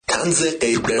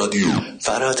طنزغیررادیویی،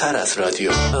 فراتر از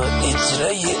رادیو.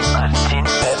 اجرای آرتین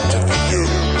پرتویان.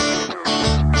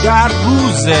 در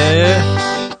روز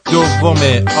 2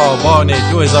 آبان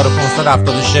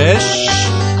 2576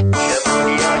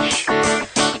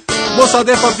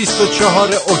 مصادف با 24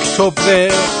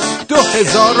 اکتبر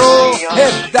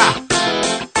 2017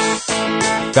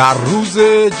 در روز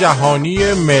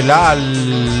جهانی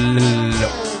ملل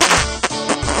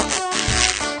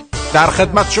در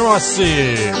خدمت شما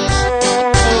هستیم.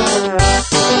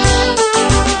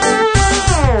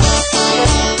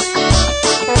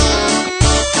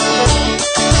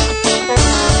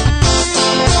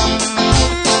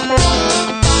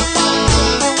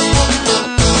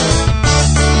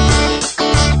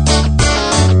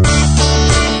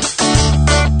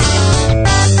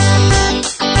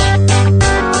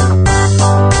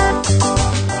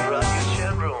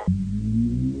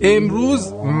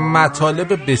 امروز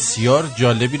مطالب بسیار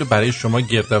جالبی رو برای شما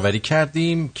گردآوری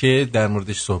کردیم که در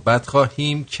موردش صحبت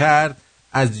خواهیم کرد.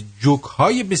 از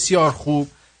جوک‌های بسیار خوب،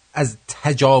 از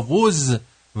تجاوز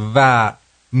و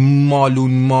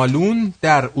مالون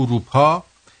در اروپا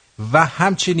و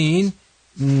همچنین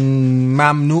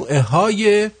ممنوعه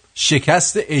های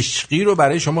شکست عشقی رو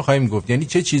برای شما خواهیم گفت. یعنی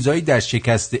چه چیزهایی در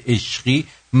شکست عشقی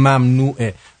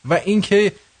ممنوعه و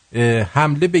اینکه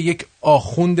حمله به یک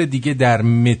آخوند دیگه در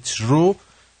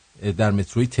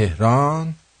متروی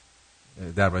تهران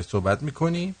دربارش صحبت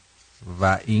میکنیم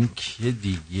و این که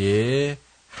دیگه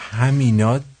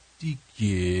همینا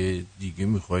دیگه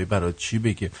میخوای برای چی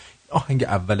بگه. آهنگ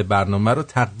اول برنامه رو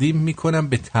تقدیم میکنم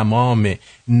به تمام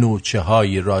نوچه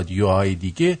های رادیوهای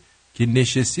دیگه که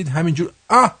نشستید همینجور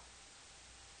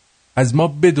از ما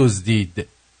بدزدید،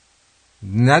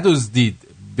 ندزدید،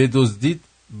 بدزدید،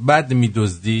 بد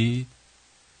میدزدید.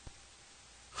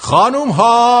 خانوم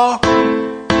ها،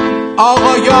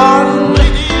 آقایان،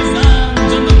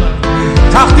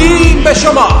 تقدیم به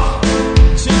شما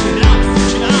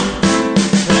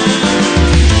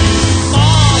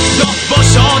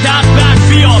باشادت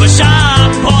برفیا به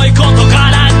شب پای کاتو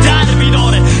غلط در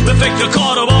میداره به فکر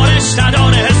کار و بارش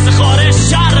نداره حس خارش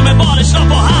شرم بالش را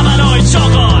با حملای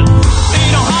چاقال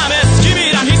اینو هم اسکی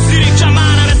میرن هیستریک که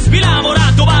منم اسپیلم و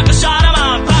رد و برق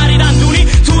شهرمم پریدن دونی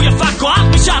توی فک و حق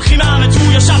میچرخیم همه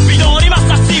توی شب بیداری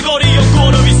مستر سیگاری و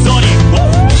گل و بیزاری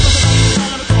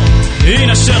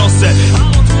اینه شراسه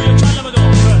اما توی کلمه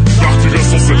داره وقتی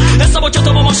حساسه حساب و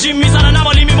کتاب و ماشین میزنه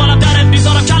نمالی میمالم درت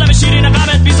میزارم کلمه شیرین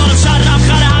غمت میزارم شرم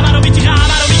خره همه رو میتیغه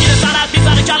همه رو میگیره سرت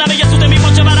میزنه کلمه یه سوته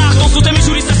میپاچه ورق دو سوته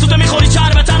میشوری سه سوته میخوری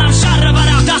چرب تنم شر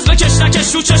ورق دست بکش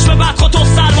نکش رو چشم بد خود تو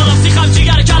سر بالا سیخم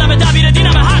جیگر کلمه دبیر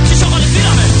دینمه هرچی شغال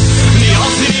زیرمه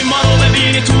نیاز نیریم ما رو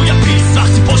ببینی توی پیس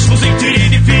وقتی پشت موزیک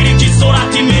دیریدی فیری کی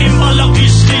سرعتی میریم بالا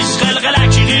قیش قیش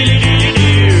قلقلکی قیلی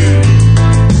قیلی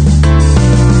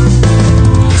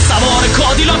سوار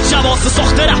کادیلاک جواز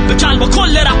سخت رپ به کلب و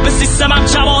کل رپ به سیستمم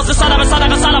جواز صدم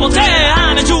صدقه سلام و ته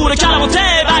همه جور کلم و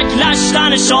ته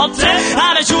بکلشتن شاته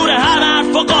همه جور همه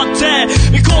حرف و قاطه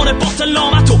میکنه باطل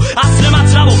لامت و اصل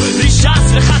مطلب و ریشه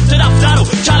اصل خط دفتر و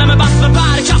کلمه بس به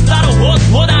بر کفتر و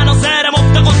هدن و زهر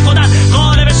مفت قد خودن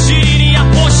غالب شیرینی از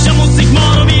پشت موسیق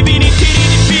ما رو میبینی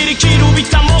تیریدی پیری کی رو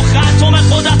بیتم و خطوم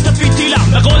خودت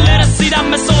فیتیلم به قله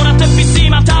رسیدم به صورت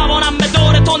فیسیمم توانم به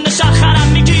دور تند شرخرم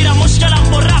میگیرم مشکلم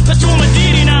با رپ توم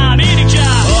دیری نمیری که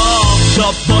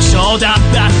آفتاب باشه آدم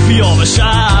برفیا به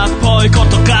شب پای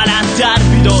کارتو غلط در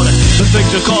بیداره به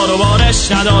فکر کار و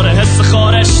بارش نداره حس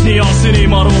خارش نیازی نی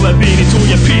ما رو ببینی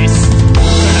توی پیست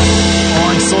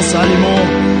آهنگ سو سلیمو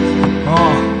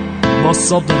با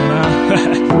صاب داره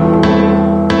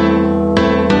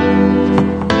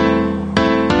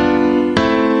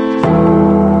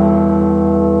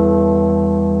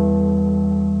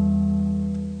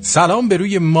سلام به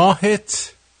روی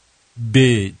ماهت،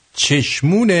 به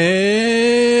چشمون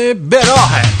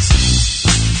براهت.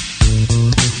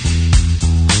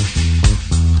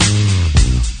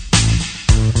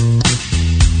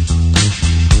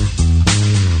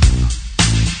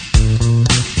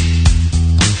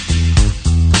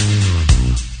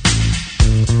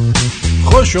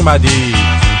 خوش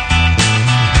اومدید.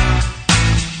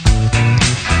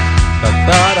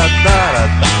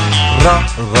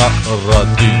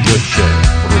 رادیو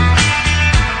شهر.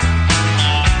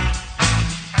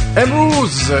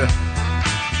 امروز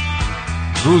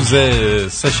روز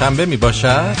سه‌شنبه می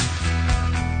باشد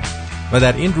و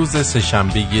در این روز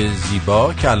سه‌شنبه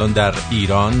زیبا که الان در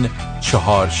ایران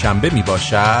چهارشنبه می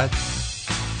باشد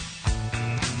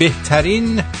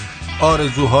بهترین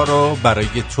آرزوها رو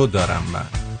برای تو دارم من،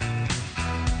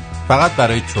 فقط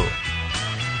برای تو،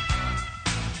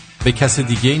 به کس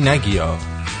دیگه نگیا،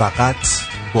 فقط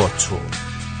با تو.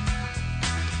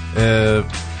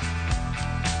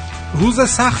 روز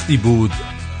سختی بود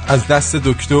از دست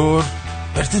دکتر.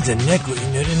 برده نگو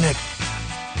اینا رو نگو.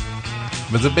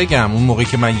 بذار بگم اون موقعی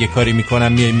که من یه کاری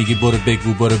میکنم میگی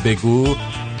برو بگو.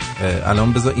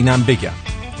 الان بذار اینم بگم.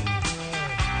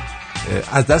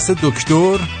 از دست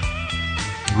دکتر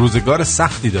روزگار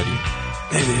سختی داریم.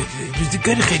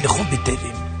 روزگار خیلی خوبی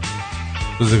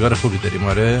داریم.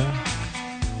 آره.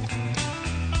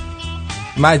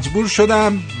 مجبور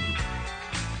شدم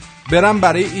برم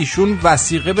برای ایشون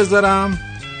وثیقه بذارم،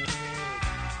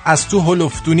 از تو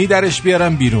هلفتونی درش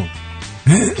بیارم بیرون.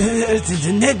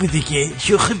 نگو دیگه،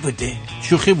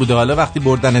 شوخی بوده. حالا وقتی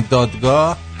بردن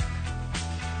دادگاه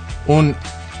اون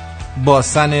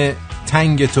باسن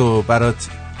تنگ تو برات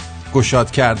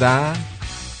گشاد کردن،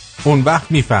 اون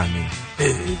وقت میفهمی.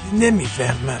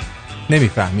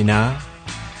 نمیفهمی نه؟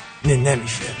 نه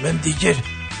نمیفهمم دیگر.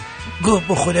 گوه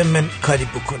بخورم من کاری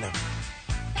بکنم.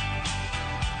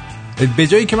 به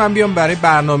جایی که من بیام برای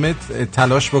برنامه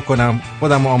تلاش بکنم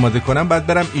خودم رو آماده کنم، بعد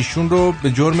برم ایشون رو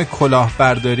به جرم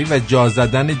کلاهبرداری و جا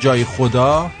زدن جای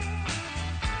خدا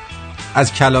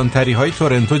از کلانتری های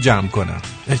تورنتو جمع کنم.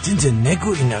 آرتین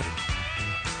نگو اینا رو.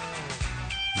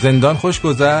 زندان خوش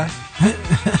گذشت؟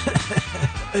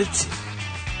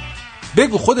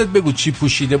 بگو خودت بگو چی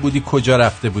پوشیده بودی، کجا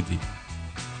رفته بودی؟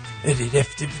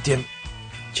 رفته بودم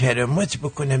کرامات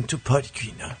بکنم تو پارک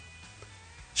اینا.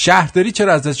 شهرداری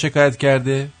چرا ازت شکایت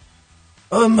کرده؟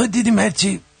 ما دیدیم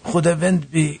هرچی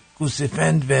خداوند به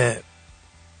گوسفند و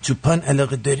چوپان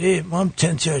علاقه داره، ما هم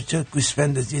چند چهار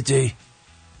گوسفند از یه جای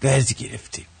قرض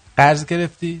گرفتیم. قرض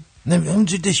گرفتی؟ نه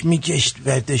همونجور داشت میگشت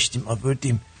برداشتیم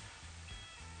آوردیم.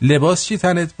 لباس چی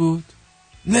تنت بود؟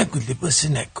 نگو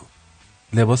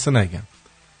لباس نگم.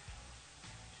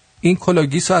 این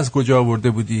کلاگیسو از کجا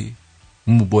آورده بودی؟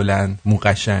 مو بلند، مو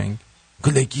قشنگ.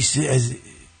 کلاگیسو از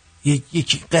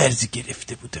یکی قرض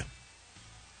گرفته بودم.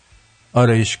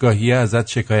 آرایشگاهی ازت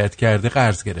شکایت کرده،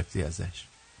 قرض گرفتی ازش.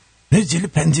 نه جلو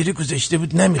پنجره گذاشته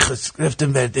بود نمیخواست،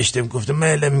 رفتم برداشتم، گفتم من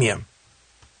الان میام.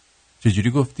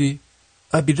 چجوری گفتی؟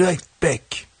 I'll be right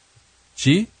back.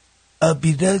 چی؟ I'll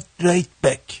be right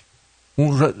back.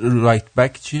 اون رایت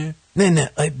بک چیه؟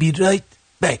 نه I'll be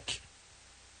right back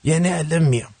یعنی الان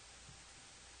میام.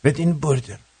 بعد این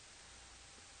بردم.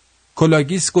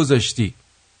 کلاگیس گذاشتی،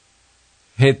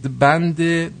 هدبند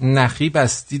نخی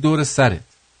بستی دور سرت،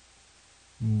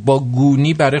 با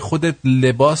گونی برای خودت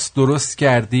لباس درست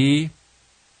کردی،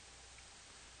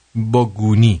 با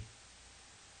گونی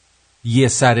یه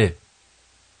سره،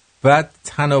 بعد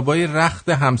تنابای رخت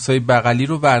همسایه بغلی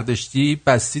رو برداشتی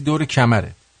بستی دور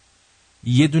کمرت،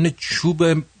 یه دونه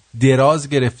چوب دراز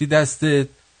گرفتی دستت،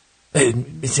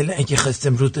 مثلا اگه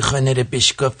خواستم رودخانه رو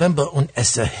بشکافم با اون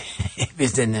عصا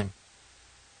بزنم.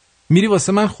 میری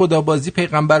واسه من خدابازی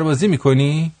پیغمبر بازی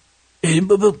میکنی؟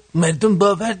 بابا مردم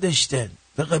باور داشتن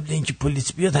و قبل اینکه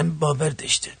پلیس بیاد همه باور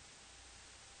داشتن.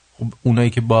 خب اونایی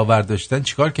که باور داشتن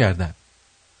چیکار کردن؟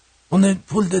 اونا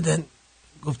پول دادن،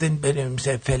 گفتن بریم،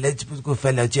 مثلا فلج بود گفت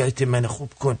فلجات من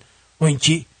خوب کن. اون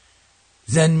که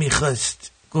زن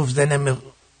میخواست گفت زنم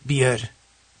بیار،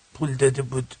 پول داده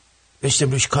بود،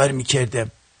 داشتم روش کار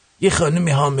میکردم. یه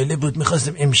خانمی حامله بود،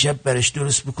 میخواستم امشب براش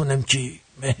درست بکنم که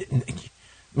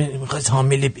میخواست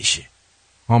حامله بشه.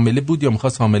 حامله بود یا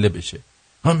میخواست حامله بشه؟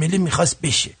 حامله میخواست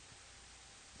بشه.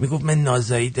 میگفت من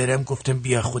نازایی دارم، گفتم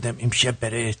بیا خودم امشب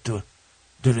برای تو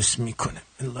درست میکنم.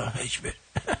 الله اکبر.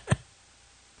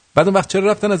 بعد اون وقت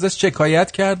چرا رفتن ازش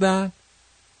شکایت کردن؟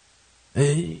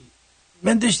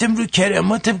 من داشتم رو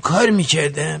کراماتم کار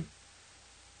میکردم،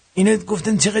 اینا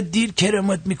گفتن چقدر دیر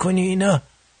کرامات میکنی، اینا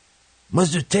ما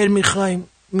زودتر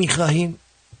میخواهیم.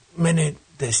 من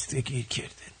دستگیر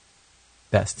کردن.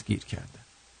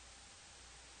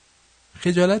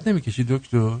 خجالت نمیکشی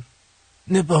دکتر؟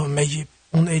 نه بابا، مگه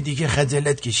اونای دیگه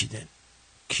خجالت کشیدن؟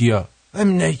 کیا؟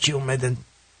 همینایی که اومدن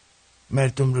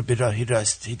مردم رو به راهی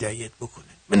راست هدایت بکنن.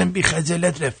 منم بی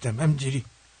خجالت رفتم، همجوری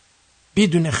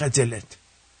بدون خجالت.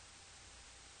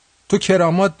 تو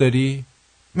کرامات داری؟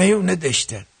 مگه اونه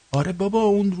داشتن؟ آره بابا،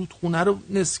 اون رودخونه رو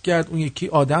نصف کرد، اون یکی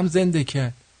آدم زنده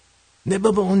کرد. نه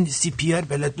بابا، اون سی پی آر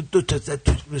بلد بود، 2 تا زد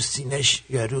تو رو سینش،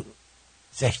 یارو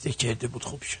سکته کرده بود،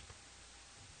 خوب شد.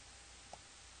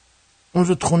 اون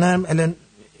رودخونه هم الان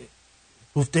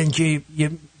گفتن که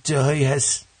یه جاهایی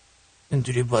هست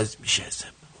اینجوری باز میشه از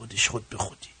خودش، خود به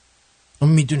خودی.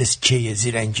 اون میدونست که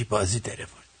زیرنگی بازی داره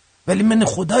بود، ولی من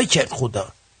خدا کرد.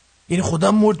 خدا یعنی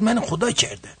خدا مرد، من خدا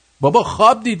کردم. بابا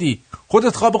خواب دیدی،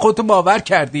 خودت خواب خودتو باور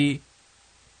کردی.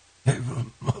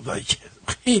 باور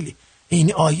کردم. خیلی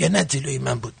این آیه نه جلوی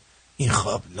من بود، این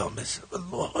خواب لامس.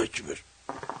 الله اکبر.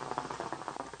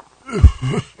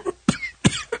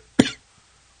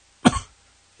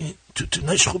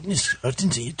 توتوناش خوب نیست.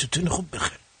 آرتین یه توتون خوب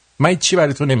بخر. من چی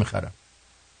برای تو نمیخرم.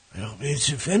 به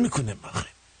چه فهم میکنه مخه.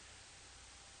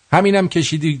 همینم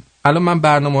کشیدی. الان من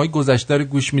برنامه‌های گذشته رو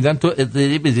گوش میدم، تو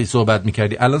اداری بزی صحبت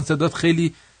میکردی، الان صدات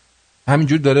خیلی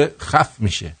همینجور داره خف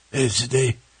میشه.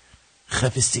 صدای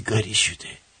خف سیگاری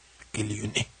شده.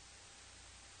 گلیونه.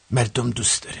 مردم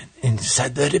دوست دارن این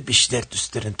صدا رو بیشتر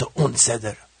دوست دارن تا اون صدا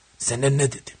رو. سنه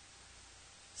ندیدیم.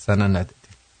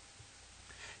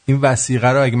 این وثیقه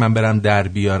رو اگه من برم در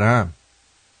بیارم،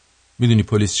 میدونی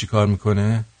پلیس چی کار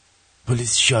میکنه؟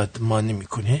 پلیس شادمانه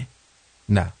میکنه؟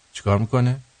 نه. چی کار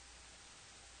میکنه؟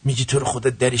 میگی تو رو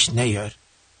خودت درش نیار؟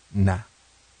 نه.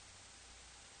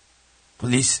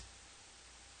 پلیس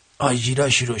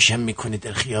آژیراش روشن میکنه،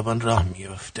 در خیابان راه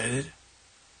میافته؟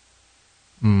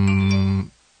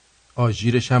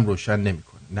 آژیرش هم روشن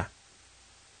نمیکنه. نه.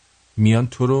 میان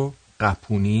تو رو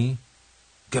قپونی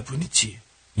چیه؟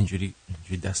 اینجوری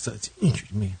دستات اینجوری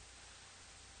میگن.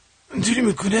 اینجوری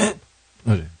میکنه؟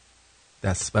 آره.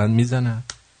 دستبند میزنن،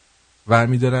 ور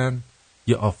میدارن،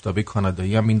 یه آفتابه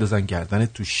کانادایی هم میندازن گردن،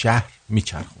 تو شهر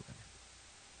میچرخونن.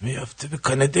 می آفتابه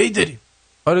کانادایی داریم؟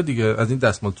 آره دیگه، از این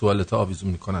دستمال توالت آویزون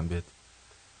میکنن بهت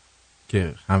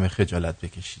که همه خجالت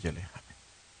بکشی جلوی همه.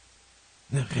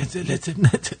 نه خجالتم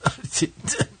نداره.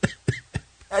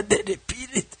 پدر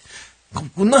پیرت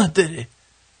گناه داره.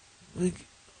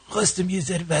 خواستم یه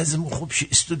ذره وضعمو خوب شه،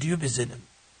 استودیو بزنم.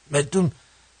 مردم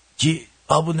که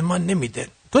آبونمان نمیدن.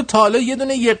 تو تا حالا یه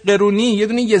دونه 1 قرونی، یه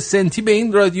دونه 1 سنتی به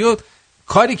این رادیو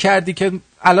کاری کردی که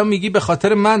الان میگی به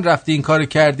خاطر من رفتی این کار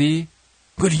کردی؟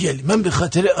 گریالی من به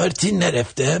خاطر آرتین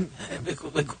نرفتم.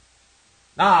 بگو.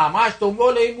 نه ماش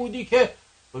دنبال این بودی که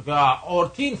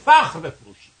آرتین فخر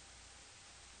بفروشی.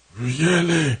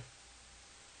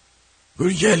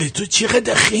 گریالی تو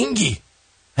چقدر خنگی.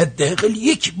 حداقل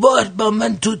یک بار با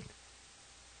من تو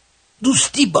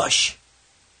دوستی باش.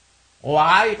 و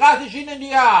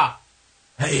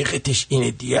حقیقتش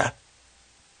اینه دیگه.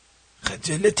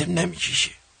 خجالتم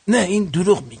نمیکشه. نه این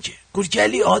دروغ میگه.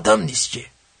 گریالی آدم نیست که.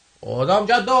 آدم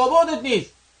جد آبادت نیست.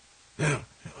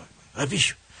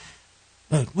 حفیش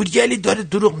گریالی داره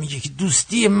دروغ میگه که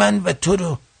دوستی من و تو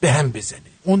رو به هم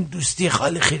بزنه. اون دوستی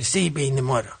خال خرسهی بین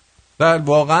ما را. بله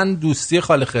واقعا دوستی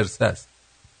خال خرسه است.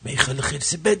 می خال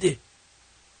خرسه بده.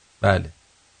 بله.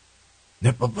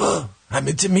 نه بابا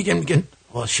همه چه میگن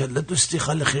ماشاءالله دوستی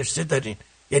خال خرسه دارین،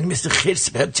 یعنی مثل خرس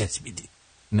به هم چسبیدی.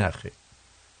 نه خیر،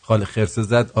 خال خرسه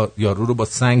زد یارو رو با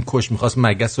سنگ کش، میخواست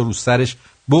مگس رو سرش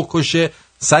بکشه،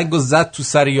 سنگ رو زد تو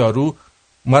سر یارو،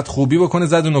 اومد خوبی بکنه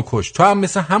زد اونو کش. تو هم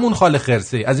مثل همون خال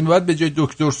خرسه. از این بعد به جای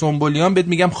دکتر سنبولیان بهت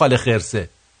میگم خال خرسه.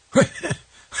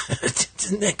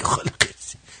 نه خال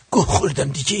خرسه گو خوردم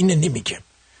دیگه، اینو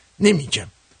نمیگم.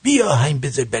 بیا آهنگ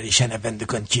بذار برای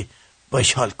شنوندگان که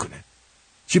باش حال کنن.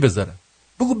 چی بذارم؟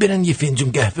 بگو برن یه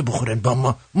فنجون قهوه بخورن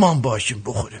با ما هم باشیم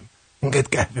بخورم. اینقدر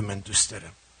قهوه من دوست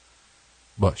دارم.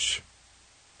 باش،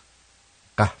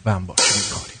 قهوه هم باشیم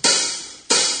بخوریم.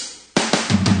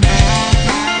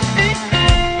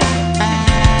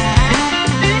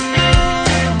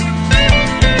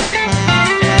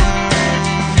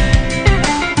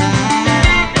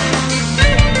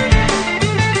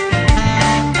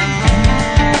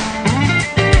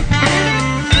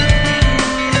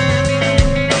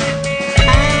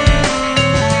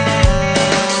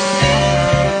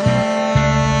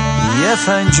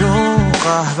 فنجون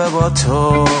قهوه با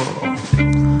تو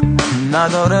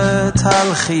نداره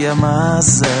تلخی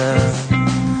مزه،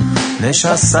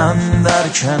 نشستن در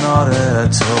کنار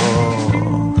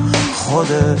تو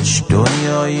خودش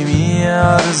دنیایی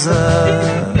میارزه.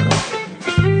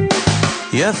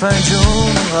 یه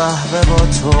فنجون قهوه با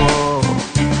تو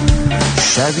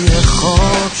شبیه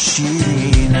خواب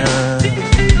شیرینه،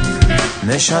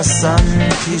 نشستن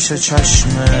پیش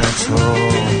چشم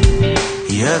تو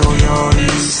یه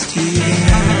رویاییست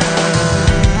گیرینه.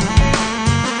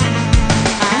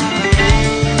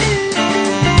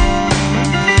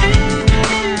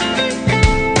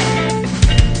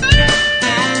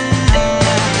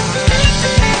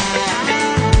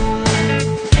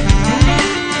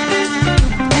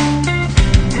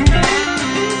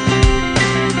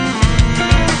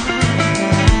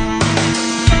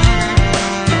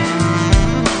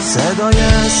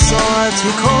 صدای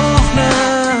ساعتی کهنه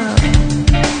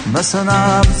مثل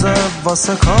نبض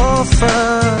واسه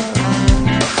کافه،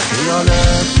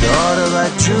 خیالت داره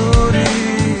بدجوری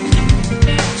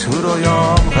تو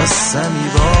رویام قصه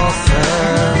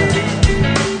میبافه.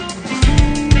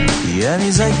 یه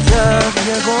میزه گرد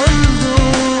یه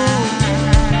گلدون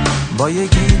با یه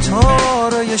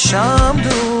گیتار و یه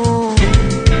شمدون،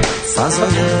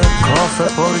 فضای کافه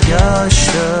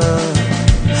پرگشته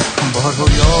با با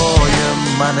رویای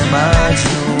من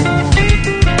مجنون.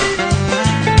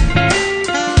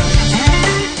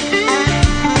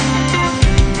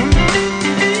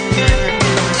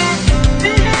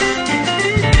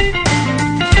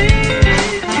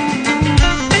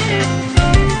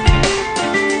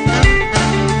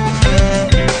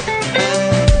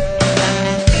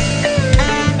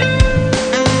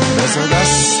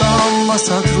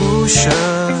 واسد روشه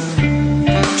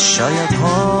شاید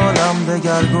حالم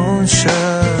دگرگون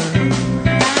شه،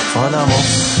 حالم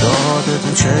افتاده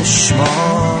تو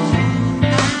چشما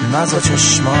نزا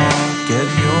چشما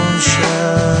گریون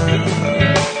شه.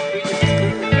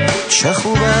 چه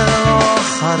خوبه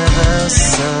آخر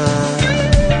قصه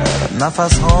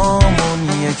نفس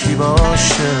هامون یکی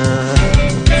باشه،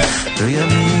 روی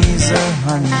میز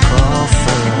همین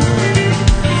کافه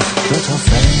دوتا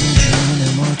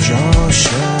فنجون ما جاشه.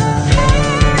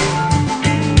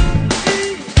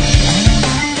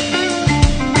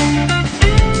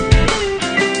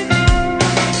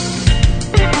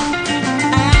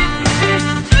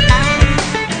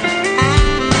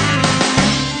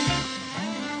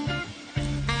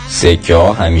 سکه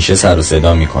ها همیشه سر و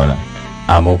صدا میکنن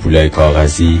اما پولای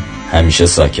کاغذی همیشه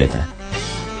ساکتن.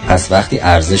 پس وقتی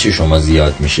ارزش شما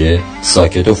زیاد میشه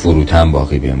ساکت و فروتن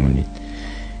باقی بمونید.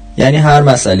 یعنی هر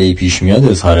مسئله پیش میاد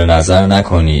اظهار نظر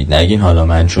نکنید، نگین حالا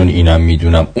من چون اینم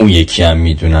میدونم اون یکی هم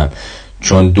میدونم،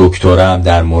 چون دکترم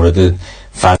در مورد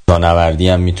فضانوردی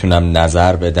هم میتونم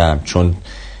نظر بدم، چون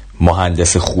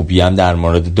مهندس خوبی هم در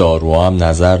مورد داروها هم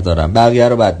نظر دارم، بقیه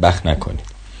رو بدبخت نکنید.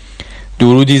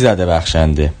 درودی زده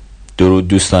بخشنده. درود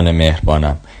دوستان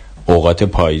مهربانم، اوقات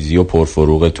پاییزی و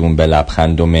پرفروغتون به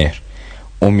لبخند و مهر.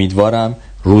 امیدوارم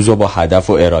روزو با هدف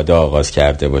و اراده آغاز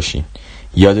کرده باشین.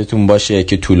 یادتون باشه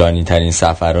که طولانی ترین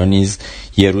سفرها نیز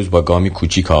یه روز با گامی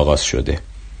کوچیک آغاز شده،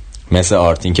 مثل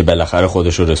آرتین که بالاخره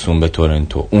خودشو رسون به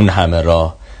تورنتو. اون همه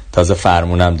راه تازه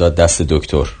فرمونم داد دست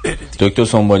دکتر. دکتر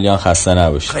سنبولیان خسته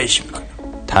نباشی، خواهش میکنم،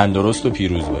 تندرست و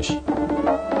پیروز باشی.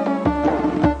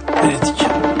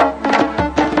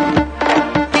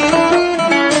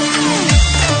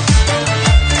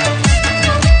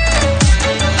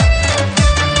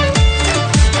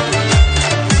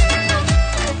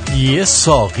 یه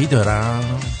ساقی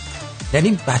دارم،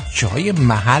 یعنی بچه های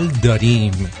محل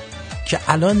داریم که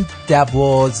الان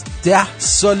 12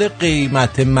 سال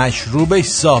قیمت مشروبش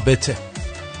ثابته،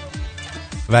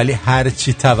 ولی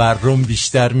هرچی تورم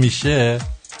بیشتر میشه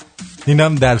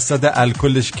اینم درصد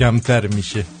الکلش کمتر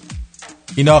میشه.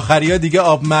 این آخری ها دیگه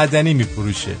آب معدنی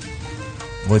میفروشه،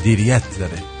 مدیریت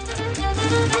داره.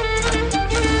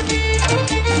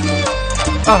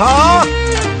 آها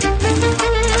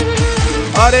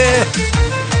آره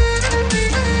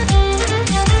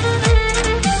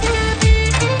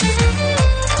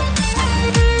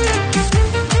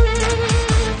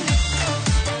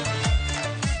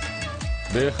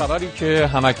به خبری که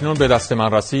همکنون به دست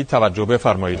من رسید توجه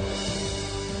بفرمایید.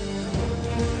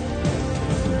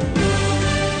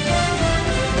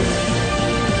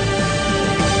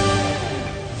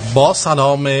 با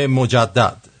سلام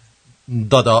مجدد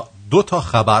دادا، 2 تا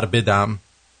خبر بدم،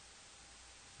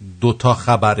 2 تا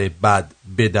خبر بد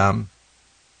بدم.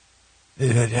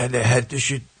 هر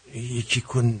دوشو یکی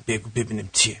کن بگو ببینم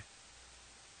چیه.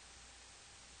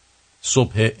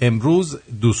 صبح امروز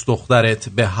دوست دخترت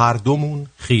به هر دومون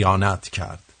خیانت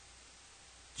کرد.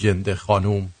 جنده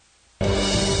خانوم.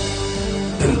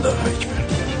 الله اکبر.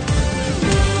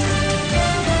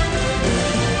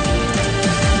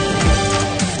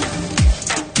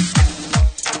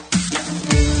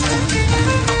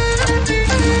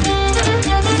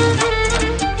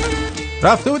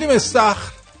 رفته بودیم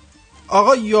استخر،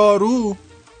 آقا یارو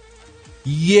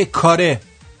یه کاره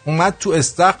اومد تو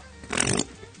استخر،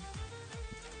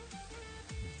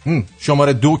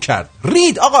 شماره 2 کرد،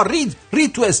 رید آقا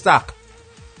رید تو استخر.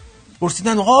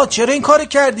 پرسیدن آقا چرا این کار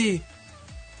کردی؟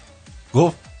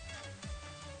 گفت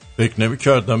فکر نمی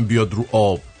کردم بیاد رو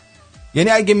آب. یعنی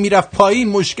اگه میرفت پایین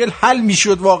مشکل حل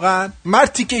میشد واقعا.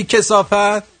 مرتی که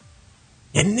کثافت،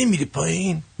 یعنی نمیری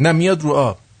پایین؟ نه میاد رو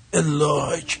آب. الله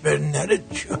اکبر. نره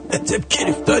جونتب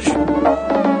گرفتار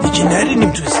دیگه،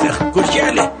 نرینیم تو استخر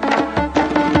گرگله.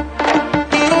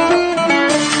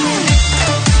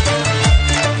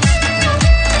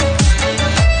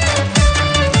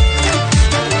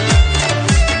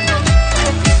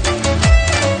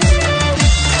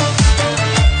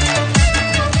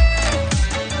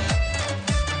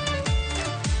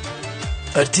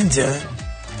 آرتین جان.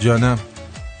 جانم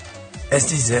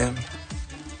عزیزم.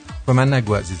 با من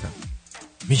نگو عزیزم.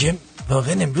 میگم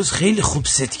واقعا امروز خیلی خوب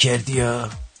ست کردی ها.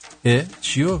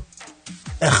 چیو؟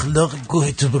 اخلاق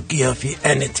گوه تو با قیافی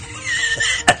انت.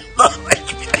 الله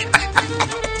اکبر.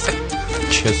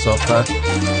 کثافت.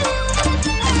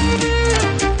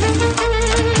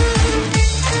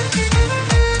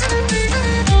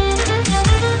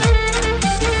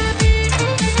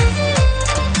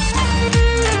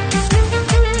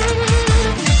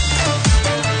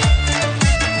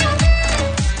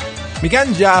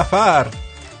 میگن جعفر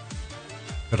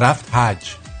رفت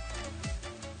حج.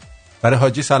 برای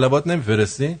حاجی صلوات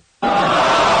نمیفرستی؟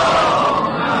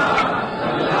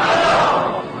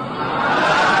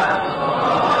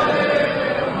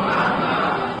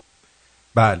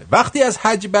 بله. وقتی از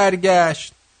حج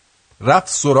برگشت رفت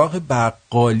سراغ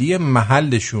بقالی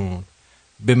محلشون،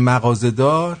 به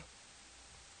مغازه‌دار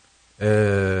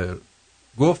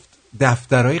گفت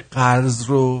دفترهای قرض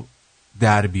رو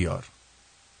در بیار.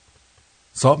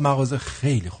 صاحب مغازه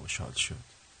خیلی خوشحال شد،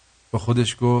 با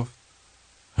خودش گفت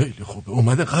خیلی خوبه،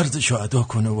 اومده قرضشو ادا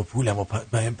کنه و پولمو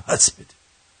بهم پس بده.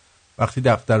 وقتی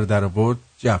دفتر رو در آورد،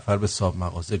 جعفر به صاحب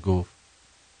مغازه گفت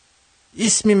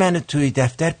اسمی منو توی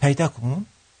دفتر پیدا کن.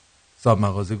 صاحب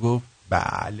مغازه گفت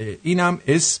بله، اینم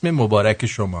اسم مبارک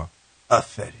شما.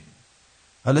 آفرین.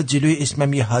 حالا جلوی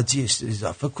اسمم یه حاجی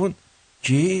اضافه کن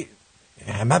که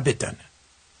همه بدانه.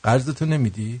 قرضتو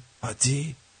نمیدی؟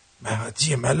 حاجی؟ من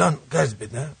حاجیم الان قرض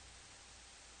بدم؟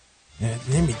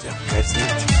 نمیدم قرض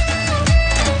بدم.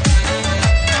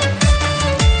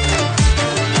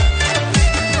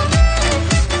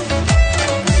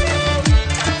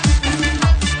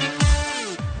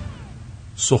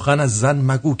 سخن از زن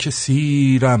مگو که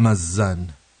سیرم از زن،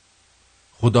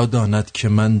 خدا داند که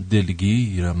من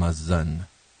دلگیرم از زن.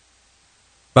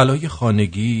 بلای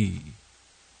خانگی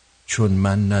چون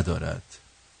من ندارد.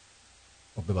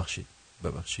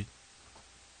 ببخشید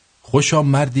خوشا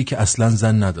مردی که اصلا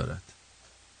زن ندارد.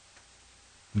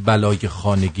 بلای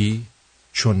خانگی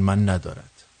چون من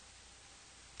ندارد.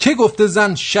 که گفته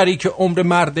زن شریک عمر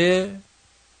مرده؟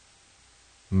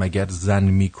 مگر زن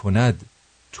می کند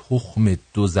تخم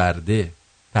دو زرده.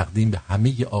 تقدیم به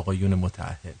همه آقایون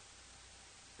متأهل.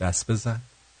 دست بزن.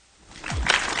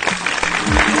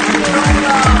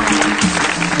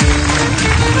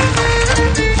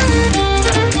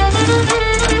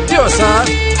 دیوسن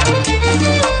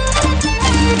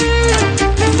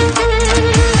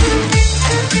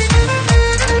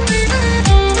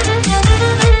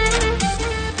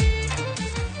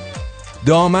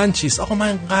دامن چیست؟ آقا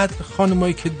من قدر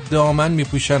خانمایی که دامن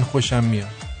میپوشن خوشم میاد.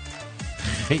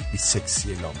 خیلی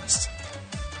سکسیه لامست.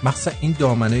 مخصوصا این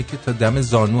دامنایی که تا دم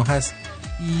زانو هست،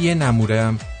 یه نموره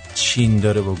هم چین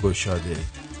داره با گشاده.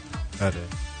 آره.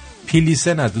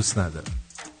 پیلیسه نه دوست ندارم.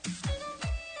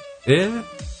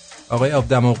 آقای آب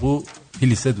دماغو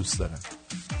پیلیسه دوست دارم.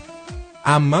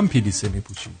 عمم پیلیسه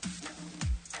میپوشید،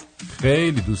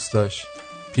 خیلی دوست داشت.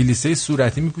 پیلیسه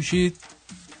صورتی میپوشید،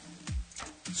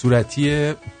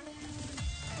 صورتی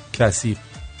کثیف.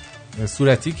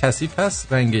 صورتی کثیف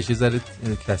هست، رنگش یه ذره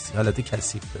کثیف، حالت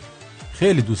کثیفه.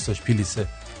 خیلی دوست داشت پیلیسه.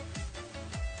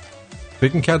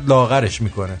 فکر میکرد لاغرش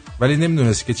میکنه، ولی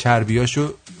نمیدونست که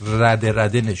چربیاشو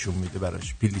رده نشون میده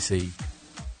براش. پیلیسه ای.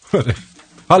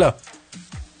 حالا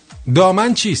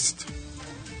دامن چیست؟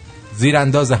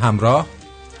 زیرانداز همراه،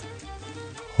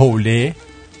 حوله،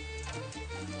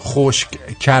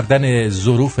 خشک کردن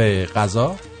ظروف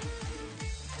غذا،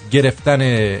 گرفتن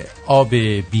آب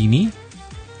بینی،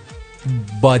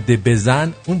 باد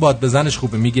بزن. اون باد بزنش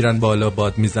خوبه، میگیرن بالا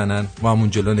باد میزنن، ما همون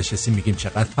جلو نشستیم میگیم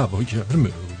چقدر هوا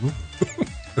گرمه.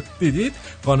 دیدید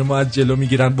خانم‌ها از جلو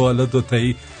میگیرن بالا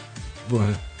دوتایی،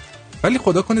 ولی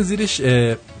خدا کنه زیرش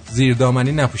زیر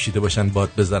دامنی نپوشیده باشن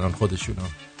باد بزنن خودشونا.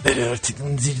 بره آرتین،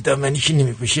 اون زیر دامنی که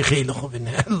نمیپوشی خیلی خوبه.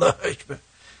 نه الله اکبر.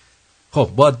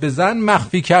 خب باد بزن،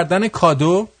 مخفی کردن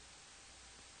کادو،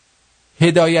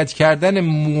 هدایت کردن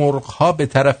مرغ‌ها به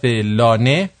طرف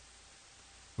لانه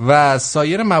و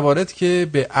سایر موارد که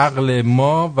به عقل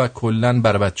ما و کلن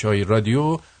بر بچهای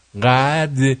رادیو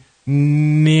قد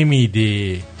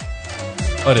نمیده.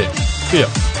 آره بیا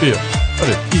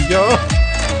آره بیا.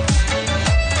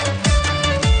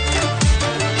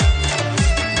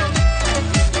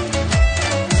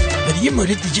 یه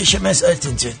مورد دیگه شما از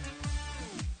آرتین جان.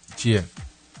 چیه؟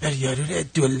 بر یارو رو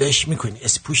دلش میکنی،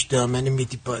 از پوش دامنه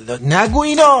میدی بالا. نگو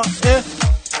اینا.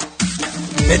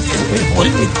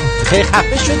 خیلی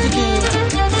خفه شد دیگه.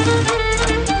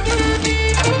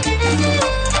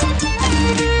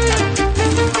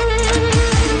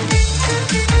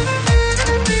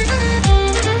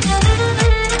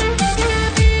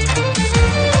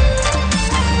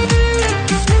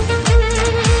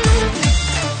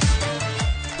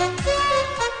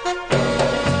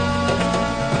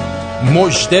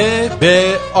 مژده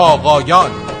به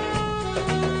آقایان،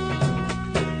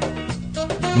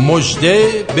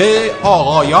 مژده به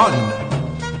آقایان،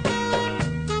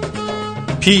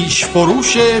 پیش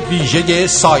فروش ویژه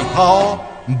سایپا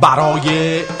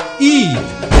برای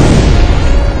اید.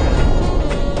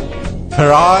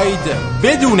 پراید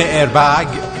بدون ایربگ،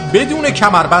 بدون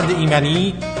کمربند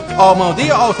ایمنی،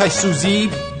 آماده آتش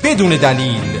سوزی بدون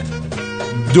دلیل،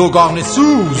 دوگان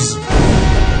سوز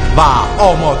و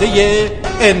آماده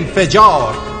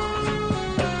انفجار.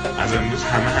 از امروز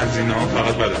همه هزینه ها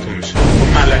فقط برای تو میشه.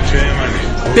 ملکه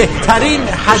منی. بهترین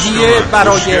هدیه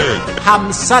برای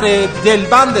همسر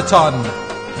دلبندتان.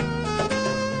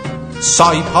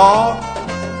 سایپا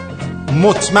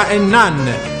مطمئناً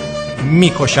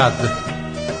میکشد.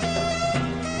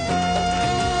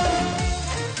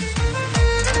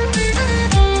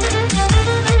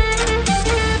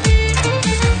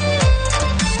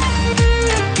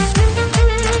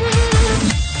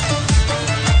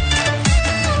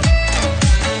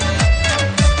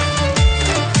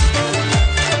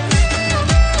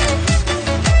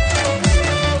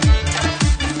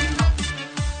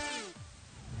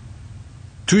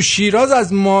 تو شیراز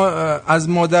از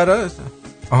مادرات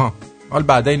حال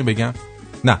بعدا اینو بگم.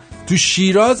 نه، تو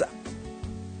شیراز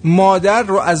مادر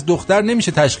رو از دختر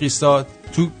نمیشه تشخیص داد.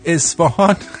 تو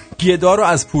اصفهان گدا رو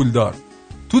از پولدار.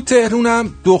 تو تهران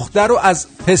هم دختر رو از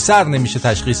پسر نمیشه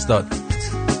تشخیص داد.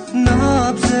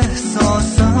 نبض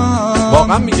احساسم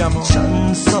واقعا میگم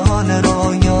چند سال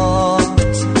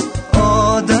رایات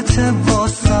عادت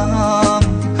واسم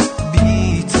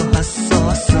بی تو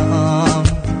حساسم.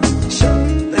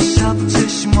 شب به شب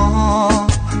چشما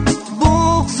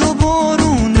بغض و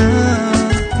بارونه.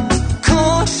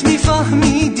 کاش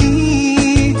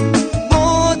میفهمیدی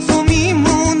با تو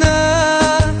میمونه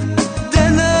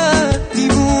دل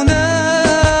دیوونه.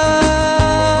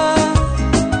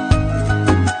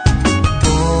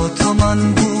 با تو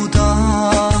من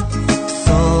بودم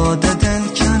ساده دل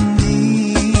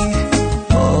کندی.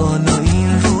 حالا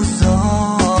این روزا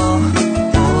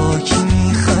با کی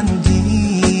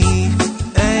میخندی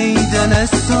ای دل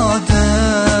ساده.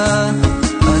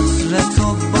 عطر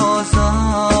تو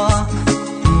بازم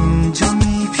اینجا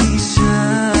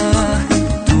میپیشه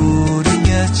دوری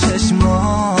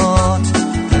چشمات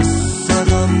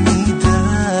حسم میده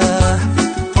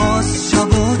باز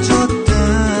شب و جاده.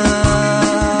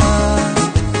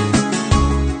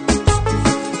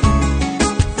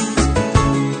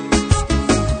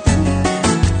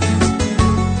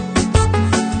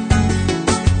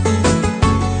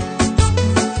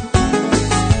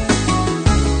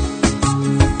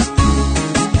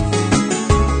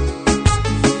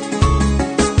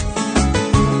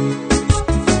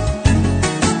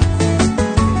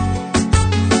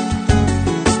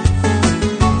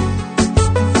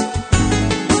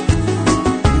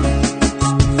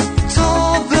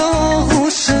 تا به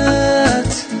آغوشت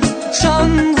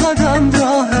چند قدم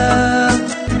راهه.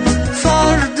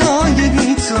 فردای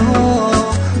بی تو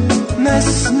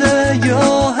مثل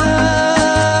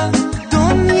یاهه.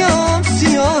 دنیام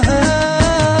سیاهه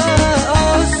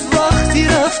از وقتی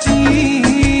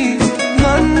رفتی.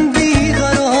 من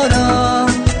بیقرارم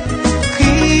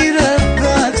خیره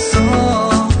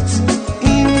بکسات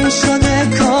این شده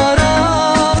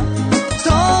کارم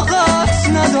طاقت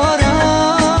ندارم.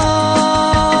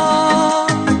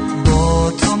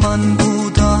 با تو من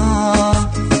بودم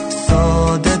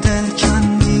ساده دل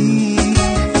کندی.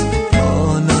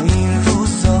 حالا این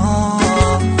روزا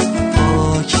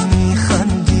با کی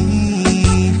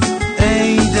میخندی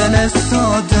ای دل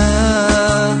ساده.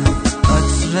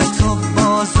 عطر تو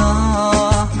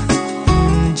بازم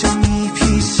اینجا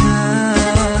میپیشه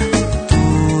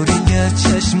دوری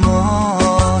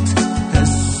چشمات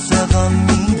حس غم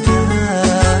میده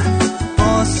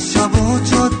باز شب و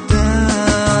جاده.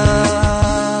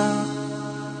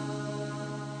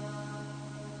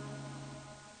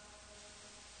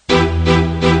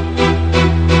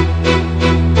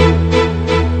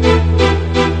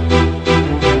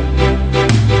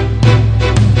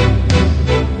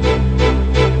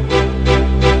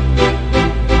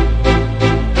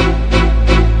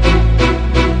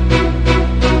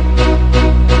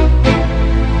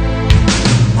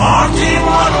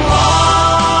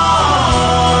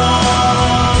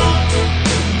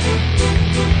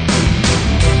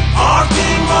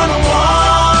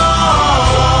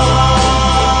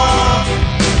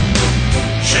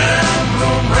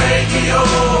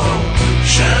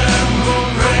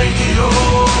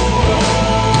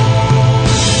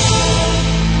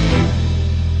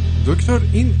 دکتر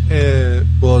این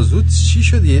بازوت چی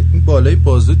شده؟ این بالای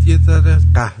بازوت یه ذره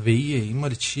قهوه‌ایه. این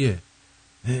مال چیه؟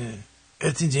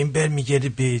 آرتین این برمیگرده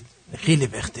به خیلی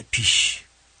وقت پیش.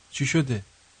 چی شده؟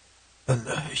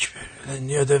 الله اکبر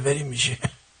یادآوری میشه.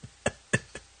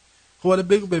 خب حالا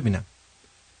بگو ببینم.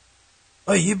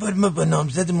 یه بار ما با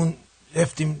نامزدمون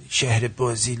رفتیم شهر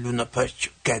بازی لونا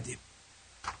پارک قدیم.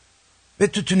 به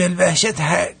تو تونل وحشت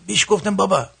بیش گفتم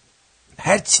بابا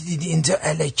هر چی دیدی اینجا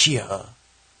الکی ها.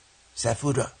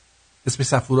 صفورا. اسم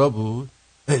صفورا بود؟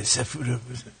 صفورا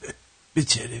بود.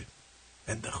 بیچاره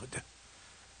بنده خدا.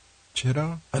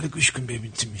 چرا؟ حالا گوش کن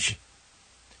ببین چی میشه.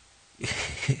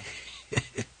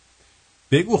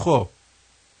 بگو خب.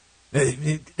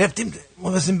 رفتیم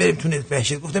مواظبیم بریم تونل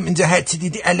وحشت. گفتم اینجا هر چی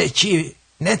دیدی الکی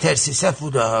نترسی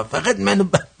صفورا، فقط منو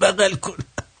بغل کن.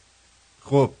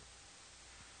 خب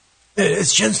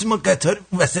از شانس ما قطار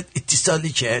وسط اتصالی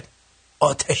کرد،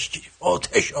 آتش گرفت.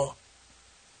 آتش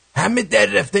همه در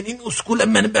رفتن. این اسکول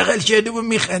منو بغل کرده و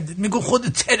میخندید میگو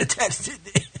خودت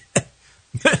ترسیده.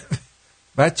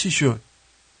 بعد چی شد؟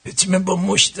 چی من با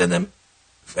مشت زدم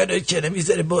فرار کردم، یه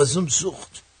ذره بازوم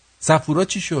سوخت. صفورا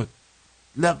چی شد؟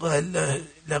 لقا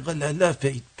لالا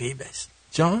پی بست.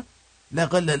 جان؟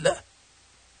 لقا لالا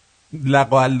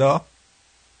لقا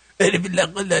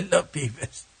لالا پی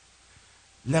بست.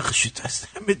 لق شد هست،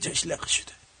 همه جاش لق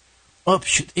شده، آب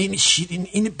شد، این شیرین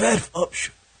این برف آب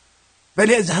شد.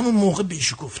 ولی از همون موقع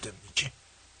بهش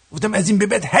گفتم از این به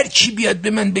بعد هر کی بیاد به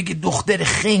من بگه دختر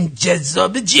خنگ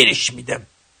جذابه جرش میدم.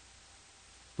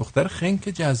 دختر خنگ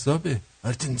که جذابه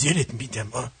آرتین جرت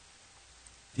میدم.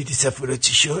 دیدی صفورا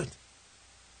چی شد؟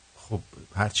 خب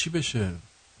هر چی بشه.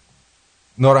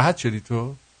 ناراحت شدی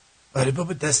تو؟ آره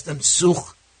بابا دستم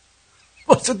سوخت.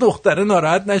 واسه دختره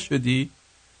ناراحت نشدی؟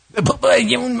 بابا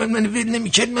اگه اون من ول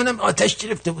نمیکرد منم آتش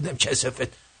گرفته بودم. کثافت.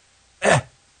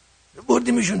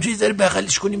 بردیمشون توی ذره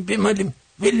بغلش کنیم بمالیم،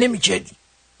 ول نمیکردیم.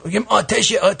 بگم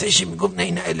آتشه میگفت نه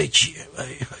این الکیه.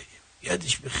 وای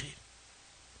یادش بخیر.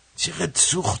 چقدر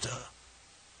سوخت.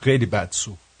 خیلی بد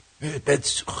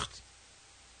سوخت.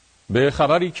 به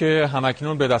خبری که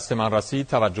همکنون به دست من رسید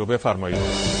توجه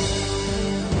بفرمایید.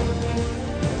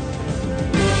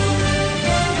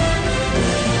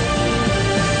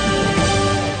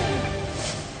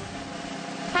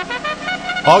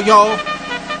 آیا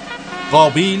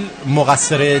قابیل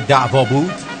مقصر دعوا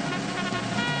بود؟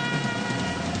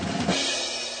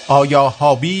 آیا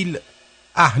حابیل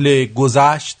اهل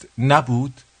گذشت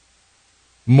نبود؟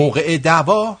 موقع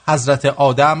دعوا حضرت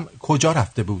آدم کجا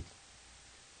رفته بود؟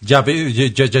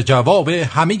 جواب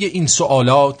همه این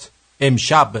سوالات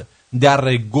امشب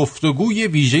در گفتگوی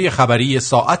ویژه خبری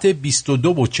ساعت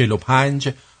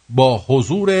 22:45 با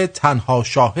حضور تنها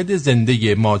شاهد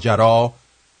زنده ماجرا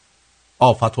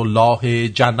آفت الله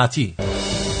جنتی.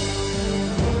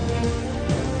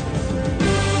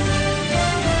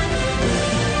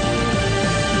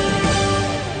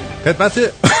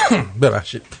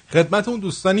 خدمت اون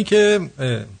دوستانی که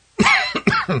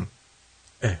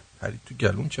پرید تو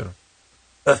گلوم. چرا؟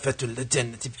 آفت الله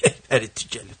جنتی پرید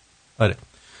تو گلوم. آره.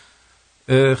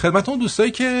 خدمت اون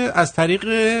دوستایی که از طریق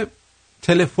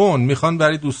تلفن میخوان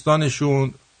برای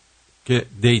دوستانشون که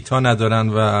دیتا ندارن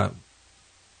و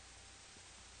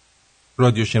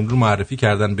رادیو شمرون معرفی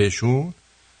کردن بهشون،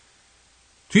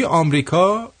 توی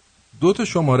آمریکا 2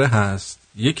 شماره هست.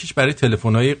 یکیش برای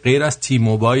تلفن‌های غیر از تی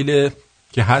موبایل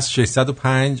که هست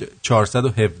 605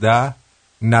 417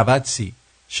 90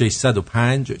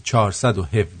 605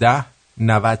 417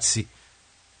 90.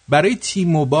 برای تی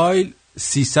موبایل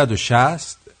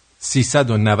 360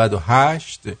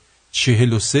 398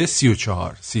 43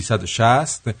 34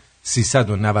 360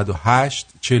 398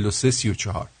 43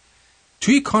 34.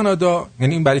 توی کانادا،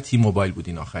 یعنی این برای تی موبایل بود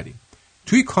این آخری،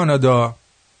 توی کانادا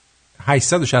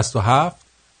 867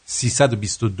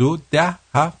 322 10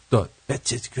 70.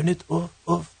 بچت کنید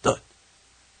افتاد.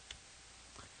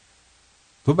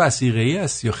 تو وثیقه‌ای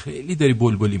هستی یا خیلی داری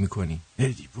بلبلی میکنی؟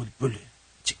 داری بلبله.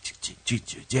 چک چک چک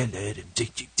چک جلرم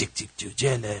چک چک چک چک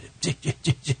جلرم چک چک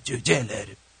چک چک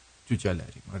جلرم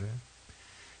جلریم. آره.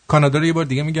 کانادا رو یه بار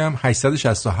دیگه میگم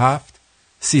 867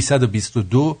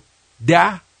 322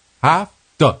 10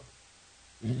 70.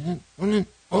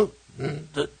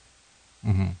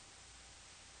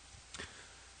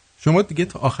 شما دیگه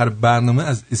تا آخر برنامه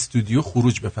از استودیو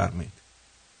خروج بفرمایید.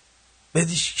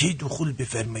 بعدش کی دخول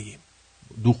بفرماییم؟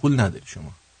 دخول نداری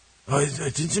شما.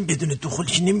 بدون دخول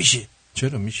که نمیشه.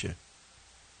 چرا میشه؟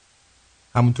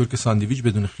 همونطور که ساندویچ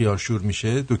بدون خیار شور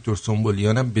میشه، دکتر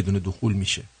سنبولیان هم بدون دخول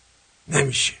میشه.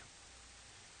 نمیشه.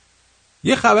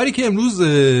 یه خبری که امروز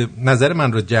نظر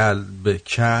من رو جلب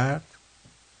کرد،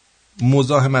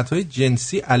 مزاحمت‌های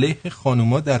جنسی علیه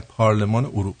خانوما در پارلمان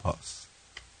اروپا است.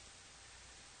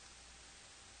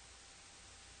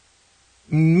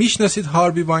 میشناسید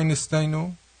هاربی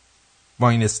واینستاینو؟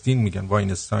 واینستین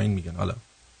میگن. حالا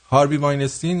هاربی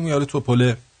واینستین میاره تو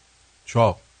پل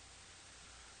چاپ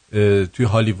توی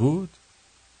هالیوود،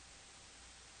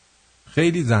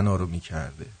 خیلی زنا رو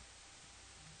میکرده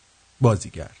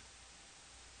بازیگر.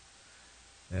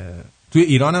 توی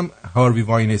ایران هم هاروی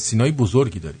واینستینای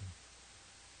بزرگی داریم.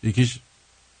 یکیش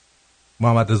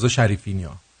محمد رضا شریفی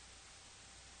نیا.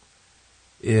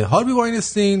 هاروی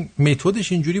واینستین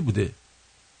متدش اینجوری بوده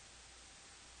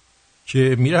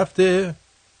که میرفته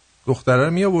دختره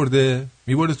رو میبرده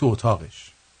تو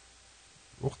اتاقش.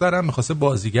 دخترم میخواسته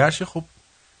بازیگر شه، خب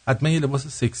حتما یه لباس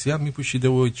سکسی هم میپوشیده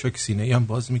و چاک سینه‌ای هم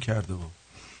باز میکرده و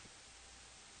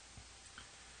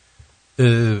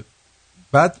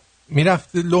بعد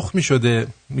میرفته لخ میشده،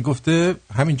 میگفته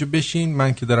همینجا بشین،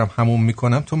 من که دارم حموم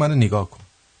میکنم تو منو نگاه کن.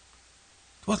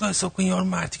 تو اصلا حساب کن یار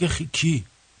مردی خیکی.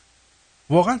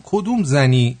 واقعا کدوم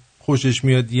زنی خوشش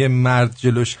میاد یه مرد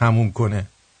جلوش حموم کنه؟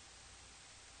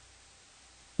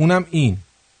 اونم این.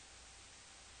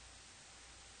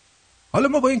 حالا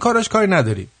ما با این کاراش کاری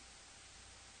نداریم،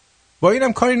 با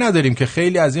اینم کاری نداریم که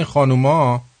خیلی از این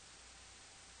خانوما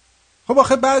خب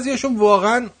آخه بعضیاشون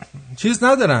واقعا چیز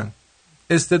ندارن،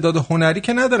 استعداد هنری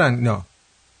که ندارن اینا،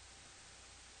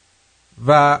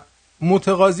 و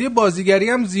متقاضی بازیگری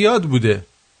هم زیاد بوده.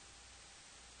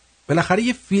 بالاخره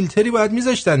یه فیلتری باید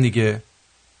میذاشتن دیگه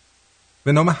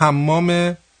به نام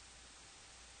حمام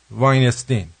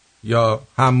واینستین یا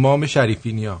حمام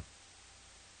شریفی نیا.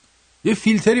 یه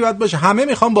فیلتری باید باشه. همه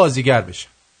میخوان بازیگر بشن.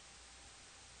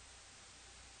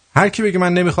 هر کی بگه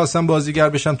من نمیخواستم بازیگر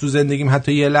بشم تو زندگیم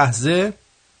حتی یه لحظه،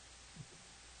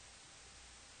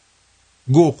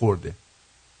 گو خورده.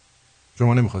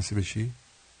 شما نمیخواستی بشی؟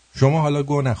 شما حالا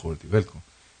گو نخوردی، ول کن.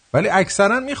 ولی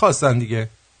اکثرا میخواستن دیگه.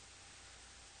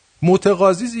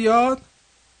 متقاضی زیاد.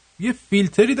 یه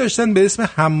فیلتری داشتن به اسم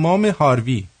حمام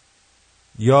هاروی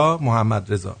یا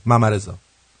محمد رضا، ممنوعه.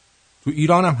 تو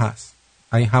ایران هم هست.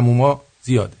 این حموما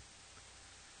زیاده.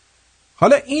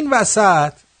 حالا این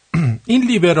وسط این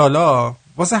لیبرالا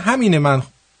واسه همینه من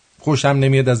خوشم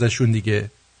نمیاد ازشون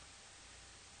دیگه.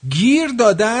 گیر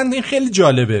دادن، این خیلی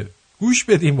جالبه، گوش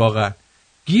بدیم. واقعا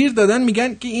گیر دادن،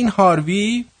 میگن که این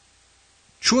هاروی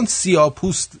چون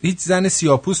سیاه‌پوست، هیچ زن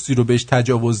سیاه‌پوستی رو بهش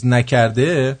تجاوز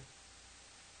نکرده،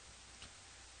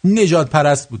 نژاد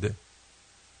پرست بوده.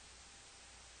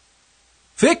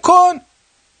 فکر کن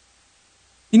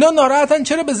اینا ناراحتن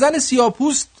چرا به زن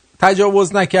سیاه‌پوست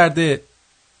تجاوز نکرده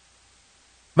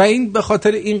و این به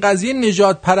خاطر این قضیه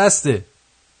نژاد پرسته.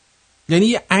 یعنی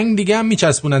یه انگ دیگه هم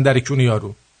میچسبونن در کون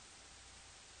یارو.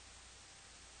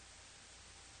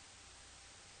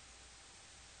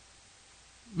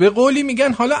 به قولی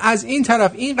میگن حالا از این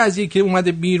طرف این قضیه که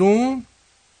اومده بیرون،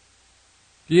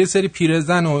 یه سری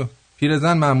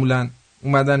پیرزن معمولا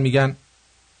اومدن میگن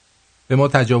به ما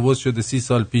تجاوز شده 30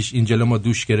 سال پیش، این جلو ما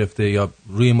دوش گرفته یا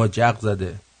روی ما جغ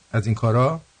زده. از این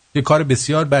کارا یه کار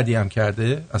بسیار بدی هم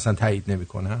کرده، اصلا تایید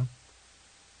نمیکنم،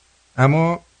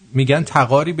 اما میگن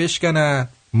تغاری بشکنن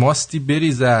ماستی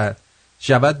بریزد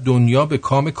شود دنیا به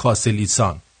کام کاسه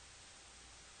لیسان.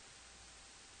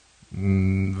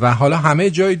 و حالا همه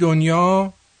جای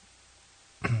دنیا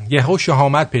یهو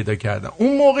شهامت پیدا کردن.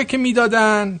 اون موقع که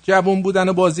میدادن جوان بودن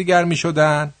و بازیگر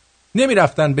میشدن،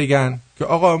 نمیرفتن بگن که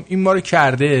آقا این ما رو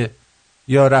کرده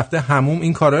یا رفته حموم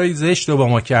این کارهای زشت رو با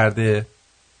ما کرده.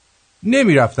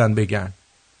 نمیرفتن بگن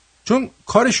چون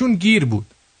کارشون گیر بود.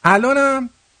 الانم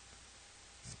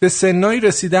به سنایی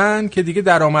رسیدن که دیگه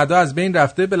درآمدها از بین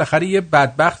رفته، بالاخره یه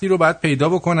بدبختی رو باید پیدا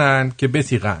بکنن که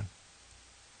بتیغن.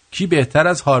 کی بهتر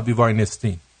از هاروی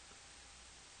واینستین؟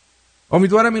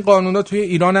 امیدوارم این قانونا توی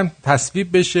ایران هم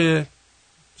تصویب بشه،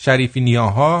 شریفی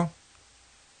نیاها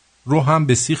رو هم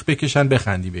به سیخ بکشن،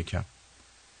 بخندی بکن.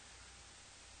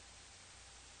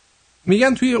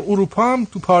 میگن توی اروپا هم،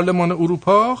 تو پارلمان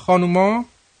اروپا خانوما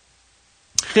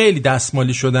خیلی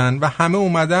دستمالی شدن و همه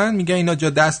اومدن میگن اینا جا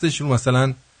دستش رو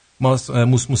مثلا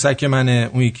موسموسک منه،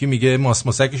 اون یکی میگه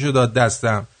ماسموسکشو داد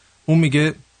دستم، اون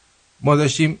میگه ما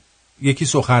داشتیم یکی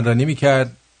سخنرانی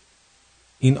میکرد،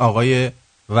 این آقای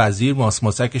وزیر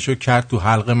ماسموسکشو کرد تو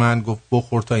حلق من، گفت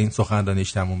بخور تا این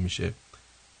سخنرانیش تموم میشه.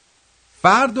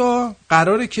 فردا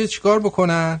قراره که چیکار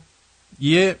بکنن؟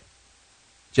 یه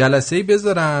جلسه‌ای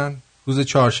بذارن روز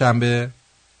چهارشنبه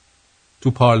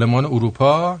تو پارلمان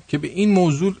اروپا که به این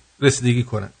موضوع رسیدگی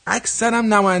کنن. اکثرا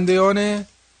نمایندگان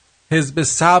حزب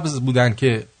سبز بودن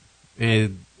که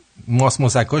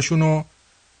ماسموسکاشونو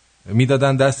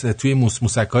میدادن دست توی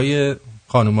موسموسکای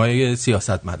خانمای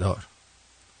سیاستمدار.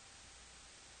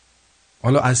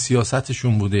 حالا از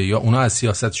سیاستشون بوده یا اونا از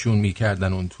سیاستشون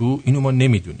میکردن اون تو، اینو ما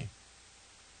نمیدونیم.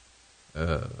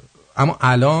 اما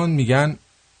الان میگن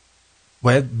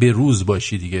باید به روز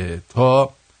باشی دیگه،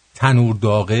 تا تنور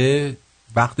داغه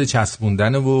وقت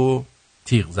چسبوندن و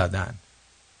تیغ زدن.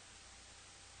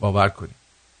 باور کنی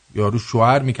یارو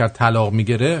شوهر میکرد طلاق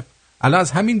میگرفت، الان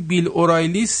از همین بیل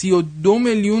اورایلی 32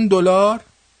 میلیون دلار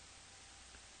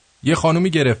یه خانومی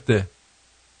گرفته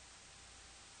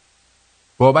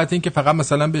بابت این که فقط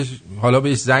مثلا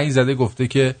بهش زنگ زده گفته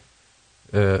که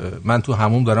من تو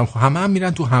حموم دارم. همه هم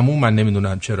میرن تو حموم، من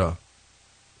نمیدونم چرا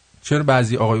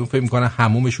بعضی آقایون فکر میکنن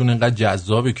حمومشون اینقدر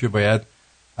جذابه که باید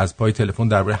از پای تلفن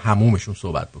درباره حمومشون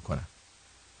صحبت بکنن.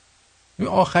 این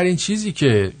آخرین چیزی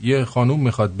که یه خانوم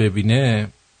میخواد ببینه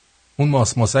اون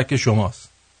ماسک شماست.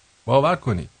 باور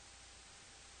کنید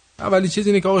اولی چیز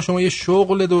اینه که آقا شما یه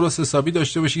شغل درست حسابی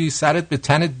داشته باشی، سرت به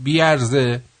تنت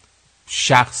بیارزه،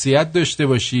 شخصیت داشته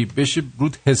باشی، بشه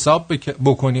رود حساب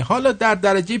بکنی. حالا در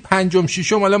درجه 5م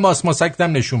 6م حالا ماسکت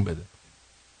هم نشون بده.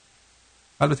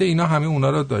 البته اینا همه اونا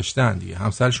رو داشتن دیگه،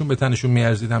 همسرشون به تنشون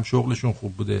میارزید، هم شغلشون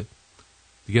خوب بوده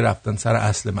دیگه، رفتن سر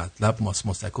اصل مطلب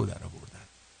ماسکو در آوردن.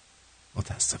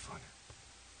 متاسفانه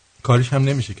کارش هم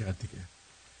نمیشه کرد دیگه،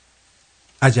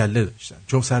 عجله داشتن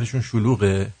چون سرشون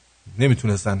شلوغه،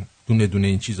 نمیتونستن دونه دونه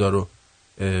این چیزا رو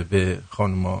به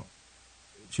خانوما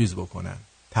چیز بکنن،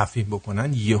 تفهیم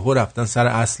بکنن. یهو رفتن سر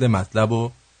اصل مطلب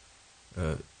رو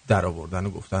در آوردن و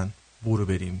گفتن برو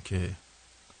بریم که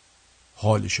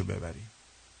حالشو ببریم.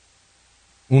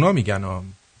 اونا میگن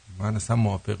من اصلا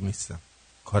موافق نیستم،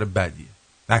 کار بدیه،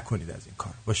 نکنید از این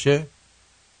کار باشه.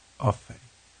 آفرین.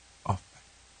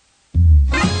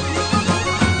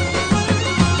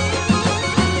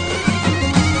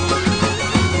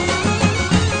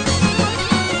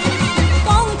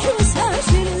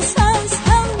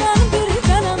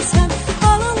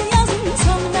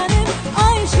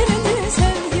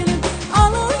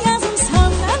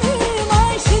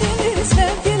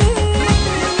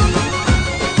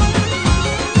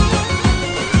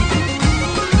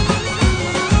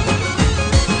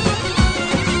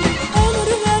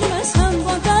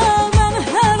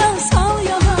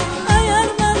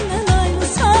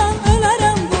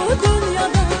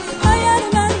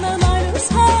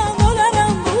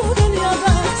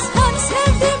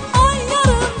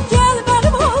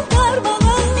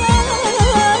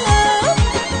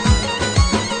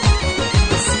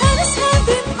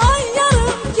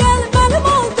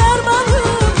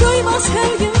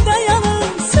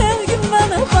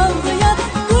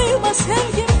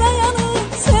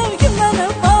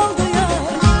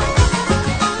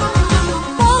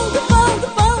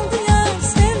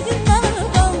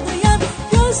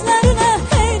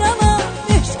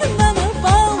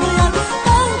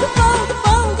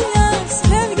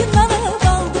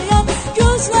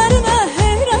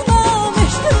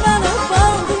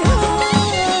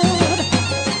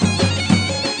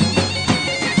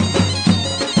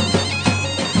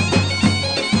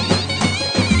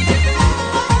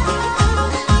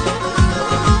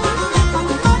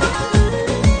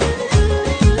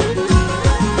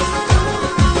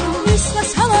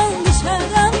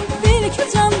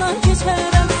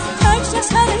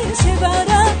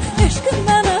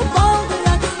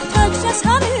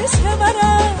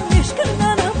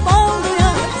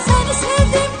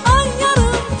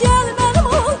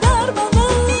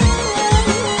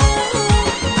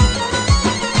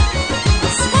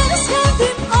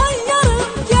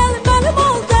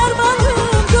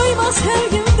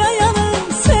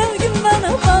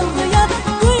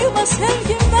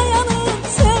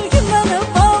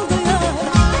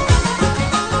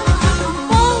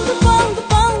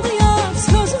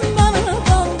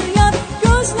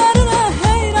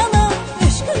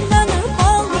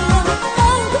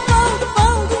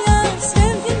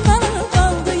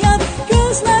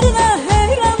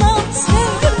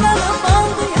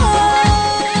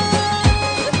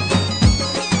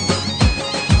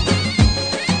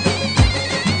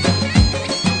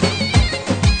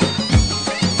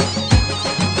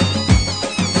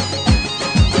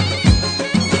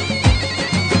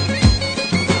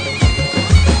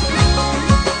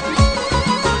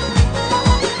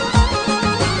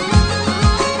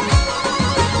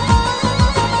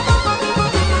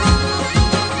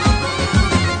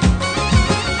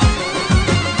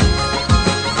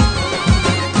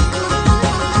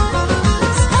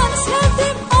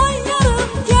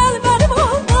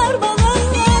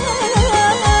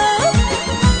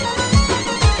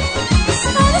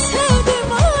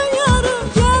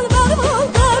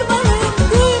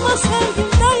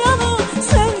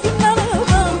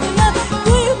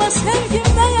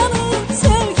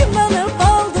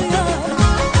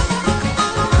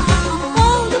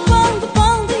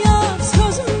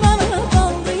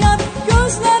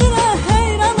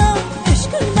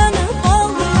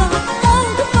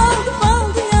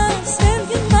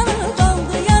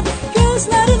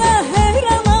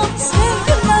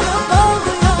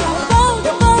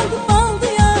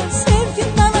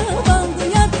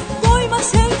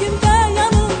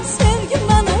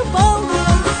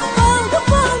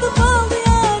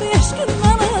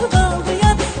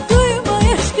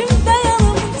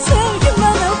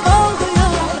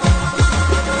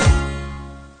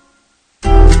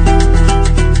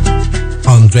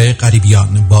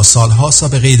 غریبیان با سالها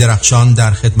سابقه درخشان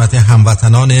در خدمت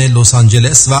هموطنان لس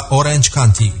آنجلس و اورنج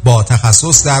کانتی با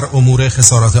تخصص در امور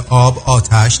خسارات آب،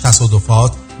 آتش،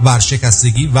 تصادفات،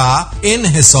 ورشکستگی و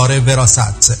انحصار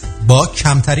وراثت با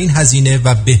کمترین هزینه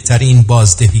و بهترین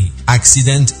بازدهی.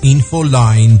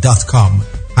 accidentinfoline.com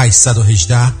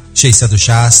 818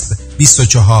 660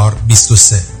 24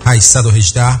 23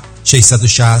 818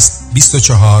 660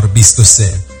 24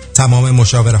 23. تمام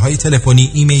مشاوره‌های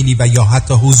تلفنی، ایمیلی و یا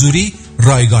حتی حضوری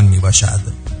رایگان میباشد.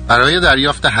 برای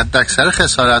دریافت حداکثر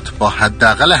خسارت با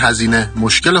حداقل هزینه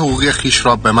مشکل حقوقی خیش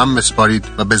را به من مسپارید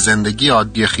و به زندگی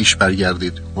عادی خیش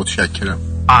برگردید. متشکرم.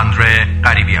 آندره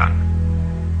غریبیان.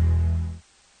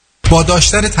 با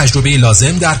داشتن تجربه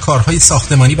لازم در کارهای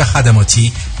ساختمانی و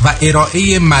خدماتی و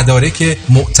ارائه مدارک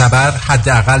معتبر،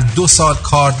 حداقل 2 سال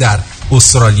کار در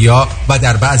استرالیا و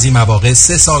در بعضی مواقع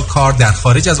 3 سال کار در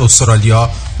خارج از استرالیا،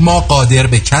 ما قادر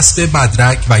به کسب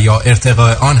مدرک و یا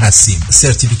ارتقاء آن هستیم.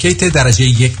 سرتیفیکیت درجه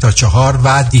 1 تا 4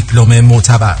 و دیپلم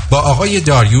معتبر. با آقای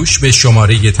داریوش به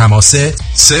شماره تماس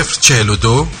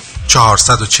 042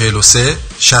 443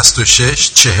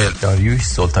 66 40. داریوش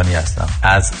سلطانی هستم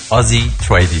از آزی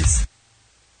تریدیز.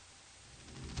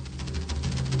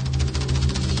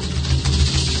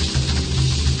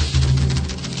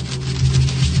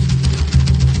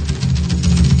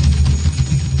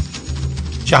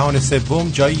 جهان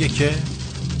سوم جاییه که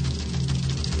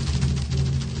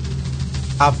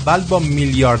اول با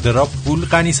میلیاردرها پول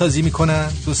غنی سازی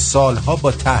میکنن، تو سالها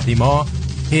با تحریما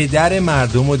پدر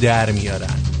مردم رو در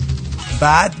میارن،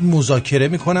 بعد مذاکره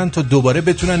میکنن تا دوباره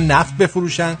بتونن نفت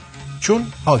بفروشن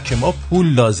چون حاکما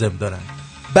پول لازم دارن،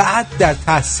 بعد در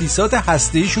تأسیسات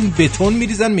هسته‌ایشون بتون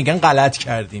میریزن میگن غلط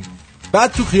کردیم،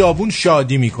 بعد تو خیابون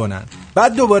شادی میکنن،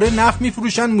 بعد دوباره نفت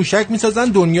میفروشن، موشک میسازن،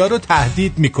 دنیا رو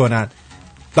تهدید میکنن،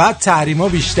 بعد تحریما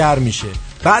بیشتر میشه،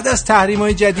 بعد از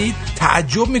تحریمای جدید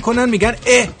تعجب میکنن میگن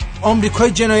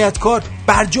آمریکای جنایتکار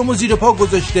برجام و زیر پا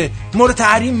گذاشته، ما رو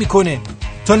تحریم میکنه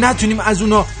تا نتونیم از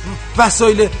اونا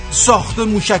وسایل ساخت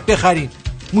موشک بخریم،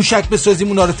 موشک بسازیم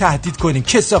اونا رو تهدید کنیم.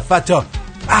 کثافتا.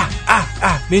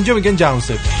 به اینجا میگن جهان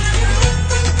سوم.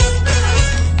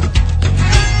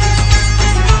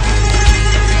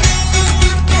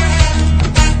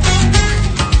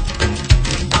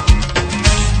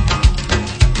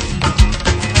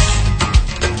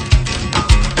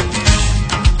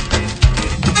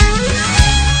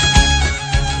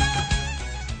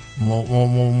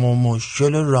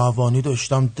 مشکل روانی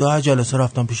داشتم، 10 جلسه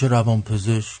رفتم پیش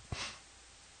روانپزشک.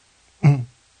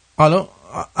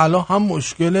 الان هم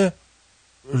مشکل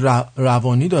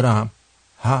روانی دارم،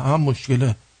 هم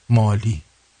مشکل مالی.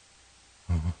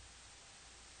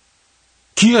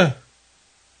 کیه؟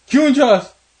 کی اونجاست؟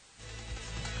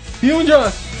 کی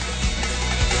اونجاست؟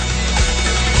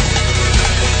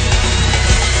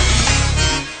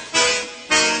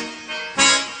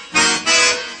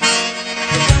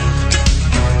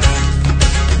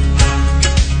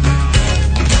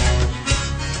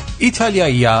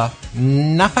 ایتالیایی‌ها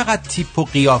نه فقط تیپ و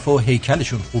قیافه و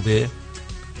هیکلشون خوبه،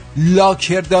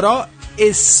 لاکردارا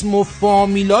اسم و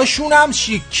فامیلاشون هم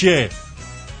شیکه.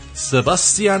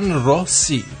 سباستیان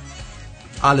روسی،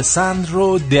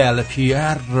 آلساندرو دل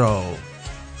پیرو،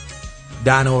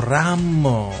 دانو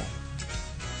رامو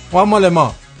و مال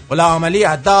ما ولی عملی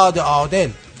عداد عادل.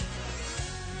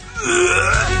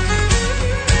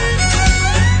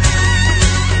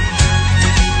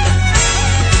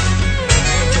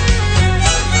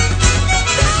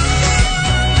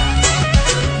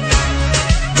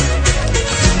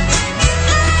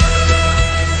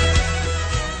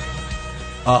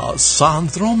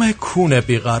 سندروم کونه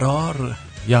بیقرار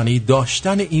یعنی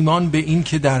داشتن ایمان به این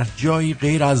که در جایی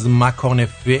غیر از مکان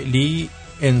فعلی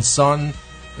انسان،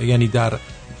 یعنی در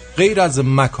غیر از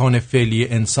مکان فعلی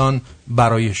انسان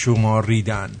برای شما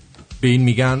ریدن. به این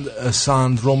میگن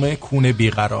سندروم کونه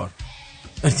بیقرار.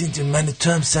 من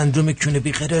تو هم سندروم کونه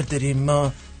بیقرار داریم،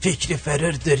 ما فکر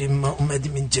فرار داریم، ما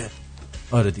اومدیم اینجا.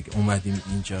 آره دیگه اومدیم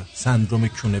اینجا، سندروم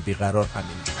کونه بیقرار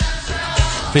همین.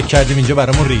 فکر کردیم اینجا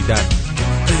برامون ریدن.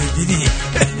 دیدی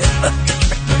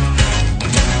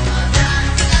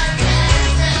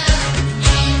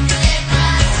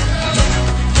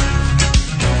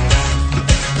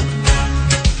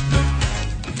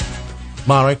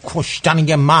برای کشتن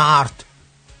یه مرد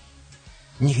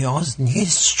نیاز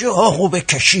نیست چاقو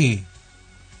بکشی،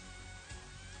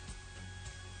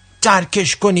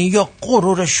 درکش کنی یا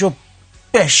غرورشو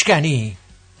بشکنی.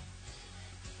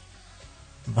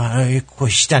 برای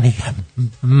کشتن یه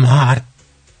مرد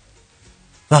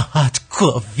فقط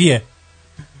کافیه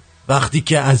وقتی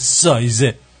که از سایز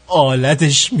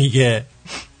آلتش میگه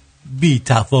بی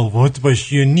تفاوت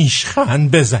باشی و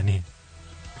نیشخند بزنی.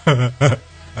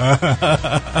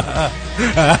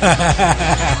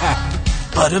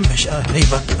 آروم بشه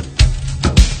حیوان.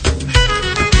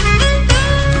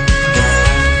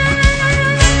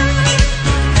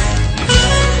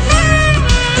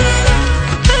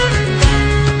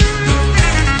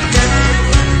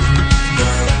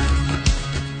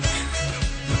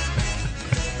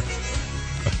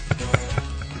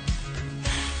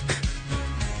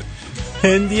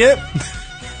 هندیه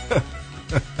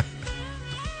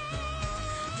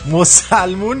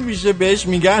مسلمون میشه بهش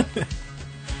میگن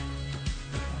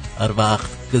هر وقت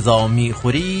غذا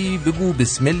میخوری بگو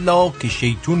بسم الله که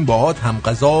شیطون باهات هم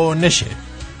غذا نشه.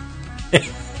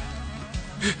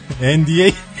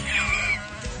 هندیه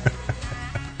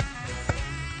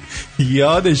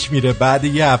یادش میره بعد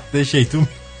یه هفته شیطون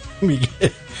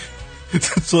میگه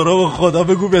تو رو خدا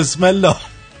بگو بسم الله،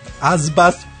 از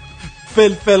بس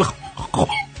فلفل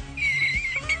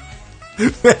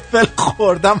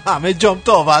خوردم همه جام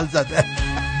تاول زده.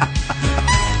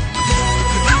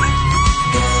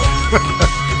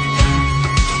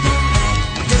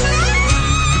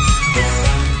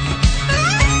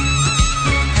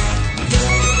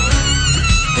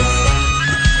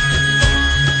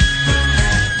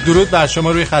 درود بر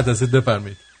شما، روی خط هستید،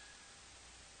 بفرمایید.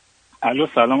 الو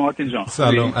سلام آرتین جان.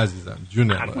 سلام عزیزم،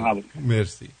 جونم.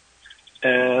 مرسی.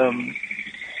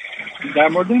 در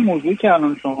مورد این موضوعی که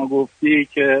الان شما گفتی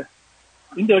که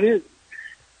این داره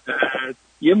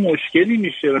یه مشکلی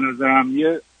میشه، به نظرم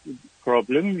یه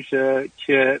پرابلمی میشه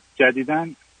که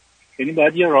جدیدن، یعنی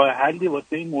باید یه راه حلی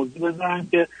واسه این موضوع بذارن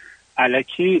که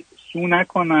الکی سو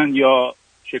نکنن یا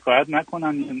شکایت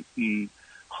نکنن.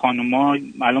 خانوما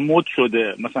الان مد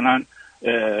شده، مثلا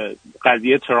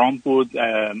قضیه ترامپ بود،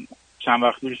 چند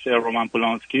وقت پیش رومن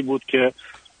پولانسکی بود که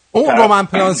اون رومن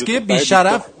پولانسکی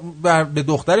بیشرف به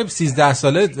دختر 13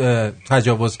 ساله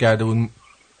تجاوز کرده بود.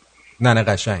 ننه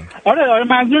قشنگ. آره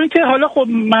منظور که حالا خب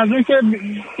منظور که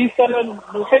 20 سال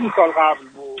خیلی سال قبل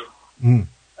بود.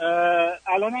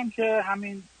 الان هم که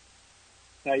همین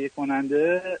تهیه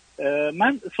کننده،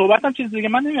 من صحبتم چیز دیگه،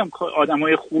 من نمیگم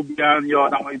آدمای خوبی هستن یا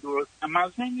آدمای درستن،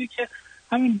 منظور اینه که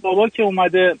همین بابا که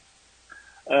اومده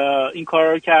این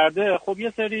کارا رو کرده، خب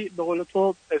یه سری به قول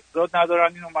تو استعداد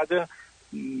ندارن، این اومده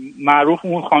معروف،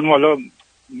 اون خانم حالا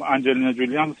انجلینا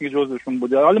جولی هم مثل که جزوشون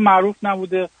بوده، حالا معروف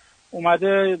نبوده،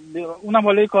 اومده اونم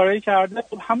حالا کارایی کرده،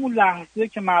 خب همون لحظه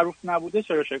که معروف نبوده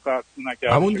چرا شکایت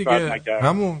نکرد؟ همون دیگه،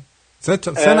 همون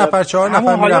سه نفر 4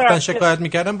 نفر میرفتن شکایت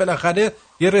میکردن، بالاخره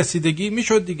یه رسیدگی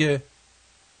میشد دیگه.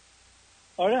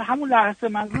 آره همون لحظه.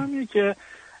 منظورم اینه که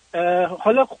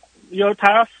حالا یا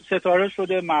طرف ستاره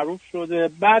شده، معروف شده،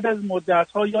 بعد از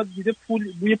مدت‌ها یاد دیده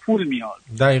بوی پول میاد،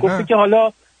 گفته که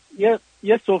حالا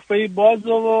یه سفره باز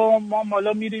و ما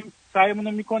حالا میریم سعیمون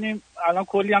رو میکنیم، الان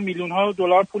کلی هم میلیون‌ها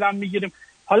دلار پولم میگیریم.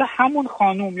 حالا همون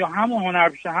خانوم یا همون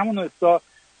هنرپیشه، همون استا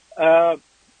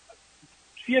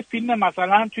توی فیلم،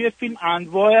 مثلا توی فیلم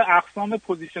انواع اقسام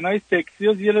پوزیشن‌های سکسی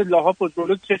و زیر لحاف و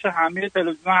جلو چش همه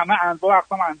تلویزیون همه انواع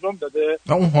اقسام انجام داده.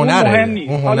 اون هنره،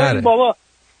 اون هنره بابا.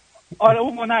 آره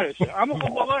اون هنرشه، اما خب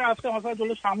بابا رفته مثلا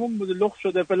جلوش همون بوده، لخت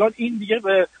شده فلان، این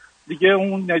دیگه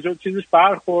اون نجات چیزش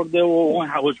برخورده و اون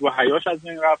حواج و حیاش از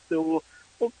این رفته و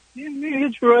خب یه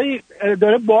جورایی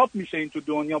داره باب میشه این تو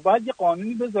دنیا. باید یه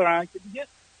قانونی بذارن که دیگه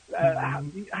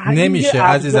نمیشه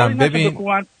عزیزم.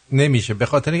 ببین نمیشه، به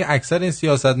خاطر اینکه اکثر این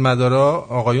سیاستمدارا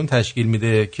آقایون تشکیل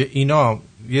میده که اینا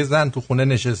یه زن تو خونه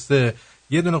نشسته،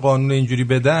 یه دونه قانون اینجوری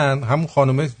بدن، همون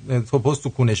خانومه توپست تو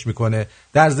کونش میکنه،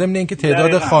 در ضمن اینکه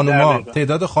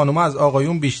تعداد خانوما از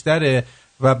آقایون بیشتره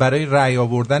و برای رأی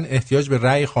آوردن احتیاج به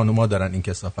رأی خانوما دارن این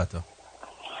کثافتا.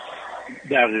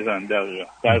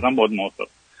 دقیقاً باید موافق.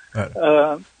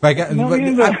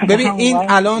 ببین این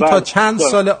الان تا چند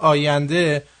سال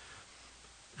آینده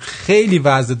خیلی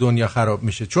وضع دنیا خراب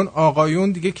میشه، چون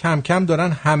آقایون دیگه کم کم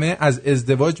دارن همه از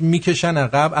ازدواج میکشن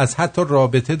عقب، از حتی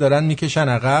رابطه دارن میکشن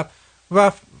عقب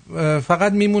و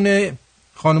فقط میمونه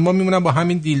خانوما میمونن با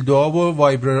همین دیلدوها و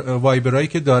وایبرایی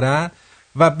که دارن.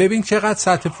 و ببین چقدر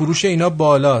سطح فروش اینا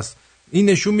بالاست. این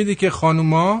نشون میده که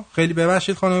خانوما، خیلی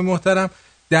ببخشید خانم محترم،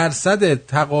 درصد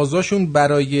تقاضاشون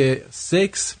برای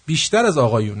سکس بیشتر از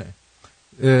آقایونه.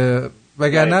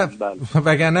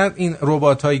 وگرنه این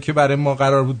رباتایی که برای ما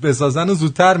قرار بود بسازن و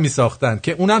زودتر میساختن،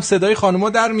 که اونم صدای خانوما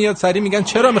در میاد، سری میگن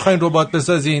چرا میخواین ربات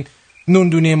بسازین،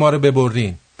 نوندونی ما رو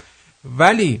ببرین.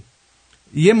 ولی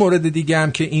یه مورد دیگه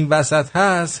هم که این وسط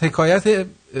هست، حکایت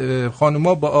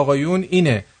خانوما با آقایون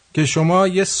اینه که شما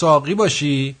یه ساقی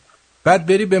باشی، بعد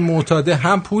بری به معتاده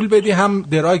هم پول بدی هم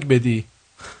دراگ بدی،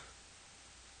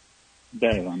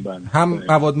 هم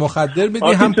مواد مخدر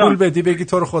بدی هم پول بدی، بگی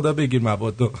تو رو خدا بگیر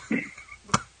موادو.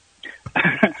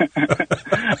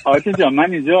 آرتین جان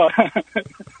من اینجا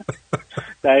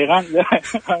دقیقاً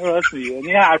راست میگی،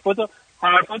 یعنی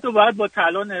حرفاتو باید با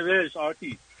طلا نوشت.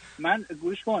 آرتین من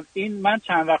گوش کن، من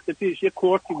چند وقت پیش یه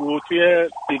کورتی بود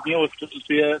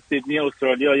توی سیدنی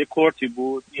استرالیا، یه کورتی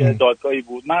بود، یه دادگاهی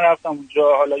بود، من رفتم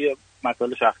اونجا، حالا یه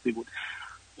مسئله شخصی بود.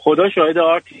 خدا شاهد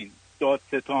آرتین،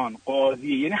 دادستان،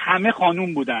 قاضی، یعنی همه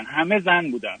خانوم بودن، همه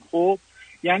زن بودن. خب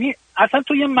یعنی اصلا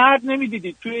تو یه مرد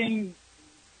نمیدیدید توی این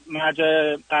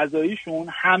مرجع قضاییشون،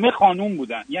 همه خانوم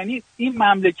بودن. یعنی این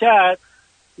مملکت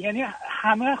یعنی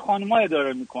همه خانوما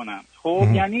اداره میکنن. خب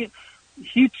یعنی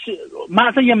هیچ، من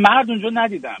اصلا یه مرد اونجا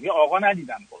ندیدم، یه آقا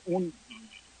ندیدم. اون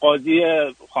قاضی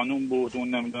خانوم بود،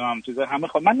 اون نمیدونم چیزا همه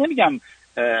من نمیگم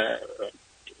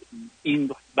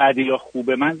این بده یا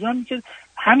خوبه، منظورم اینه که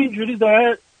همینجوری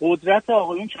داره قدرت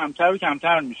آقایون کمتر و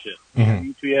کمتر میشه.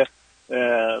 یعنی توی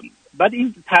بعد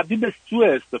این تبدیل به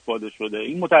سوء استفاده شده.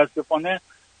 این متاسفانه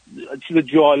چیز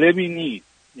جالبی نیست.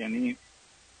 یعنی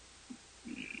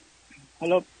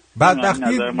حالا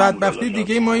بدبختی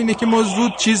دیگه ما اینه که ما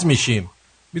زود چیز میشیم.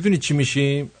 میدونی چی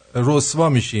میشیم؟ رسوا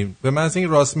میشیم. به من از این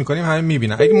راست میکنیم همه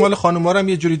میبینن. اگه مال خانوما رو هم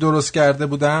یه جوری درست کرده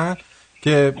بودن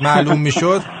که معلوم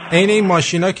میشد، عین این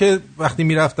ماشینا که وقتی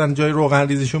میرفتن جای روغن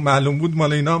ریزیشون معلوم بود،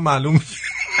 مال اینا معلوم میشه.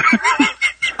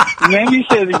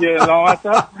 نمیشه دیگه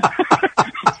لامصب.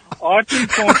 آرتین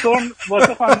کنترل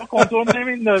واسه خانم کنترل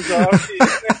نمیندازه.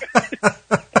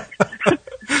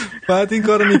 بعد این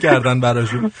کارو میکردن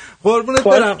براشون. قربونت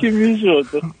برم. کی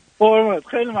میشد؟ قربونت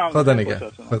خیلی ممنون. خدا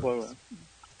نگهدار.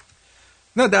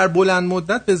 نه در بلند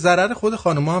مدت به ضرر خود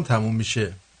خانم‌ها هم تموم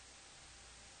میشه.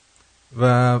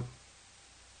 و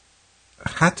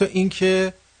حتی این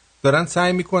که دارن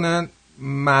سعی میکنن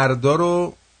مردا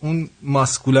رو اون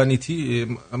ماسکولانیتی،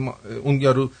 اون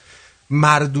یارو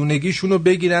مردونگیشون رو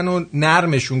بگیرن و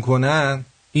نرمشون کنن،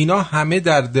 اینا همه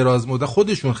در دراز مدت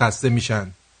خودشون خسته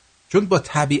میشن. چون با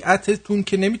طبیعتتون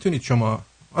که نمیتونید شما،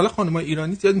 حالا خانم‌های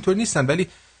ایرانی زیاد اینطور نیستن، ولی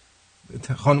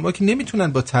خانم‌ها که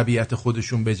نمیتونن با طبیعت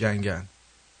خودشون بجنگن.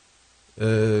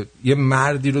 یه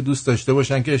مردی رو دوست داشته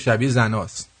باشن که شبیه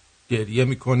زناست، گریه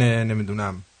میکنه،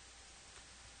 نمیدونم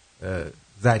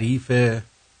ظریفه،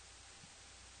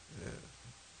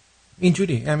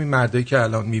 اینجوری. همین مردایی که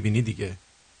الان میبینی دیگه،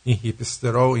 این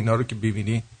هیپسترها و اینا رو که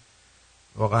ببینی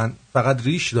واقعا فقط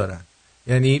ریش دارن.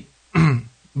 یعنی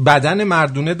بدن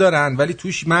مردونه دارن ولی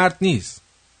توش مرد نیست،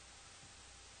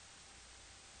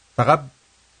 فقط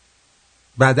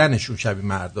بدنشون شبیه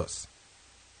مرداست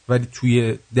ولی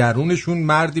توی درونشون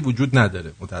مردی وجود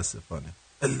نداره متاسفانه.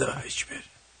 الله اکبر.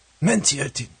 من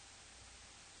تیارتین،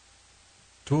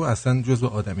 تو اصلا جزو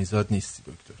آدمیزاد نیستی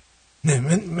دکتر. نه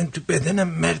من تو بدنم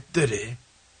مرد داره،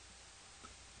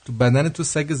 تو بدن تو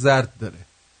سگ زرد داره.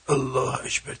 الله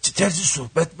اکبر. چه طرز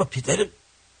صحبت با پدر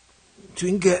تو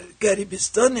این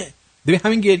گریبستانه؟ ببین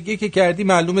همین گریه که کردی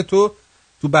معلومه تو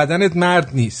بدنت مرد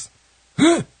نیست.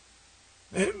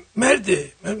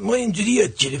 مرده. ما اینجوری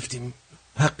یاد گرفتیم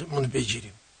حقمونو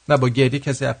بگیریم. نه با گریه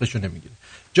کسی حقشو نمیگیره.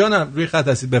 جانم روی خط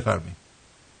هستید، بفرمایید.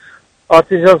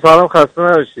 آرتین جان سلام، خسته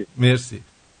نباشید. مرسی.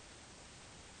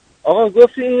 آقا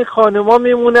گفتی این خانما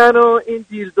میمونن و این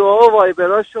دیلدوها و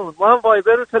وایبراشون، ما هم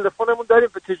وایبر رو تلفنمون داریم،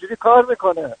 به چجوری کار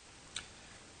میکنه؟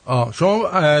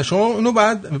 شما اونو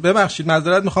بعد، ببخشید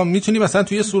معذرت میخوام، میتونی مثلا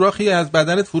توی سوراخی از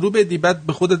بدنت فرو بدی، بعد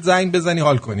به خودت زنگ بزنی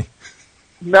حال کنی.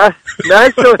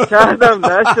 نشد کردم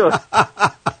نشد.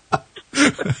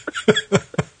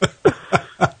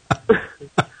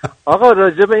 آقا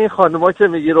راجع به این خانوما که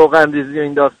میگی روغن ریزی و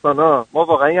این داستانا، ما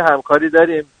واقعا یه همکاری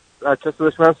داریم، بچه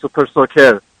صداش من سوپر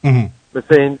سوکر،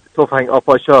 مثل این تفنگ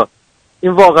آپاشا.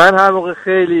 این واقعا هر موقع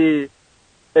خیلی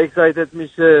اکسایتد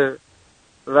میشه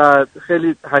و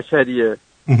خیلی حشریه،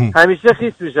 همیشه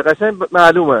خیس میشه، قشنگ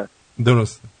معلومه.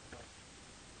 درسته.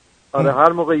 آره هر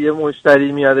موقع یه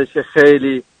مشتری میادش که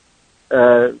خیلی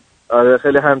آره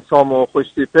خیلی همسام و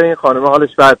خوشتیپه، این خانم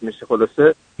حالش بد میشه.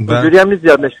 خلاصه اینجوری هم نیست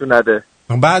زیاد نشون نده.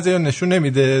 بعضی ها نشون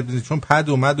نمیده چون پد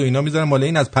اومد و اینا میذارن، مال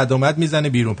این از پد اومد میزنه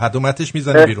بیرون، پد اومدش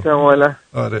میزنه بیرون احتمالا.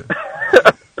 آره.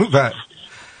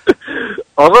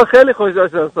 آقا خیلی خوش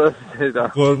داشتم.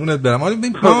 قربونت برم.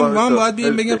 ما هم باید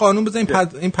بگیم قانون بزنیم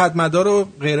این پدمدار رو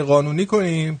غیر قانونی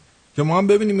کنیم که ما هم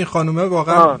ببینیم این خانومه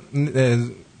واقعا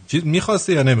چیز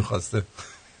میخواسته یا نمیخواسته.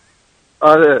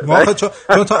 آره واقعا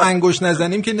چون تا انگوش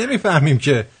نزنیم که نمیفهمیم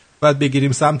که باید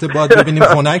بگیریم سمت باد ببینیم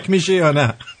خنک میشه یا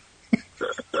نه.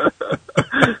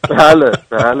 بله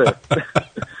بله.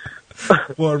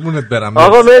 قربونت برم.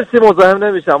 آقا مرسی، مزاحم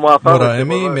نمیشم. موفق باشید.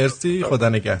 مرسی، خدا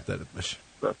نگهدارت باشه.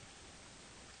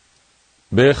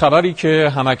 به خبری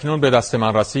که همکنون به دست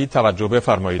من رسید توجه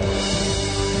بفرمایید.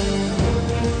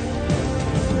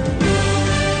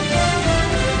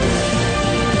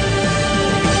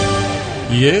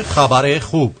 یه خبر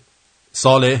خوب.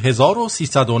 سال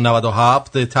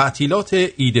 1397 تعطیلات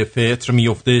عید فطر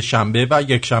میفته شنبه و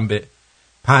یک شنبه.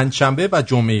 پنج شنبه و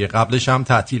جمعه قبلش هم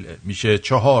تعطیله، میشه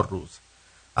 4 روز.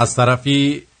 از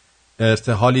طرفی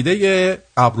ارتحالیده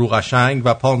ابرو قشنگ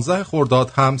و 15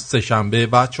 خرداد هم 3 شنبه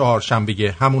و 4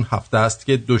 شنبه همون هفته است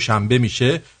که دوشنبه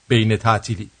میشه بین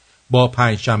تعطیلی. با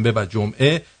 5 شنبه و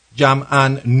جمعه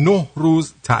جمعاً 9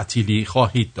 روز تعطیلی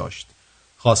خواهید داشت.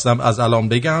 خواستم از الان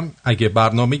بگم اگه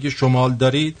برنامه شمال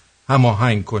دارید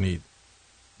هماهنگ کنید،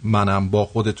 منم با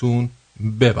خودتون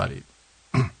ببرید.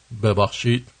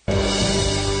 ببخشید.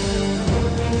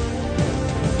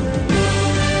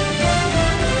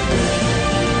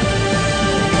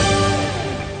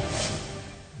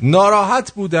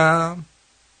 ناراحت بودم.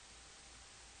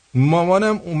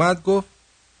 مامانم اومد گفت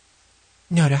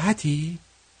ناراحتی؟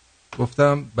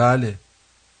 گفتم بله.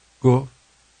 گفت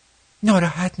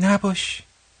ناراحت نباش.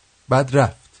 بعد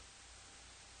رفت.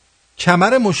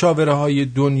 کمر مشاوره های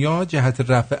دنیا جهت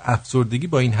رفع افسردگی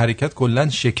با این حرکت کلن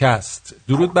شکست.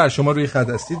 درود بر شما، روی خط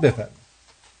هستید، بفرمایید.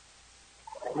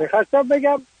 میخواستم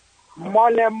بگم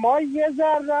مال ما یه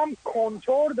ذرم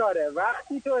کنتور داره،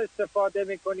 وقتی تو استفاده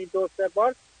میکنی 2-3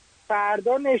 بار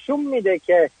فردا نشون میده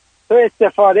که تو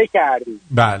استفاده کردی.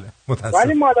 بله متاسفم.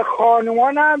 ولی مال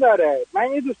خانوما نداره.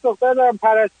 من یه دوست دختر دارم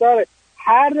پرستاره،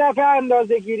 هر دفعه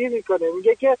اندازه گیری میکنه،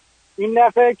 میگه که این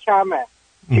دفعه کمه.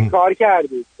 چی کار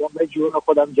کردی؟ به جون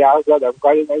خودم جهاز دادم،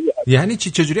 کاری نمیاد. یعنی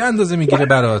چجوری اندازه میگیره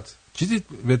برات؟ چیزی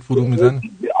بهت فرو میزنه؟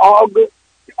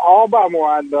 آبمو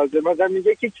اندازه مثلا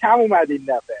میگه که کم اومد این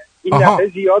دفعه، این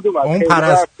دفعه زیاد اومد. اون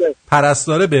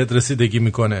پرستاره بهت رسیدگی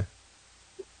میکنه.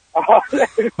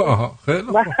 خیلی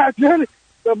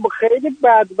خیلی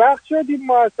بدبخت شدیم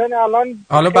ما اصلا الان.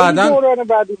 حالا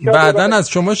بعدن از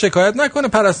شما شکایت نکنه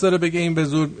پرستاره بگه این به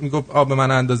زور میگه آب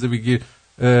من اندازه بگیر.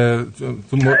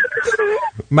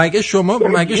 مگه شما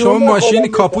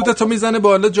ماشین کاپوتتو میزنه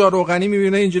بالا جا روغنی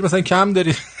میبینه اینجوری مثلا کم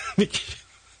داری؟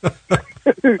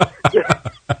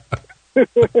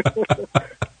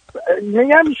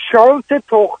 میگم شانس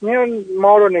تخمی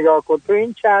ما رو نگاه کن. تو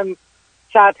این چند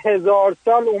 100,000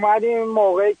 سال اومدیم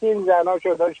موقعی که این زنا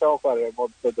شدن شاخاره ما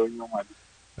به دنیا اومدیم.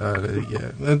 آره دیگه.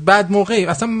 بعد موقعی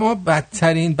اصلا ما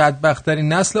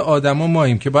بدبخت‌ترین نسل آدما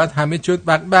ماییم که باید همه چیز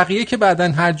بقیه که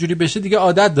بعدن هر جوری بشه دیگه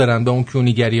عادت دارن به اون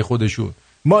کونیگری خودشون.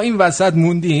 ما این وسط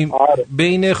موندیم. آره.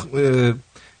 بین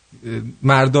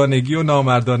مردانگی و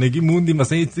نامردانگی موندیم،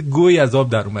 مثلا یه گوی از آب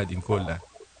در اومدیم کلا.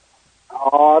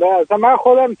 آره اصلا من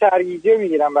خودم ترگیجه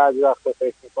میگیرم بعضی وقتا،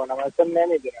 فکر میکنم اصلا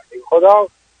نمیدونم دیگه. خدا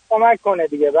کمک کنه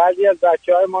دیگه. بعضی از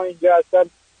بچهای ما اینجا هستن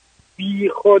بی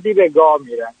خودی به گاه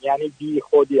میرن، یعنی بی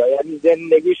خودی ها، یعنی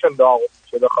زندگیشون داغون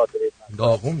میشه به خاطر این.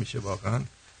 داغون میشه واقعا،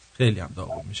 خیلی هم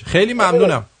داغون میشه. خیلی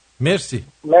ممنونم. مرسی.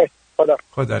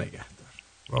 خدا نگهدار.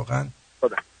 واقعا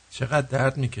خدا. چقدر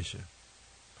درد میکشه.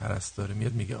 پرستاره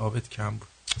میاد میگه آبت کم بود.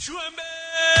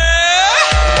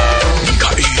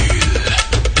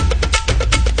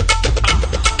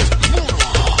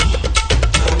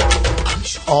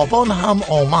 آبان هم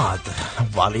آمد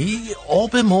ولی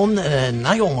آبمون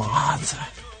نیومد.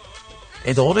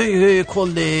 اداره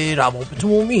کل روابط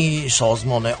عمومی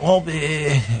سازمان آب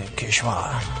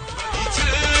کشور.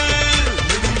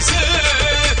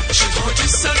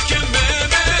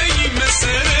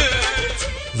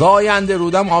 زاینده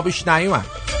رودم آبش نیومد.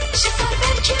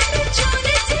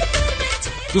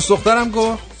 دوست دخترم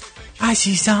گفت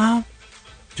عزیزم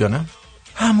جانم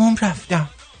هموم رفتم،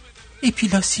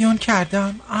 اپیلاسیون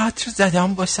کردم، عطر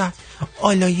زدم واسه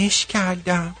آلایش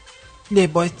کردم،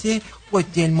 لباس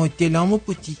مدلامو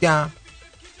بودیدم.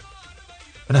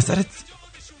 به نظرت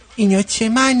اینا چه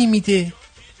معنی میده؟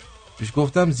 بهش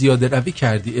گفتم زیاده روی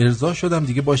کردی، ارضا شدم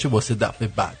دیگه، باشه واسه دفعه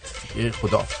بعد دیگه.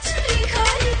 خدا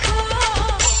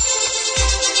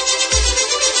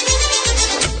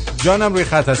جانم روی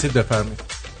خط هستید، بفرمایید.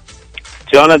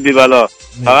 جانت بی‌بلا.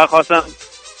 فقط خواستم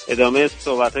ادامه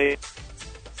صحبت‌های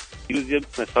دیروز یه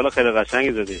مثال خیلی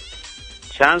قشنگی زدی.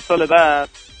 چند سال بعد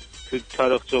تو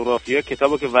تاریخ جغرافیا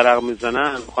کتابو که ورق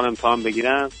میزنن میخوان امتحان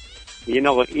بگیرن، میگن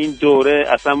آقا این دوره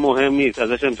اصلا مهم نیست،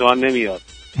 ازش امتحان نمیاد.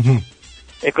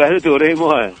 حکایت دوره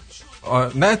ماه.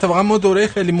 نه اتفاقا ما دوره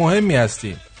خیلی مهمی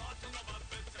هستیم.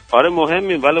 آره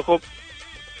مهمیم، ولی خب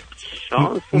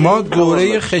ما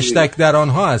دوره خشتک دران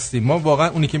ها هستیم. ما واقعا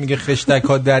اونی که میگه خشتک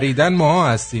ها دریدن ماها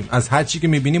هستیم. از هر چی که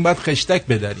میبینیم باید خشتک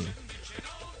بدریم.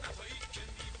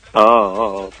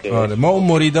 اوکی. آره ما اون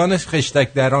مریدان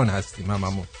خشتک دران هستیم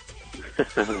هممون.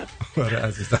 آره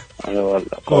عزیزم. آره والله.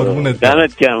 قربونت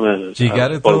دمت گرم.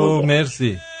 جیگر تو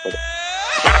مرسی.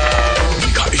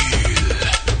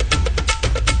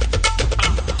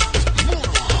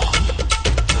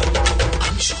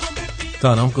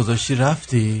 تنام گذاشتی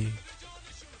رفتی،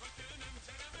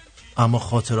 اما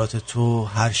خاطرات تو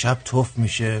هر شب توف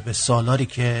میشه به سالاری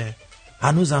که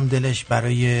هنوزم دلش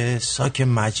برای ساک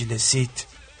مجلسیت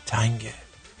تنگه.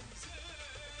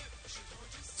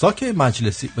 ساک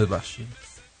مجلسی ببخشید.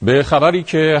 به خبری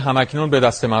که همکنون به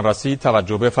دست من رسید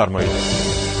توجه بفرمایید.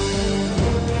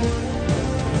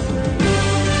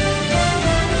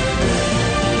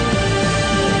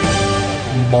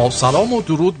 با سلام و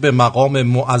درود به مقام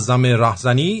معظم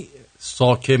رهزنی،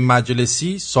 ساک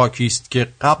مجلسی ساکی است که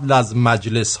قبل از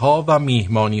مجلس ها و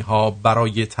میهمانی ها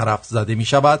برای طرف زده می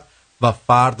شود و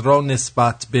فرد را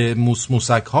نسبت به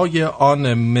موسموسک های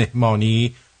آن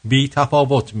مهمانی بی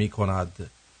تفاوت می کند.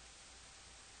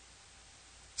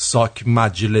 ساک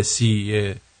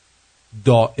مجلسی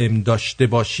دائم داشته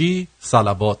باشی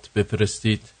صلوات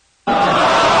بفرستید.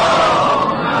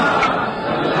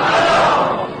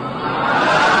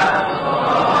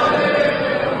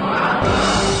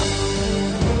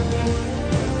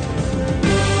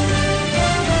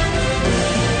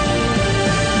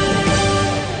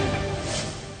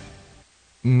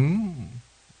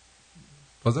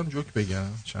 بازم جوک بگم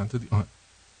چند تا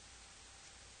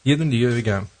یه دون دیگه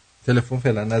بگم. تلفن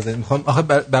فعلا نزنید. میخوام آخه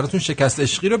براتون شکست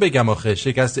عشقی رو بگم. آخه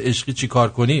شکست عشقی چی کار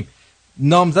کنیم؟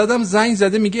 نامزدم زنگ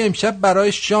زده میگه امشب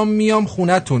برای شام میام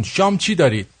خونتون، شام چی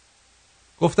دارید؟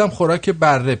 گفتم خوراک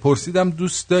بره. پرسیدم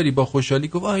دوست داری؟ با خوشحالی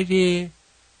گفت آره.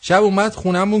 شب اومد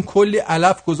خونمون، کلی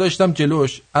علف گذاشتم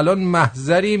جلوش، الان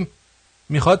محضریم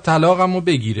میخواد طلاقمو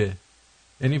بگیره،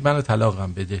 یعنی منو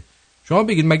طلاقم بده. شما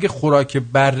بگید مگه خوراک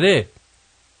بره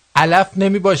علف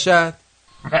نمی باشد؟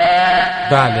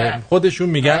 بله خودشون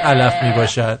میگن علف می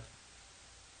باشد.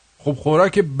 خب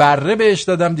خوراک بره بهش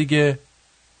دادم دیگه.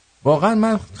 واقعا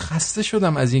من خسته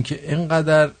شدم از این که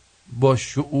اینقدر با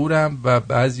شعورم و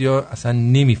بعضیا اصلا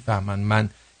نمیفهمن من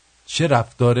چه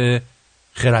رفتار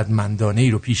خردمندانه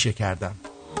ای رو پیشه کردم.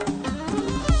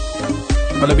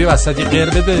 حالا بیا وسط یه غیر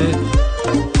بده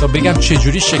تا بگم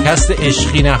چجوری شکست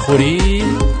عشقی نخوری.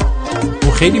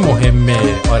 اون خیلی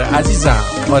مهمه. آره عزیزم،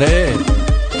 آره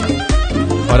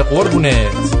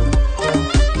قربونت.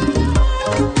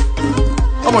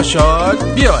 اما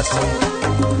شاد بیا وسط.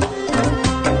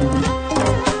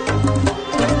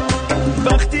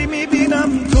 وقتی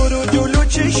میبینم تو رو جلو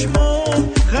چشمام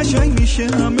قشنگ میشه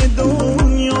همه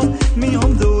دنیا،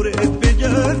 میام دورت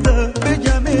بگردم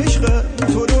بگم عشقم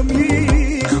تو رو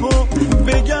میخوام،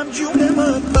 بگم جون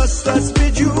من بست از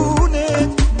به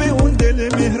جونت، به اون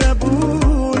دل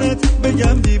مهربونت،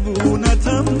 بگم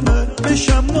دیوونتم من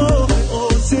بشم ماه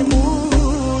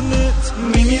آسمونت،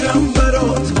 میمیرم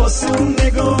برات واسه اون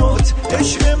نگات،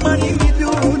 عشق منی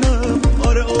میدونم،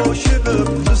 آره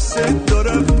عاشقم دوست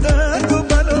دارم، درد و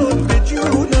بلات به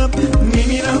جونم،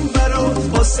 میمیرم برات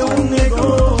واسه اون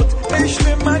نگات،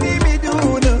 عشق منی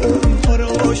میدونم، آره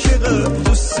عاشقم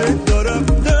دوست دارم،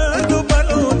 درد و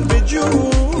بلات به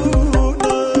جونم.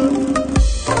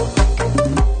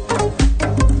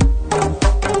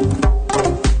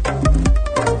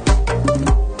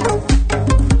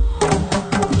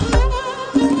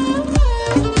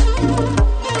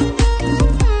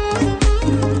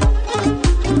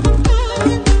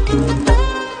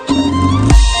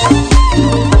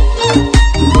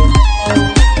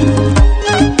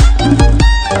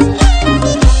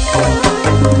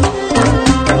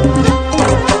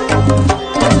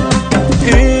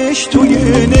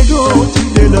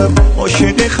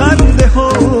 عاشق خنده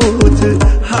هاته،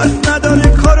 حرف نداره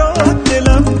کارات،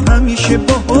 دلم همیشه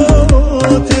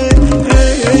باهاته،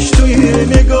 عشق توی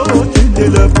نگات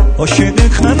دلم، عاشق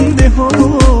خنده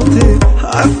هاته،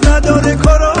 حرف نداره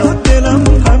کارات، دلم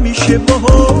همیشه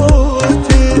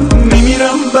باهاته،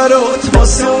 میمیرم برات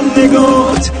واسه اون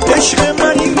نگات، عشق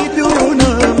منی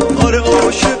میدونم، آره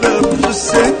عاشقم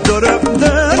دوست دارم،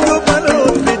 درد و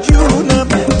بلات به جونم،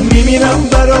 میمیرم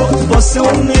برات واسه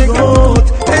اون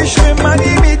نگات، عشق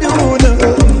منی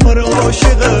میدونم، آره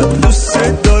عاشقم دوست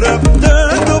دارم،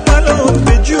 درد و بلات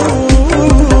به جونم.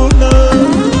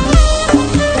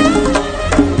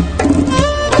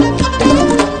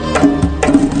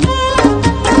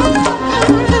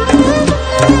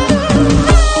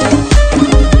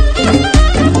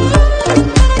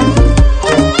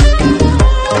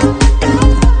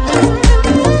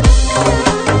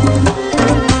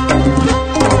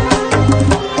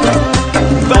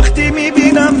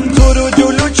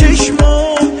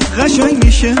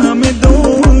 همه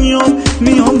دنیا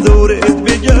میام دورت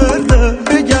بگردم،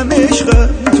 بگم عشقم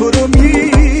تو رو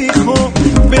میخوام،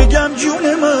 بگم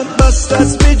جون من بست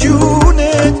از به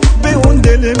جونت، به اون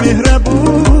دل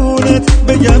مهربونت،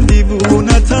 بگم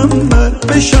دیوونتم من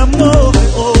بشم ماه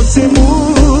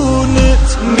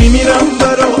آسمونت، میمیرم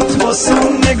برات واسه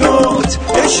اون نگات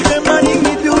عشق منی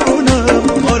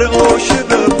میدونم آره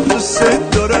عاشقم دوست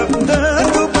دارم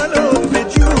درد و بلا به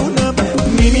جونم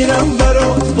میمیرم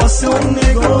برات واسه اون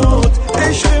نگات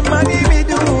عشق منی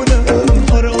میدونم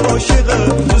آره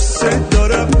عاشقم دوست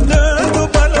دارم درد و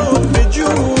بلا به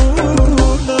جونم.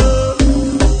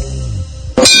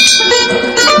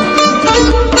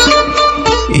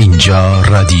 اینجا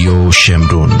رادیو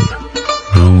شمرون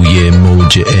روی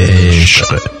موج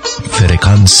عشق،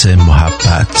 فرکانس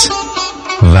محبت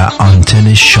و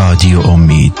آنتن شادی و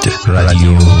امید.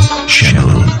 رادیو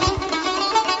شمرون.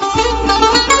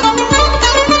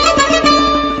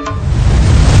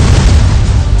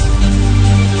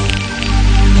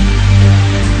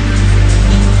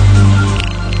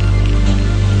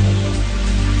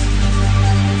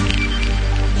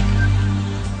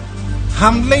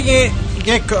 حمله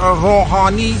یک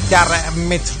روحانی در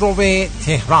مترو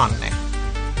تهران.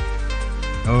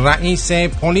 رئیس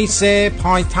پلیس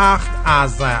پایتخت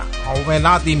از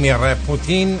ولادیمیر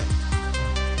پوتین،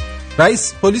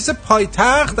 رئیس پلیس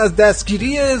پایتخت از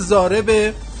دستگیری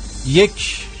ضارب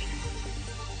یک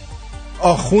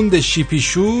آخوند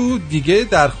شیپیشو دیگه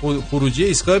در خروجی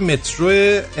ایستگاه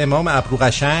مترو امام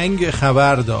ابروقشنگ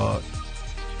خبر داد.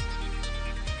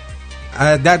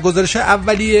 در گزارش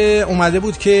اولیه اومده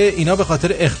بود که اینا به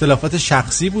خاطر اختلافات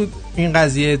شخصی بود این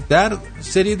قضیه. در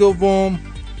سری دوم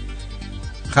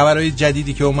خبرهای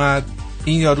جدیدی که اومد،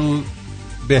 این یارو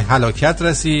به هلاکت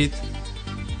رسید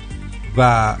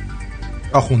و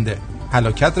آخونده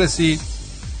هلاکت رسید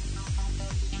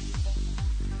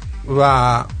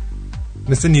و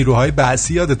مثل نیروهای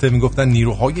بعثی، یادته میگفتن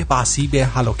نیروهای بعثی به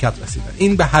هلاکت رسیدن،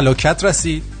 این به هلاکت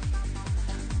رسید.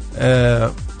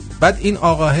 بعد این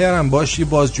آقاه هم باشی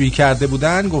بازجویی کرده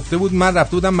بودن، گفته بود من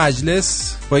رفته بودم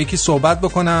مجلس با یکی صحبت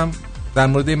بکنم در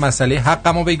مورد مسئله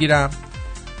حقمو بگیرم،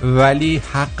 ولی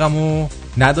حقمو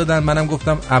ندادن. منم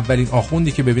گفتم اولین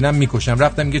آخوندی که ببینم میکشم.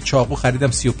 رفتم یه چاقو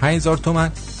خریدم 35,000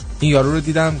 تومان. این یارو رو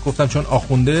دیدم گفتم چون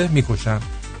آخونده میکشم،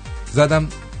 زدم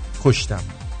کشتم.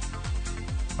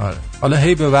 آره. حالا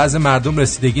هی به وضع مردم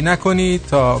رسیدگی نکنید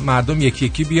تا مردم یکی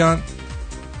یکی بیان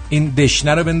این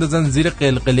دشنه رو بندازن زیر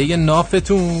قلقله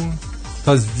نافتون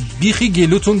تا بیخی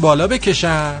گلوتون بالا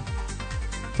بکشن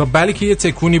تا بلکه یه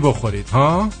تکونی بخورید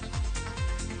ها.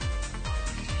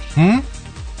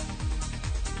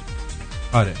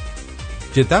 آره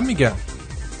جدا میگم.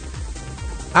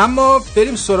 اما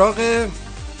بریم سراغ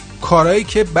کارهایی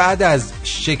که بعد از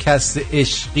شکست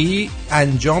عشقی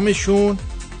انجامشون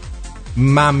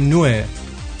ممنوعه.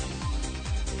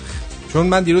 چون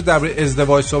من دیروز درباره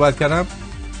ازدواج صحبت کردم،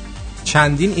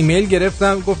 چندین ایمیل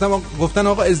گرفتم، گفتن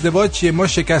آقا ازدواج چیه؟ ما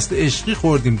شکست عشقی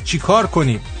خوردیم، چی کار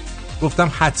کنیم؟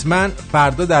 گفتم حتما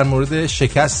فردا در مورد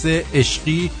شکست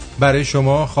عشقی برای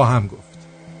شما خواهم گفت.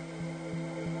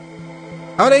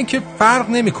 اولا اینکه فرق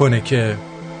نمیکنه که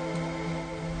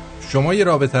شما یه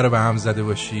رابطه رو به هم زده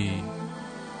باشی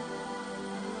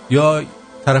یا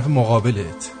طرف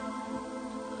مقابلت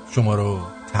شما رو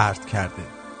طرد کرده.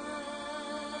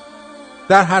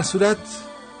 در هر صورت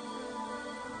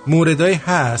موردایی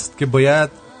هست که باید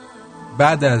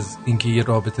بعد از اینکه یه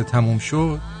رابطه تموم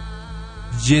شد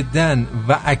جداً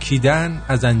و اکیداً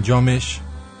از انجامش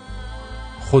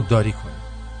خودداری کنید.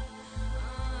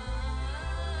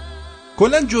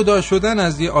 کلاً جدا شدن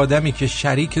از یه آدمی که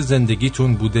شریک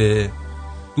زندگیتون بوده،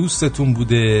 دوستتون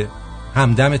بوده،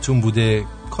 همدمتون بوده،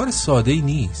 کار ساده‌ای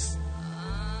نیست.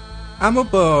 اما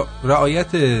با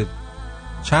رعایت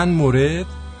چند مورد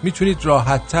میتونید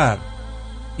راحت‌تر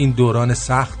این دوران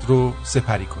سخت رو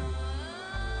سپری کنید.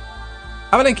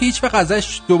 اولا که هیچ وقت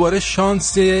ازش دوباره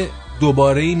شانس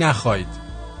دوباره‌ای نخواید.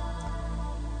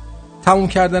 تموم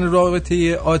کردن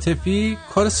رابطه عاطفی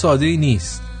کار ساده‌ای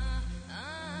نیست.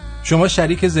 شما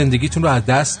شریک زندگیتون رو از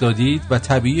دست دادید و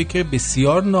طبیعیه که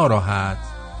بسیار ناراحت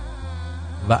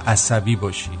و عصبی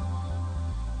باشید.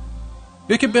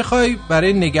 یا که بخوای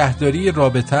برای نگهداری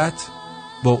رابطت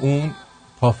با اون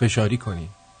پافشاری کنی.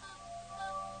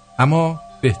 اما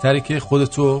بهتره که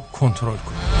خودتو کنترل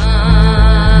کنی.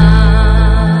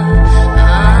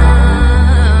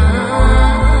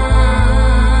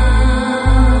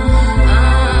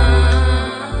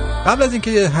 قبل از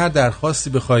اینکه هر درخواستی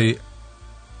بخوای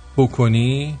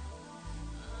بکنی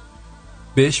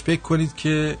بهش فکر کنید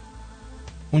که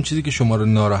اون چیزی که شما رو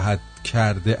ناراحت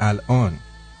کرده الان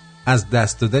از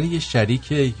دست دادن یه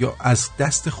شریکه یا از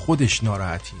دست خودش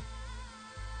ناراحتی.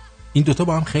 این دوتا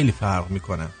با هم خیلی فرق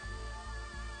میکنن.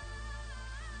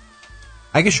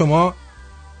 اگه شما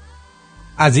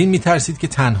از این میترسید که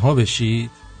تنها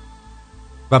بشید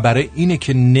و برای اینه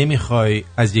که نمیخوای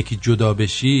از یکی جدا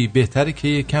بشی، بهتره که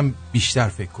یکم بیشتر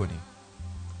فکر کنی.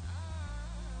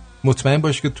 مطمئن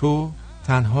باش که تو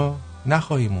تنها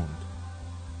نخواهی موند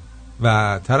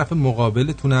و طرف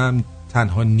مقابلتونم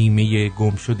تنها نیمه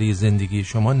گم شده زندگی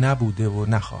شما نبوده و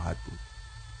نخواهد بود.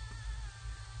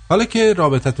 حالا که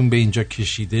رابطتون به اینجا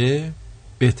کشیده،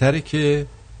 بهتره که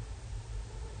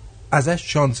ازش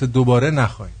شانس دوباره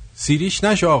نخواهید. سیریش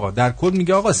نشو آقا. در کل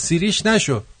میگه آقا سیریش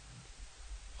نشو.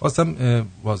 خواستم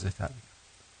واضح تر بگم.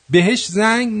 بهش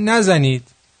زنگ نزنید.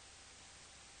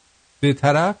 به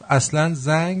طرف اصلا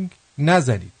زنگ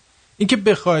نزنید. اینکه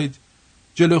بخواید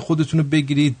جلوی خودتون رو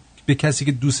بگیرید به کسی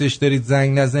که دوستش دارید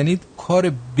زنگ نزنید،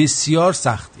 کار بسیار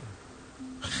سختیه.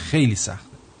 خیلی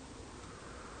سخته.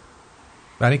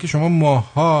 برای اینکه شما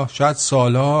ماه‌ها شاید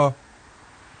سال‌ها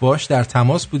باش در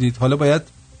تماس بودید، حالا باید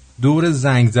دور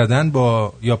زنگ زدن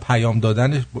با یا پیام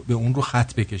دادن به اون رو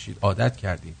خط بکشید. عادت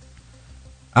کردید.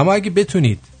 اما اگه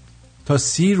بتونید تا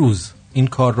 30 روز این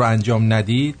کار رو انجام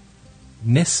ندید،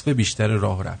 نصف بیشتر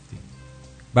راه رفتید.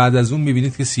 بعد از اون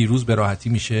میبینید که 30 روز به راحتی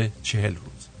میشه 40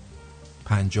 روز،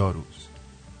 50 روز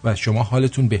و شما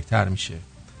حالتون بهتر میشه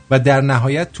و در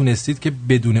نهایت تونستید که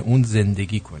بدون اون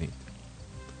زندگی کنید.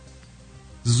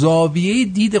 زاویه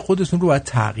دید خودتون رو باید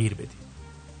تغییر بدید.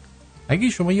 اگه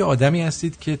شما یه آدمی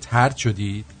هستید که طرد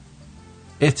شدید،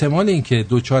 احتمال اینکه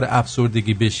دچار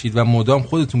افسردگی بشید و مدام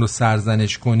خودتون رو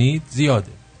سرزنش کنید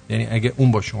زیاده. یعنی اگه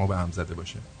اون با شما به هم زده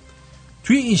باشه.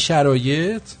 توی این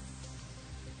شرایط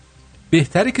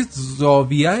بهتره که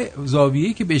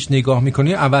زاویه‌ای که بهش نگاه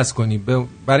میکنی عوض کنی.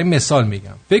 برای مثال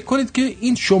میگم، فکر کنید که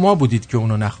این شما بودید که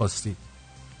اونو نخواستید.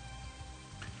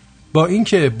 با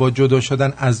اینکه با جدا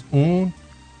شدن از اون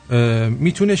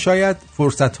میتونه شاید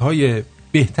فرصت‌های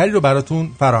بهتری رو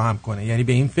براتون فراهم کنه. یعنی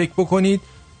به این فکر بکنید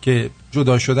که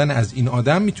جدا شدن از این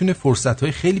آدم میتونه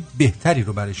فرصت‌های خیلی بهتری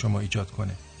رو برای شما ایجاد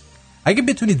کنه. اگه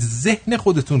بتونید ذهن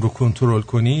خودتون رو کنترل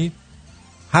کنید،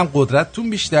 هم قدرتتون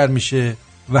بیشتر میشه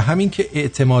و همین که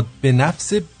اعتماد به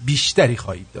نفس بیشتری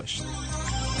خواهید داشت.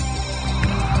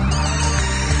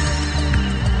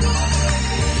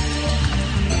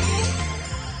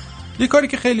 یه کاری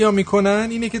که خیلی ها میکنن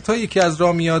اینه که تا یکی از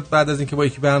راه میاد، بعد از اینکه با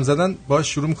یکی به هم زدن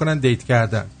باهاش شروع میکنن دیت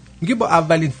کردن. میگه با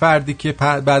اولین فردی که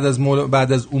بعد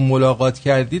از اون ملاقات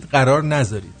کردید قرار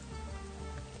نذارید.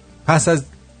 پس از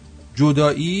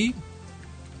جدایی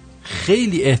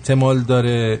خیلی احتمال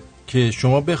داره که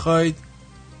شما بخواید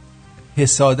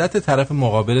حسادت طرف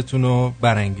مقابلتون رو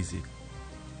برانگیزید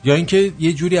یا اینکه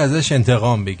یه جوری ازش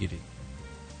انتقام بگیرید.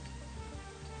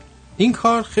 این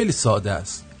کار خیلی ساده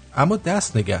است، اما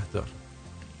دست نگه دار.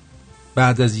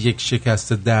 بعد از یک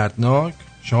شکست دردناک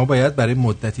شما باید برای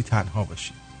مدتی تنها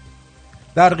باشید.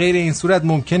 در غیر این صورت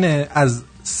ممکنه از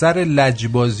سر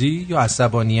لجبازی یا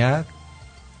عصبانیت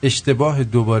اشتباه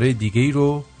دوباره دیگه‌ای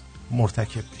رو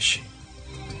مرتکب بشید.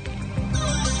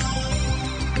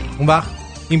 اون وقت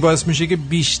این باعث میشه که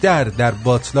بیشتر در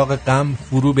باطلاق غم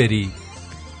فرو بری.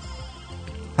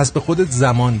 پس به خودت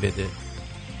زمان بده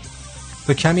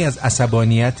تا کمی از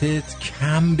عصبانیتت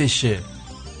کم بشه.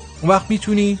 اون وقت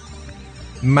میتونی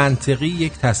منطقی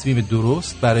یک تصمیم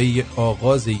درست برای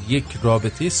آغاز یک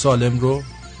رابطه سالم رو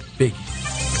بگیری.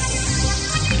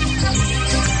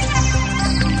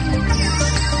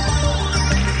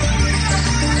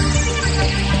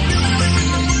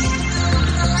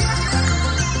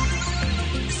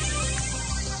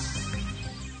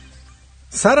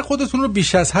 سر خودتون رو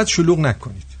بیش از حد شلوغ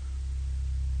نکنید.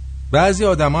 بعضی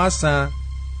آدم ها هستن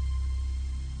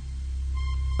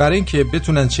برای اینکه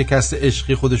بتونن شکست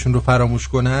عشقی خودشون رو فراموش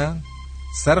کنن،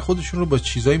 سر خودشون رو با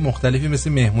چیزهای مختلفی مثل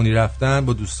مهمونی رفتن،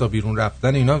 با دوستا بیرون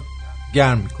رفتن اینا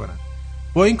گرم میکنن.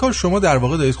 با این کار شما در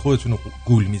واقع دارید خودتون رو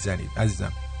گول میزنید.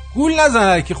 عزیزم گول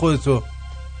نزن که خودتو.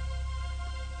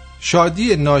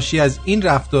 شادی ناشی از این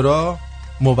رفتارا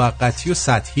موقتی و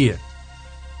سطحیه.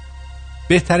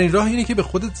 بهترین راه اینه که به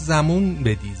خودت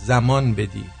زمان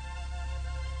بدی.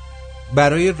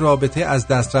 برای رابطه از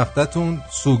دست رفتتون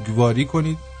سوگواری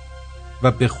کنید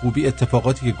و به خوبی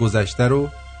اتفاقاتی که گذشته رو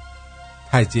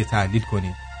تجزیه تحلیل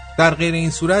کنید. در غیر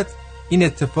این صورت این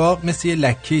اتفاق مثل یه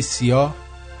لکه سیاه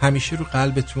همیشه رو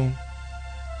قلبتون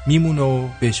میمونه و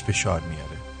بهش فشار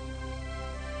میاره.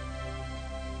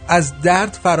 از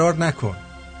درد فرار نکن.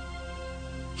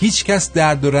 هیچ کس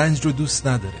درد و رنج رو دوست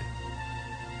نداره.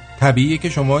 طبیعیه که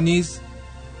شما نیز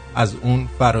از اون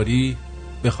فراری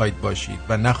بخواید باشید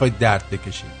و نخواید درد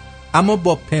بکشید. اما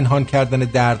با پنهان کردن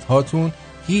دردهاتون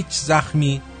هیچ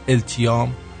زخمی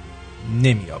التیام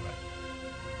نمی‌یابد.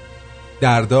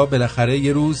 دردا بالاخره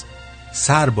یه روز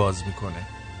سر باز میکنه.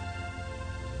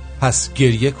 پس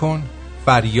گریه کن،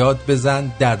 فریاد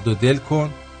بزن، درد و دل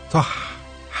کن تا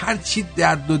هرچی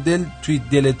درد و دل توی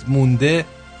دلت مونده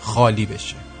خالی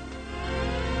بشه.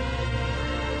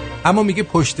 اما میگه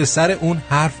پشت سر اون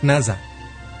حرف نزن.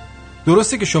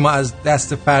 درسته که شما از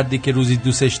دست فردی که روزی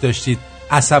دوستش داشتید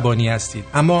عصبانی هستید،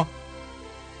 اما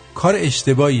کار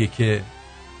اشتباهیه که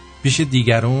پیش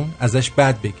دیگرون ازش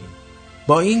بد بگین.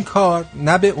 با این کار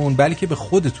نه به اون بلکه به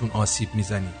خودتون آسیب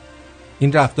میزنید.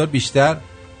 این رفتار بیشتر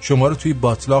شما رو توی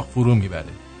باطلاق فرو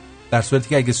میبره، در صورتی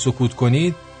که اگه سکوت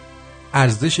کنید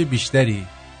ارزش بیشتری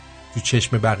تو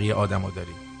چشم بقیه آدم ها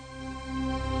دارید.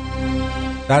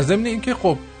 در ضمن این که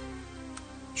خب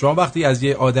شما وقتی از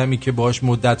یه آدمی که باهاش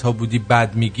مدت ها بودی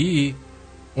بد میگی،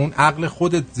 اون عقل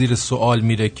خودت زیر سوال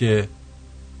میره که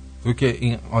تو که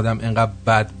این آدم اینقدر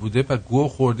بد بوده و گوه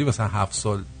خوردی مثلا 7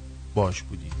 سال باش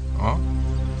بودی.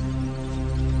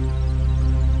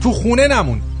 تو خونه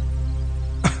نمون.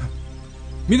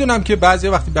 میدونم که بعضی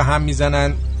وقتی به هم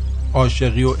میزنن،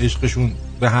 عاشقی و عشقشون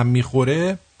به هم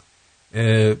میخوره،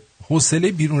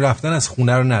 حوصله بیرون رفتن از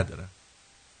خونه رو ندارن،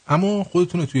 اما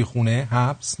خودتون رو توی خونه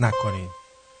حبس نکنین.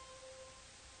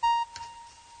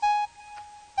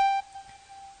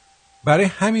 برای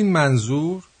همین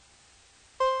منظور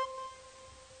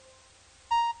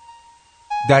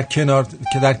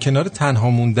در کنار تنها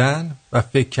موندن و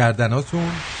فکر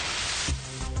کردناتون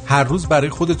هر روز برای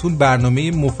خودتون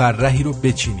برنامه مفرحی رو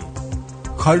بچینید.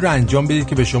 کاری رو انجام بدید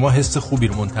که به شما حس خوبی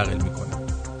رو منتقل میکنه.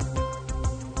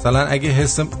 مثلا اگه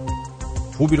حس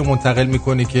خوبی رو منتقل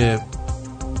میکنه که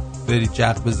بری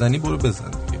جق بزنی، برو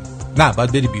بزن دیگه. نه،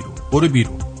 باید بری بیرون.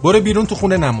 برو بیرون، تو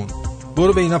خونه نمون.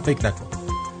 برو به اینا فکر نکن.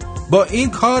 با این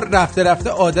کار رفته رفته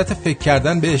عادت فکر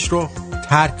کردن بهش رو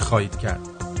ترک خواهید کرد.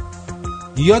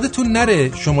 یادتون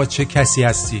نره شما چه کسی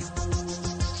هستید.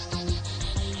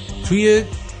 توی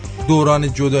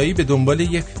دوران جدایی به دنبال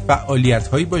یک فعالیت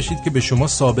هایی باشید که به شما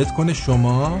ثابت کنه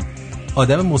شما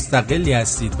آدم مستقلی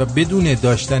هستید و بدون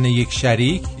داشتن یک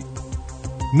شریک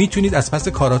میتونید از پس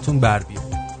کاراتون بر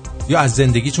بیاید یا از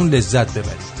زندگیتون لذت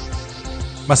ببرید.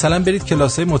 مثلا برید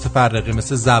کلاس‌های متفرقه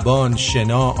مثل زبان،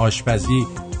 شنا، آشپزی،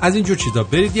 از اینجور چیزا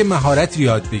برید یه مهارت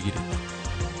یاد بگیرید.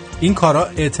 این کارا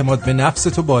اعتماد به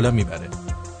نفستو بالا میبره.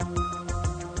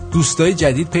 دوستای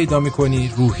جدید پیدا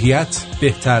میکنی، روحیت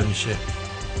بهتر میشه.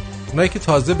 اونایی که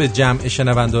تازه به جمع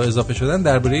شنونده ها اضافه شدن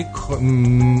درباره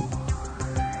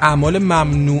اعمال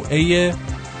ممنوعه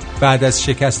بعد از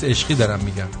شکست عشقی دارم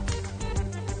میگم.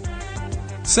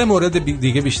 3 مورد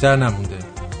دیگه بیشتر نمونده.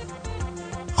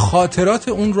 خاطرات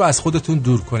اون رو از خودتون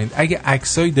دور کنید. اگه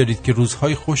عکسایی دارید که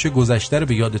روزهای خوش گذشته رو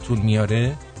به یادتون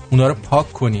میاره، اونا رو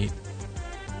پاک کنید.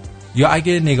 یا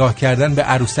اگه نگاه کردن به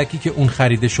عروسکی که اون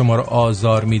خریده شما رو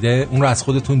آزار میده، اون رو از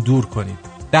خودتون دور کنید.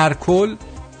 در کل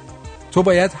تو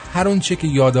باید هر اون چه که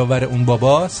یادآور اون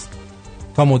باباست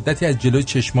تا مدتی از جلوی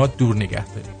چشمات دور نگه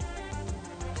داری.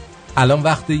 الان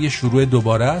وقت یه شروع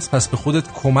دوباره است، پس به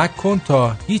خودت کمک کن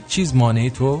تا هیچ چیز مانع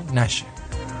تو نشه.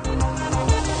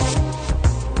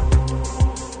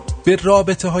 به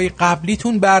رابطه های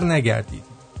قبلیتون بر نگردید.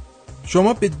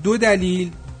 شما به 2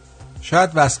 دلیل شاید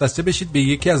وسوسه بشید به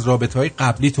یکی از رابطه های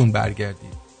قبلیتون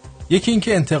برگردید. یکی این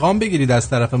که انتقام بگیرید از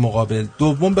طرف مقابل،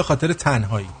 دوم به خاطر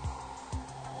تنهایی.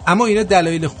 اما اینا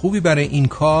دلایل خوبی برای این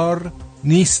کار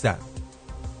نیستن.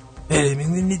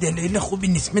 میدونی دلایل خوبی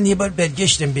نیست. من یه بار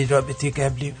برگشتم به رابطه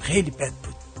قبلی، خیلی بد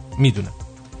بود. میدونم.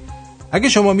 اگه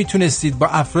شما میتونستید با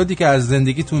افرادی که از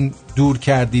زندگیتون دور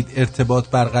کردید ارتباط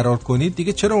برقرار کنید،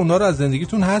 دیگه چرا اونا رو از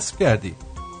زندگیتون حذف کردید؟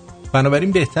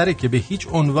 بنابراین بهتره که به هیچ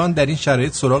عنوان در این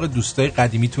شرایط سراغ دوستای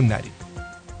قدیمیتون نرید.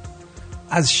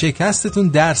 از شکستتون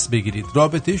درس بگیرید.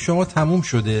 رابطه شما تموم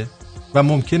شده و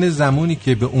ممکنه زمانی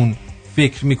که به اون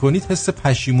فکر میکنید حس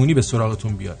پشیمونی به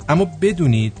سراغتون بیاد، اما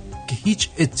بدونید که هیچ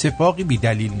اتفاقی بی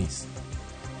دلیل نیست.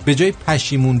 به جای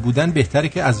پشیمون بودن بهتره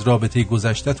که از رابطه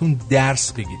گذشته‌تون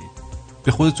درس بگیرید.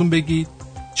 به خودتون بگید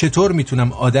چطور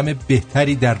میتونم آدم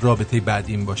بهتری در رابطه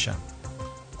بعدیم باشم؟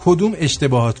 کدوم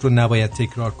اشتباهات رو نباید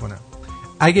تکرار کنم؟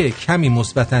 اگه کمی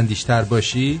مثبت اندیش‌تر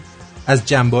باشی، از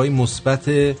جنبه‌های مثبت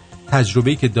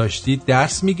تجربه‌ای که داشتید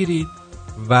درس میگیرید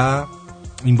و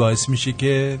این باعث میشه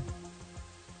که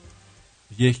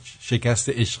یک شکست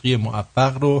عشقی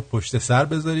موفق رو پشت سر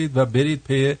بذارید و برید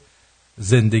پی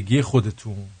زندگی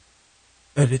خودتون.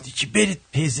 آره دیگه، برید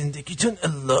پی زندگیتون.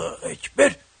 الله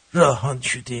اکبر. راحت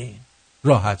شدین.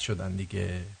 راحت شدن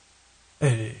دیگه.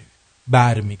 آره.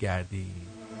 بر میگردی.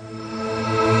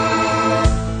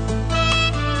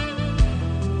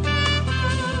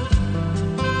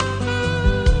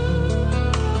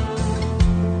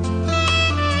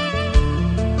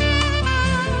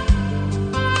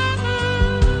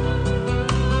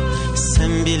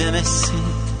 Sen bilemezsin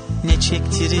ne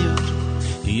çektiriyor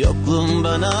yokluğun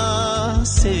bana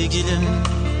sevgilim.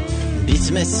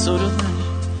 Bitmez sorunlar,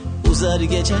 uzar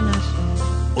geceler,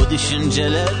 o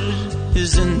düşünceler,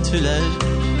 üzüntüler.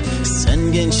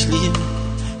 Sen gençliğim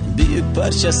büyük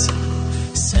parçası,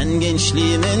 sen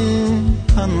gençliğimin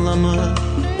anlamı.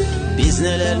 Biz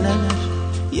neler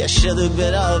yaşadık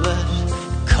beraber,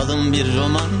 kalın bir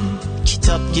roman,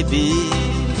 kitap gibi.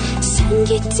 Sen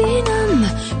gittiğin an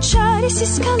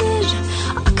çaresiz kalır,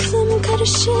 aklım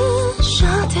karışır,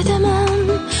 rahat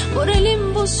edemem.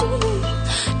 Moralim bozulur,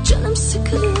 canım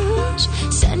sıkılır,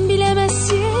 sen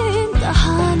bilemezsin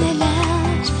daha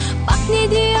neler. Bak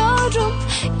ne diyorum,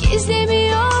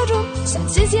 gizlemiyorum,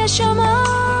 sensiz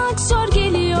yaşamak zor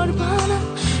geliyor bana.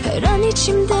 Her an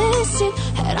içimdesin,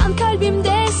 her an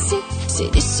kalbimdesin,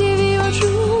 seni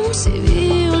seviyorum,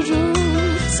 seviyorum.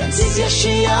 Sensiz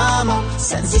yaşayamam,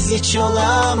 sensiz hiç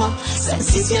olamam,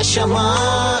 sensiz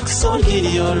yaşamak zor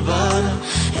geliyor bana.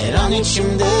 Her an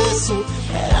içimdesin,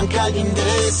 her an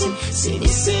kalbimdesin, seni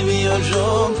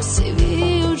seviyorum,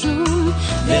 seviyorum.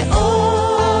 Ve o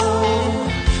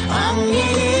an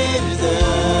gelir de,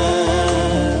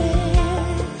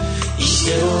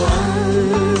 işte o an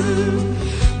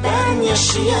ben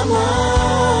yaşayamam.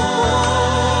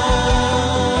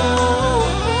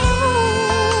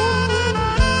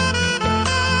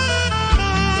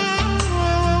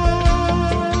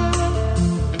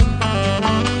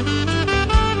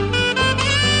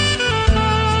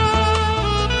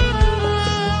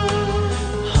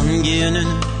 Yönünü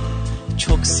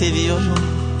çok seviyorum,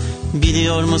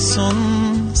 biliyor musun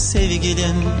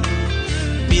sevgilim?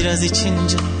 Biraz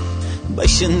içince,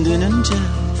 başın dönünce,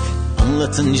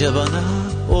 anlatınca bana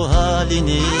o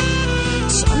halini.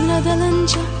 Sonra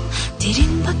dalınca,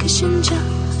 derin bakışınca,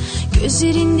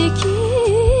 gözlerindeki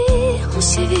o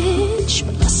sevinç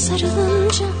bana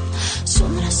sarılınca,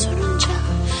 sonra sorunca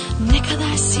ne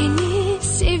kadar seni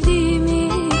sevdiğimi.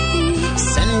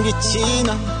 Sen gittiğin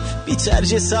an biter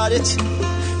cesaretim,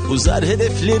 uzar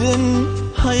hedeflerim,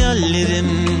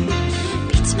 hayallerim.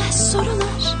 Bitmez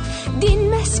sorular,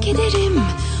 dinmez kederim,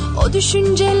 o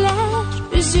düşünceler,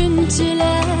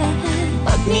 üzüntüler.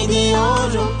 Bak ne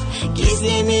diyorum,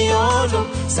 gizlemiyorum,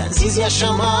 sensiz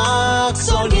yaşamak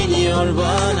zor geliyor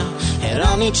bana. Her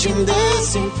an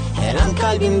içimdesin, her an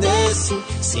kalbimdesin,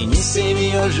 seni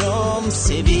seviyorum,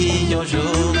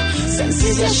 seviyorum.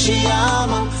 Sensiz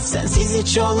yaşayamam, sensiz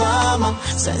hiç olamam,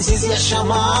 sensiz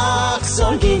yaşamak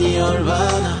zor geliyor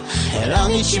bana. Her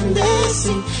an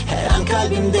içimdesin, her an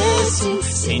kalbimdesin,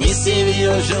 seni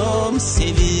seviyorum,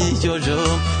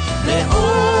 seviyorum. Ve o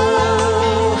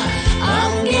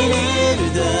an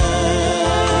gelir de,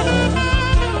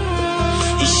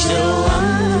 işte o an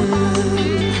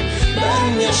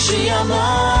ben yaşayamam.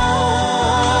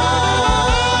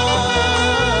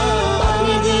 Bak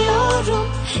ne diyorum,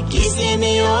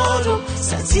 gizlemiyorum,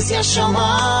 sensiz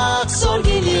yaşamak zor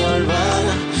geliyor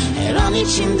bana. Her an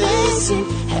içimdesin,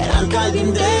 her an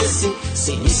kalbimdesin,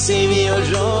 seni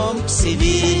seviyorum,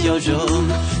 seviyorum.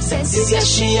 Sensiz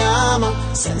yaşayamam,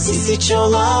 sensiz hiç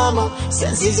olamam,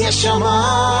 sensiz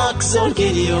yaşamak zor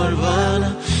geliyor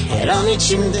bana. Her an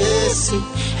içimdesin,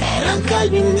 her an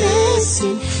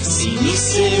kalbimdesin, seni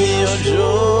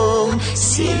seviyorum,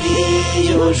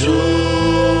 seviyorum.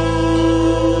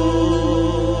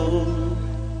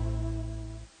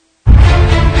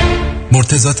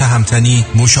 مرتضی تهمتنی،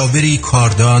 مشاوری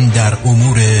کاردان در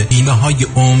امور بیمه‌های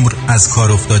عمر از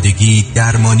کارافتادگی،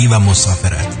 درمانی و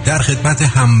مسافرت، در خدمت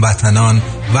هموطنان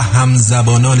و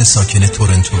همزبانان ساکن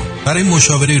تورنتو. برای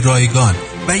مشاوره رایگان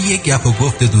و یک گپ و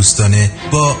گفت دوستانه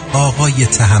با آقای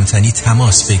تهمتنی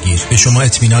تماس بگیر. به شما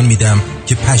اطمینان میدم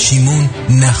که پشیمون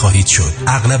نخواهید شد.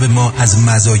 اغلب ما از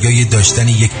مزایای داشتن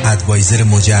یک ادوایزر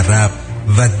مجرب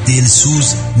و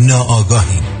دلسوز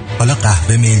ناآگاهیم. حالا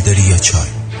قهوه میل داری یا چای؟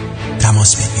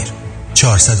 تماس بگیر.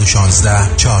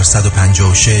 416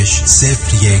 456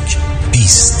 01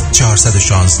 20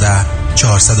 416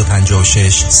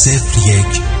 456 01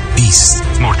 20.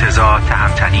 مرتضی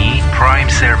تهمتنی، پرایم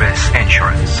سرویس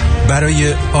انشورنس.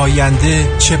 برای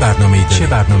آینده چه برنامه‌ای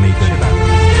داری؟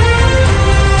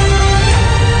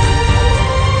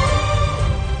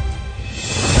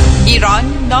 ایران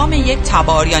نام یک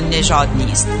تبار یا نژاد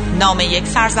نیست، نام یک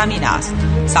سرزمین است.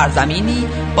 سرزمینی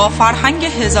با فرهنگ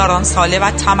هزاران ساله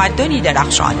و تمدنی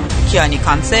درخشان. کیانی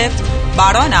کانسپت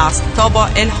بران است تا با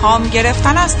الهام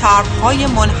گرفتن از طرح‌های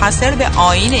منحصر به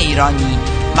آیین ایرانی،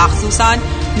 مخصوصاً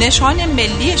نشان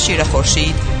ملی شیر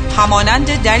خورشید،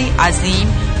 همانند دری عظیم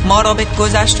ما را به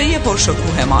گذشته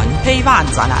پرشکوهمان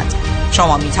پیوند زند.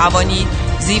 شما می توانید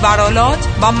زیورآلات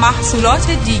و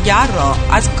محصولات دیگر را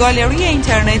از گالری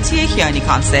اینترنتی کیانی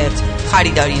کانسپت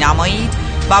خریداری نمایید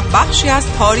و بخشی از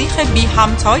تاریخ بی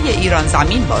همتای ایران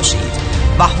زمین باشید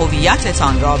و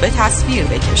هویتتان را به تصویر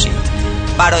بکشید.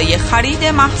 برای خرید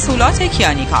محصولات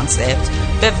کیانی کانسپت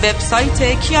به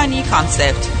وبسایت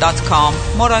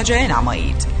kianiconcept.com مراجعه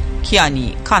نمایید.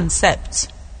 کیانی کانسپت.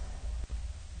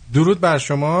 درود بر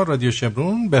شما رادیو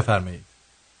شمرون، بفرمایید.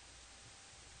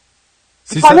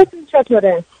 حالتون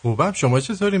چطوره؟ خوبم، شما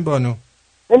چطورین بانو؟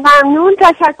 ممنون،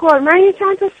 تشکر. من یه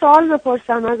چند تا سوال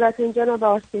بپرسم ازتون جناب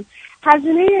آرتین.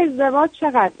 هزینه ازدواج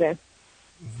چقدره؟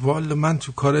 والا من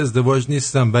تو کار ازدواج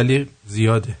نیستم ولی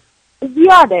زیاده.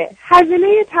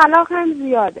 هزینه طلاق هم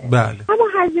زیاده. بله. اما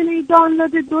هزینه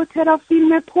دانلود 2 ترا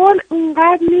فیلم پورن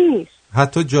اونقدر نیست.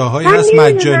 حتی جاهایی هست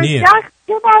مجانیه.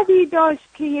 چه بدی داشت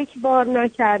که یک بار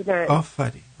نکردن.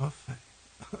 آفرین.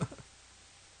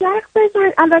 جلق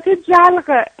بزن. البته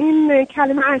جلق این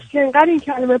کلمه اصلا انقدر این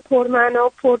کلمه پرمعنا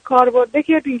و پرکار برده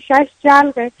که ریشش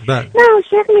جلقه. بله. نه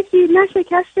عاشق میشی، نه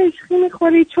شکست عشقی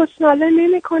میخوری، چسناله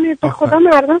نمیکنه. به خدا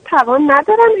مردم توان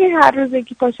ندارن هر روز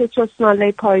یکی پاشه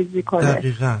چسناله پاییزی کنه.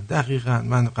 دقیقاً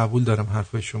من قبول دارم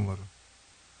حرف شما رو.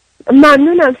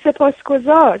 ممنونم،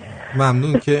 سپاسگزار.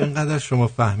 ممنون که اینقدر شما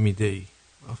فهمیده ای.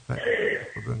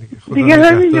 دیگه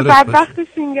همینجا بدبخت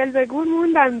سینگل به گور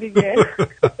موندم دیگه.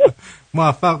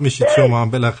 موفق میشید شما هم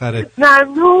بالاخره.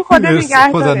 ممنون،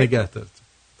 خدا نگهدارتون.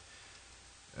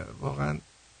 واقعا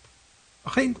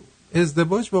آخه این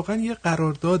ازدواج واقعا یه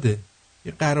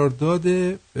قرارداد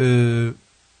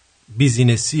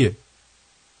بیزینسیه،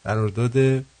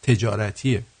 قرارداد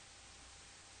تجارتیه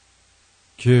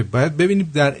که باید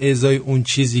ببینیم در ازای اون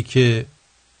چیزی که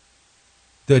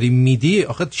داری میدی.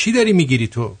 آخه چی داری میگیری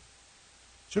تو؟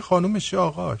 چه خانومش چه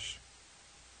آقاش؟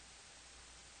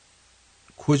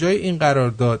 کجای این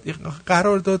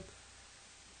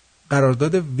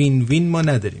قرارداد وین وین ما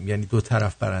نداریم، یعنی دو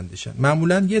طرف برندشن.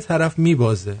 معمولا یه طرف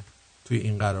میبازه توی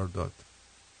این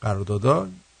قراردادا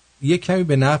یه کمی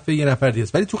به نفع یه نفر دیگه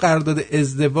است. ولی تو قرارداد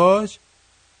ازدواج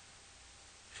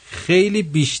خیلی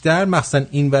بیشتر مخصوصا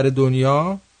این ور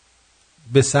دنیا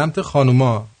به سمت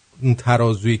خانوما اون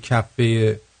ترازوی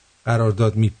کفه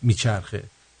قرارداد میچرخه.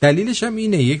 دلیلش هم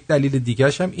اینه، یک دلیل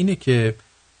دیگرش هم اینه که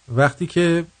وقتی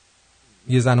که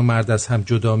یه زن و مرد از هم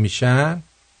جدا میشن،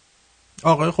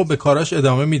 آقای خب به کاراش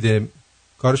ادامه میده،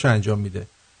 کارش انجام میده.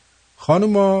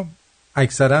 خانوما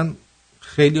اکثرا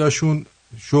خیلی هاشون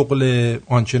شغل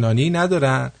آنچنانی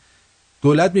ندارن،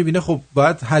 دولت میبینه خب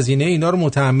باید هزینه اینا رو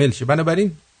متحمل شه،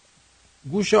 بنابراین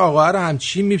گوش آقا رو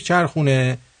همچین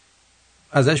میچرخونه،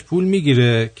 ازش پول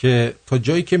میگیره که تا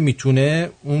جایی که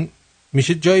میتونه اون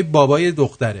میشه جای بابای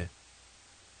دختره.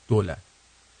 دولت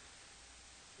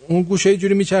اون گوشه یه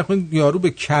جوری میچرخونه یارو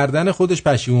به کردن خودش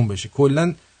پشیمون بشه.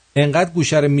 کلا انقدر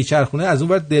گوشه رو میچرخونه از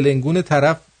اون ور دلنگون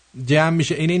طرف جمع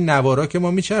میشه. این نوارا که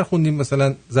ما میچرخوندیم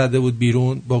مثلا زده بود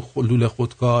بیرون با لوله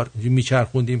خودکار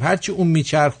میچرخوندیم، هرچی اون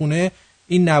میچرخونه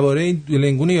این نواره این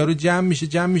دلنگون یارو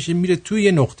جمع میشه میره توی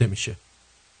یه نقطه میشه.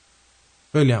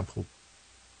 خیلی هم خوب.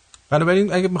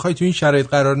 بنابراین اگه میخوای تو این شرایط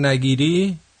قرار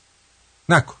نگیری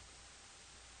نکن.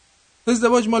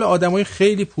 ازدواج مال آدمای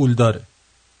خیلی پول داره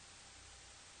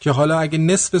که حالا اگه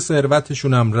نصف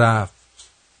ثروتشون هم رفت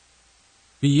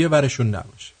یه ورشون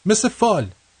نباشه. مثل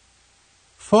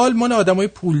فال مال آدمای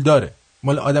پول داره،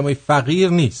 مال آدمای فقیر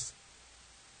نیست.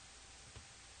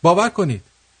 باور کنید.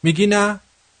 میگی نه؟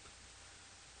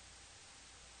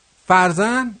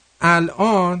 فرضاً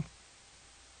الان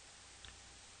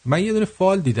من یه دونه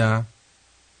فال دیدم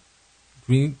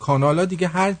تو این کانالا دیگه،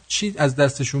 هر چی از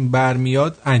دستشون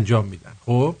برمیاد انجام میدن.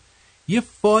 خب یه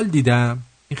فال دیدم،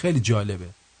 این خیلی جالبه،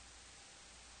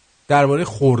 درباره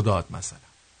خرداد مثلا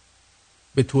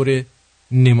به طور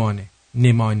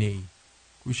نمانه‌ای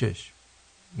گوشش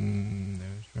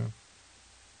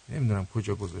نمیدونم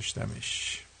کجا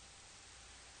گذاشتمش،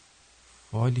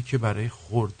 فالی که برای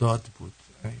خرداد بود.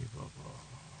 ای بابا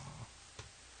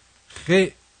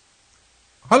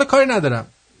حالا کاری ندارم،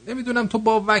 نمیدونم تو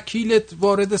با وکیلت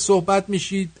وارد صحبت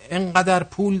میشید انقدر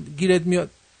پول گیرت میاد.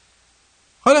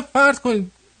 حالا فرض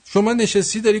کن شما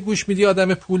نشستی داری گوش میدی،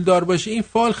 آدم پول دار باشی این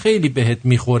فال خیلی بهت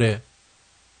میخوره،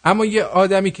 اما یه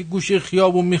آدمی که گوشه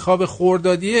خیابون میخوابه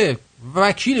خردادیه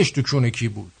وکیلش تو چونه کی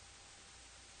بود؟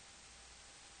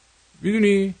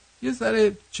 میدونی یه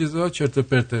ذره چیزا چرت و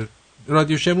پرت.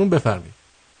 رادیو شمرون بفرمایید.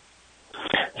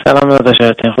 سلام داداش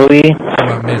آرتین، خوبی؟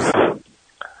 مرسی.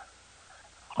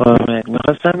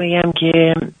 میخواستم بگم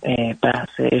که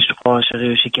بحث عشق و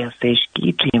عاشقی و شکست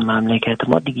عشقی توی مملکت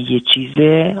ما دیگه یه چیز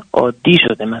عادی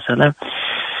شده. مثلا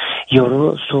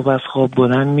یارو صبح از خواب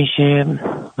بلند میشه،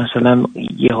 مثلا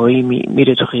یه هایی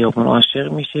میره تو خیابون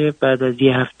عاشق میشه، بعد از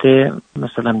یه هفته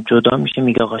مثلا جدا میشه،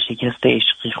 میگه آقا شکست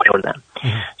عشقی خوردم.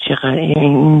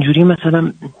 اینجوری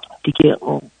مثلا دیگه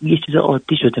یه چیز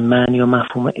عادی شده. معنی و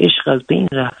مفهوم عشق از بین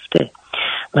رفته.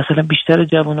 مثلا بیشتر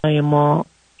جوانای ما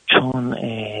چون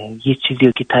یه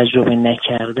چیزی که تجربه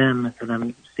نکردم،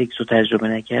 مثلا سکس رو تجربه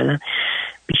نکردم،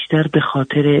 بیشتر به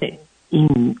خاطر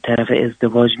این طرف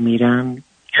ازدواج میرم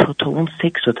تا اون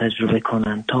سکس رو تجربه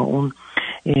کنن، تا اون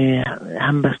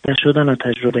همبستر شدن رو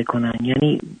تجربه کنن.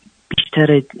 یعنی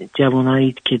بیشتر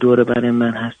جوانایی که دور بر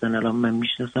من هستن، الان من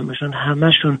میشناسمشون،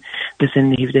 همشون به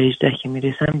سن 17-18 که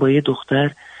میرسن با یه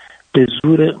دختر به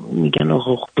زور میگن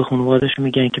آقا به خانواده‌اش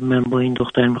میگن که من با این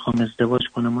دختر میخوام ازدواج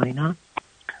کنم و اینا.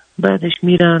 بعدش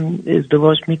میرن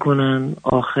ازدواج میکنن،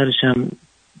 آخرش هم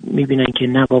میبینن که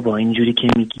نه بابا اینجوری که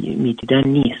میدیدن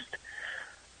نیست،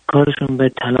 کارشون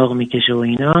به طلاق میکشه و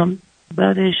اینا.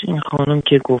 بعدش این خانم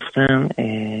که گفتن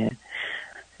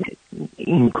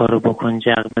این کارو بکن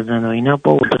جغ بزن و اینا،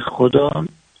 با به خدا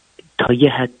تا یه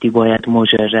حدی باید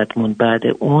مجرد مون، بعد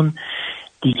اون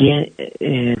دیگه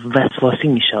وسواسی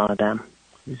میشه آدم.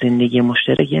 زندگی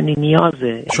مشترک یعنی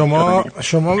نیازه.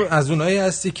 شما از اونایی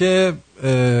هستی که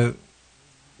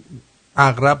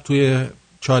عقرب توی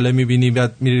چاله میبینی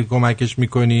بعد میری کمکش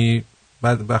میکنی،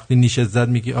 بعد وقتی نیشت زد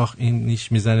میگی آخ این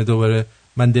نیش میزنه، دوباره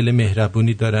من دل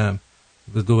مهربونی دارم،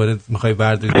 دوباره میخوای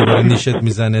برداری، دوباره نیشت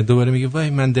میزنه، دوباره میگی وای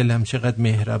من دلم چقدر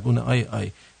مهربونه،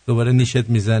 آی دوباره نیشت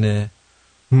میزنه.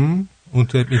 اون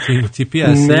تیپی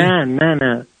هستی؟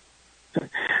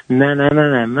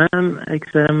 نه من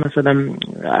اکثرا مثلا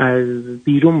از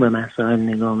بیرون به مسائل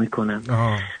نگاه میکنم،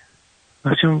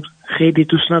 چون خیلی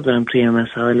دوست ندارم توی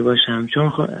مسائل باشم،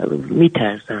 چون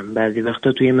میترسم بعضی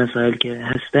وقتا توی مسائل که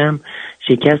هستم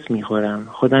شکست میخورم.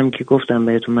 خودم که گفتم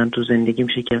بهتون من تو زندگیم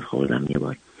شکست خوردم یه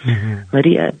بار،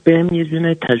 ولی بهم یه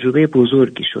جونه تجربه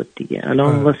بزرگی شد دیگه.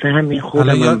 الان واسه همین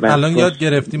خودم الان یاد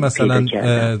گرفتی مثلا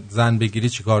زن بگیری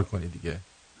چیکار کنی دیگه.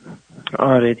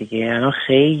 آره دیگه الان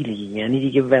خیلی یعنی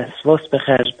دیگه وسواس به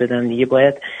خرج بدم دیگه،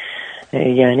 باید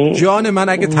یعنی جان من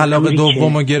اگه طلاق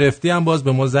دومو گرفتی هم باز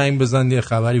به ما زنگ بزن یه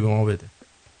خبری به ما بده.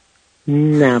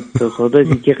 نه به خدا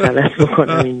دیگه غلط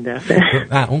بکنم این دفعه.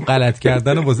 نه اون غلط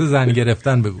کردن رو واسه زن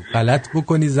گرفتن بگو، غلط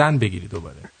بکنی زن بگیری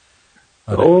دوباره.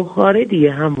 آره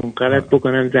دیگه همون غلط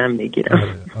بکنم زن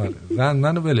بگیرم. آره زن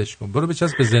منو ولش کن، برو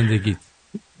بچسب به زندگیت.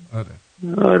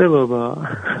 آره بابا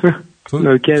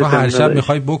تو هر شب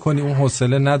میخوای بکنی اون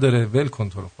حوصله نداره، ول کن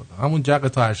تو رو خدا، همون جق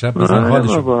تو هر شب بزن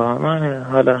حالشو. بابا من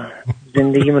حالا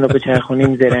زندگی منو به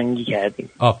چرخونیم زرنگی کردیم.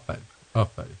 آفرین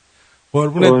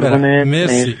قربونت برم.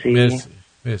 مرسی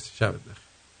شبت بخیر.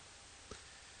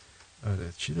 آره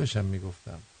چی داشتم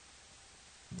میگفتم،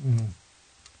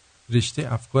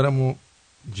 رشته افکارمو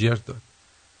جر داد.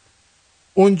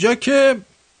 اونجا که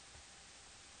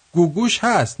گوگوش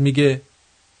هست میگه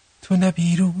تو نه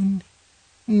بیرون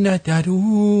نه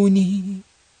درونی،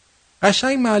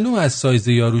 قشنگ معلوم از سایز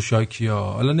یارو شاکیا.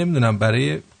 حالا نمیدونم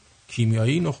برای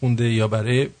کیمیایی اینو خونده یا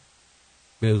برای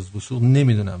بزبوسوق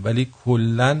نمیدونم، ولی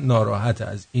کلا ناراحت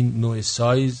از این نوع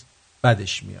سایز،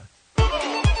 بدش میاد.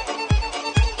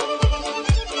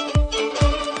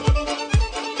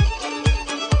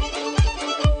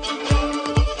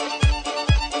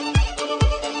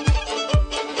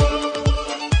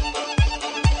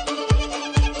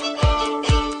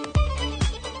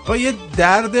 یه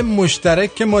درد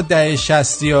مشترک که ما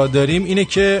 60ها داریم اینه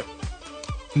که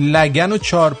لگن و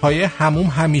چارپایه هموم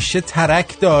همیشه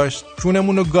ترک داشت،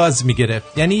 چونمون رو گاز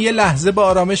میگرفت. یعنی یه لحظه با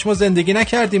آرامش ما زندگی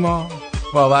نکردیم ها،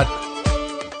 باور.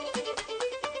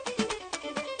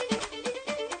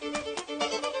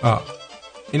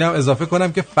 اینم اضافه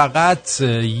کنم که فقط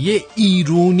یه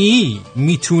ایرونی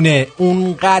میتونه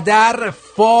اونقدر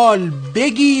فال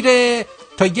بگیره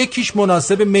تا یکیش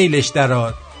مناسب میلش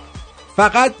دراد.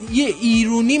 فقط یه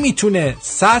ایرونی میتونه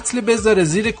سطل بذاره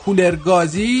زیر کولر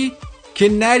گازی که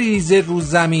نریزه رو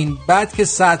زمین، بعد که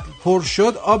سطل پر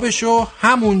شد آبشو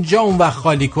همونجا اون وقت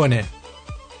خالی کنه.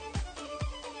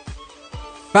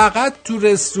 فقط تو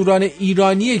رستوران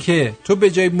ایرانیه که تو به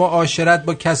جای معاشرت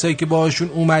با کسایی که باهاشون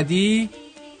اومدی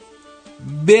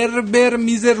بر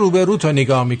میز روبرو تو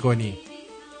نگاه میکنی.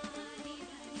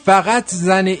 فقط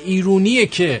زن ایرونیه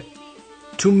که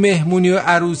تو مهمونی و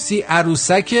عروسی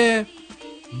عروسکه،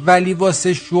 ولی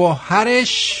واسه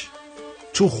شوهرش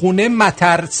تو خونه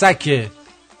مترسکه.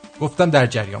 گفتم در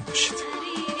جریان باشید.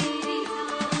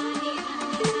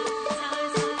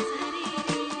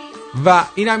 و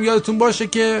اینم یادتون باشه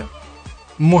که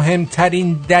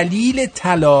مهمترین دلیل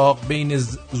طلاق بین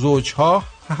زوجها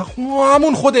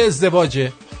همون خود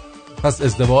ازدواجه. پس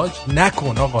ازدواج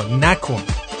نکن آقا، نکن.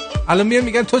 الان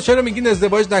میگن تو چرا میگین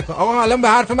ازدواج نکن؟ آقا الان به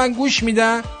حرف من گوش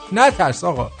میدن؟ نترس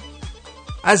آقا.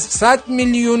 از 100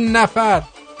 میلیون نفر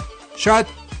شاید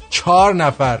 4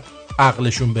 نفر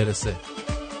عقلشون برسه.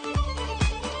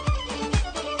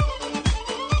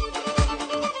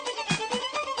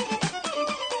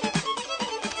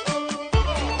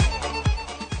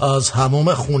 از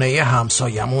حموم خونه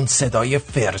همسایمون صدای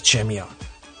فرچه میاد.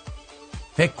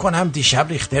 فکر کنم دیشب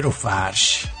ریخته رو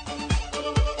فرش.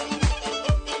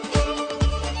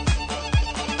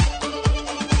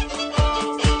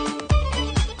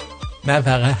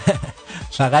 من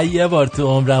فقط یه بار تو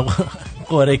عمرم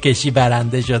قرعه کشی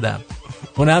برنده شدم.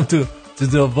 اونم تو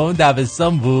دوم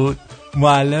دبستان بود.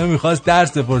 معلم میخواست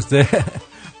درس بپرسه،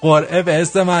 قرعه به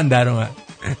اسم من در اومد.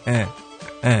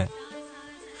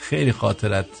 خیلی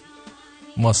خاطرت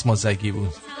ماسمازگی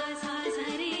بود.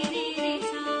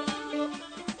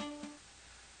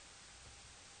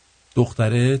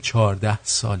 دختره 14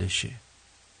 سالشه.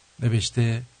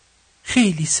 نوشته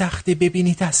خیلی سخته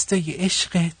ببینی دستای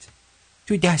عشقت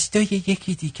تو دستای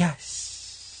یکی دیگه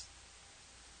است.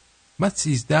 من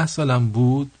 13 سالم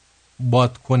بود،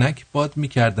 بادکنک باد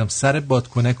میکردم، سر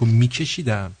بادکنک رو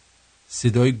میکشیدم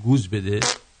صدای گوز بده.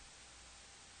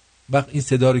 وقت این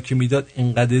صدا رو که میداد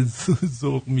اینقدر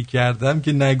ذوق میکردم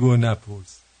که نگو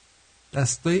نپرس.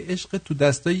 دستای عشق تو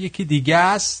دستای یکی دیگه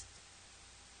است.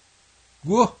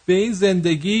 گوه به این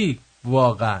زندگی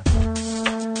واقعا.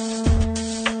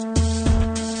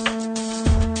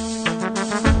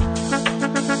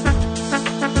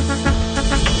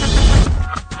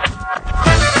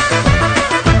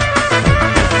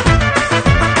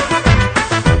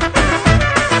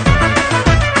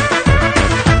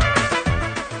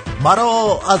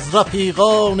 مرا از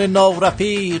رفیقان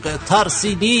نارفیق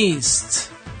ترسی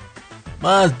نیست.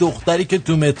 من از دختری که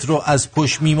تو مترو از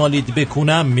پشت میمالید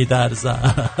بکنم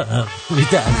میدرزم.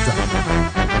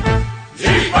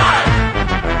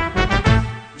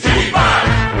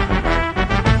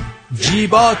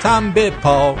 جیباتم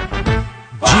بپا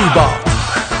جیبات.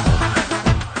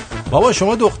 بابا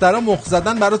شما دخترها مخ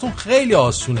زدن براتون خیلی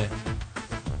آسونه.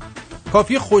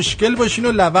 کافی خوشگل باشین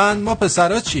و لبن. ما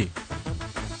پسرها چی؟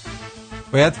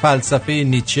 باید فلسفه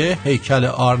نیچه، هیکل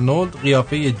آرنولد،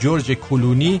 قیافه جورج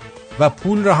کلونی و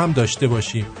پول را هم داشته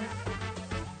باشیم.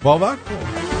 باور کن.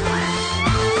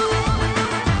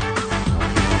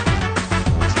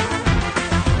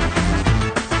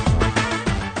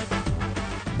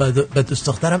 به دوست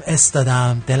دخترم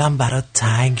استادم دلم برات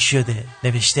تنگ شده.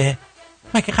 نوشته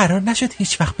مگه قرار نشد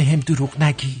هیچ وقت به هم دروغ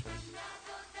نگی؟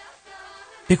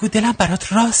 بگو دلم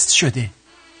برات راست شده.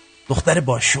 دختر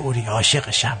با شعوری،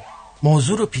 عاشقشم.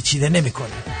 موضوع رو پیچیده نمی کنه.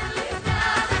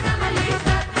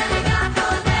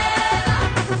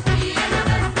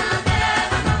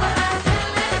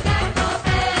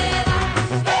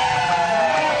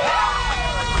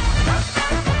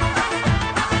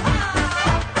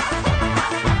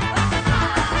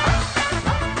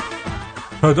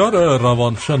 پدر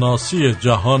روانشناسی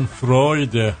جهان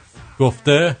فروید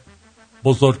گفته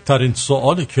بزرگترین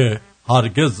سوالی که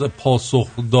هرگز پاسخ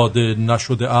داده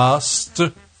نشده است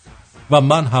و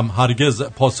من هم هرگز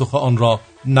پاسخ آن را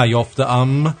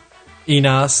نیافتم این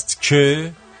است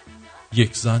که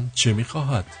یک زن چه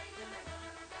می‌خواهد؟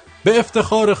 به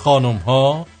افتخار خانم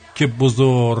ها که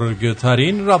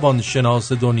بزرگترین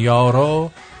روانشناس دنیا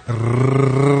را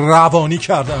روانی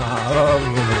کردن.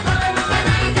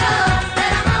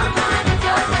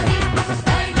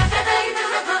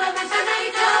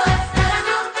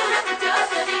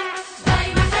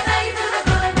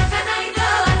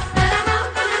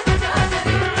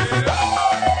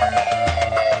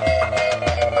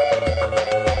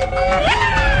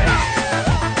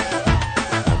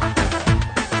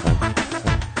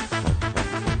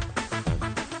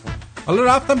 حالا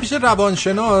رفتم پیش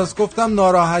روانشناس، گفتم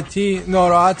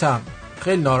ناراحتم،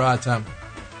 خیلی ناراحتم،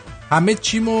 همه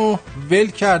چیمو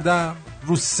ول کردم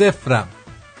رو صفرم.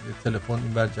 تلفن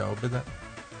اینور جواب بدم.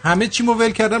 همه چیمو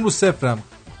ول کردم رو صفرم.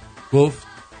 گفت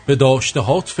به داشته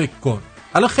هات فکر کن.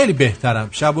 الان خیلی بهترم.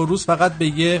 شب و روز فقط به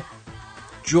یه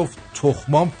جفت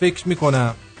تخمام فکر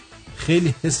میکنم.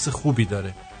 خیلی حس خوبی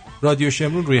داره. رادیو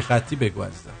شمرون روی خطی بگو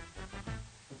عزیزم.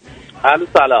 الو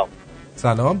سلام.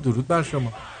 سلام، درود بر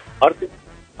شما.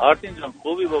 آرتین جان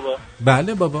خوبی بابا؟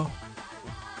 بله بابا.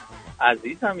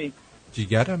 عزیزمی.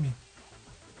 جیگرمی.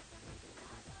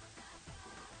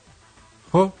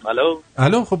 خب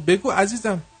الو خب بگو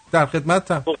عزیزم، در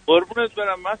خدمتم. خب قربونت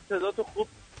برم، من صداتو خوب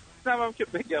میشنوم که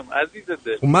بگم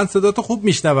عزیزته. خب من صداتو خوب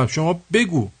میشنوم، شما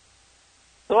بگو.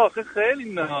 تو آخه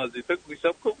خیلی نازی، تو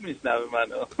گوشم خوب میشنوه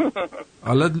منو.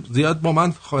 حالا زیاد با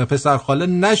من پسر خاله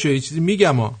نشو، یه چیزی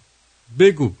میگم ها.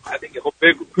 بگو. خب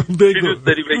بگو. دوست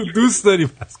داری بگی؟ دوست داری،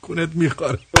 پس کونت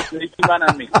میخوره.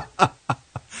 منم میگم.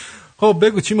 خب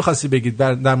بگو چی میخواستی بگید،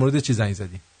 در مورد چی زنگ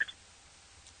زدی؟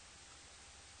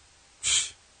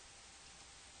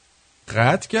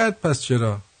 قطع کرد. پس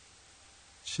چرا؟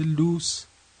 چه لوس.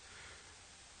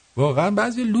 واقعا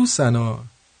بعضی لوسن ها.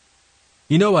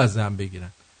 اینا باید زن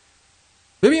بگیرن.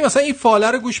 ببین مثلا این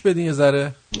فاله رو گوش بدین یه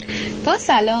ذره. با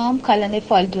سلام، کالن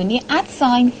فالدونی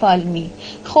 @فالمی.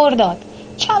 خرداد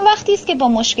چند وقتی است که با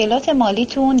مشکلات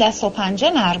مالیتون دست و پنجه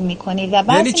نرم میکنید و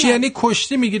بعضی یعنی چی؟ یعنی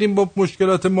کشتی میگیریم با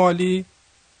مشکلات مالی؟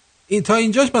 این تا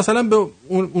اینجاش مثلا به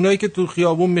اونایی که تو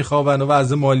خیابون میخوابن و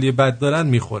وضع مالی بد دارن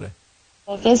میخوره.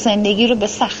 زندگی رو به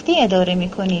سختی اداره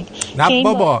میکنید. نه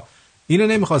بابا اینو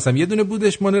نمیخواستم. یه دونه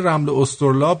بودش مال رمل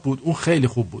استرلاب بود، اون خیلی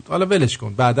خوب بود. حالا ولش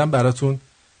کن، بعداً براتون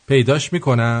پیداش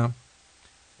میکنم،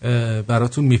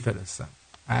 براتون میفرستم.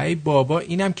 ای بابا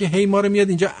اینم که هی ما رو میاد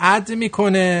اینجا اد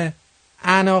میکنه.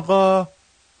 ان آقا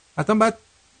حتما بعد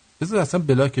بذار اصلا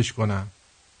بلاکش کنم.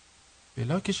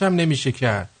 بلاکش هم نمیشه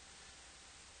کرد.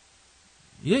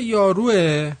 یه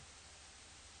یاروه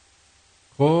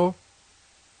خب،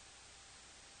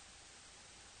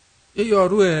 یه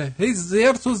یاروه هی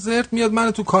زرت و زرت میاد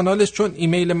منو تو کانالش، چون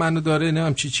ایمیل منو داره،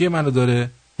 نمیم چی منو داره،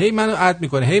 هی منو اد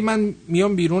میکنه، هی من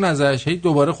میام بیرون ازش، هی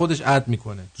دوباره خودش اد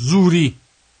میکنه.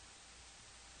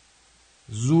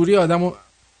 زوری آدمو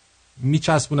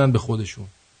میچسبونن به خودشون.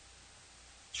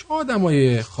 چه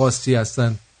آدمای خاصی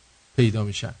هستن پیدا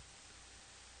میشن.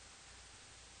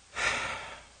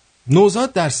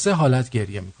 نوزاد در 3 حالت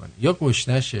گریه میکنه. یا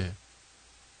گشنشه،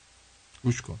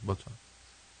 گوش کن با تو،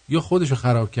 یا خودشو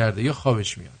خراب کرده، یا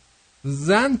خوابش میاد.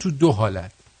 زن تو 2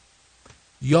 حالت،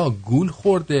 یا گول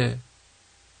خورده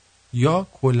یا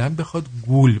کلا بخواد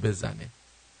گول بزنه.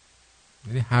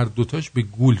 یعنی هر دوتاش به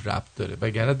گول ربط داره،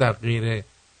 وگرنه در غیر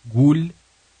گول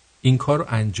این کار رو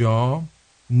انجام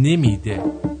نمیده.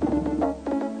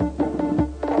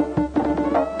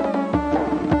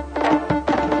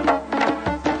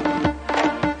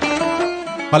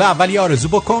 حالا اول یه آرزو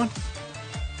بکن.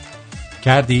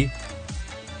 کردی؟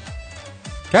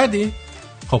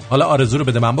 خب حالا آرزو رو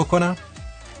بده من بکنم.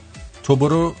 تو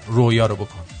برو رویا رو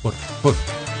بکن.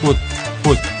 بود.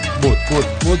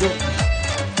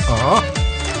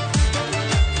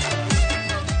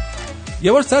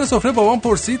 یه بار سر سفره بابام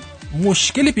پرسید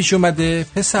مشکلی پیش اومده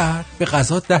پسر، به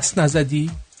غذا دست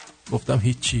نزدی؟ گفتم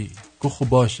هیچی. گفت خب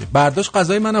باشه. برداشت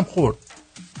غذای منم خورد.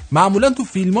 معمولا تو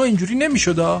فیلم ها اینجوری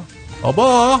نمیشد.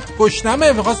 بابا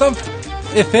گشنمه، میخواستم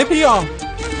افه بیام.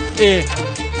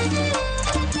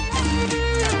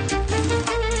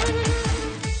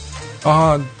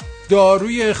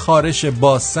 داروی خارش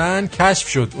باسن کشف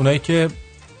شد. اونایی که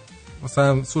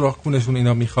مثلا سوراخ کونشون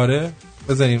اینا میخاره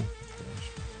بزنیم.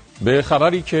 به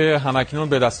خبری که همکنون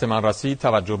به دست من رسید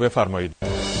توجه بفرمایید.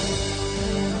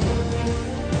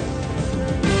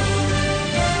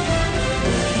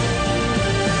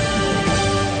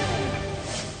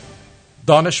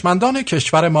 دانشمندان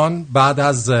کشورمان بعد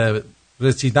از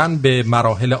رسیدن به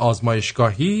مراحل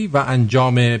آزمایشگاهی و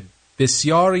انجام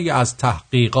بسیاری از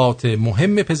تحقیقات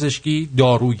مهم پزشکی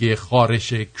داروی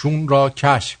خارش کون را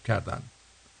کشف کردند.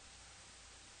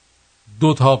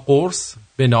 2 قرص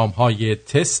به نامهای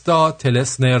تستا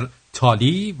تلسنر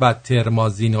تالی و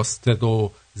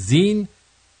ترمازینوستدوزین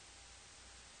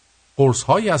قرص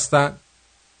هایی هستند.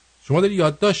 شما داری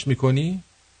یادداشت میکنی؟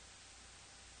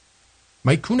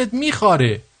 من کونت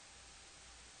میخاره.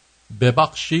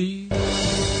 ببخشی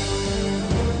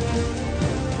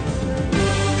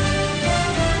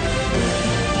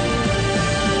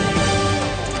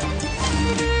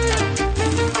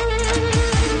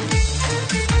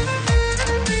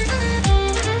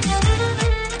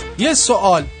یه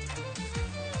سوال.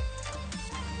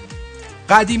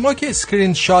 قدیما که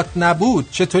اسکرین شات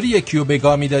نبود چطوری یکیو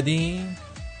بگاه میدادین؟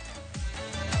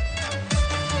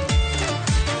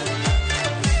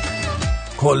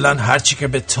 کلن هرچی که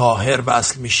به طاهر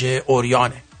وصل میشه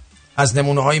اوریانه. از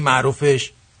نمونه های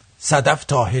معروفش صدف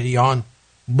طاهریان،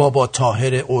 بابا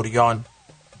طاهر اوریان،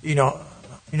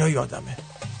 اینا یادمه.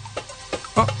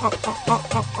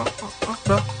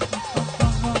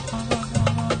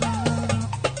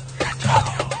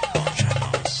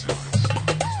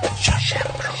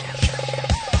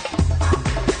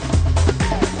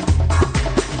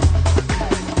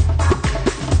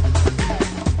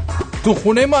 تو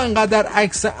خونه ما انقدر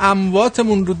عکس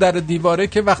امواتمون رو در دیواره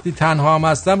که وقتی تنها هم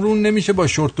هستم رون نمیشه با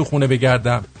شورت تو خونه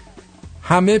بگردم.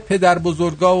 همه پدر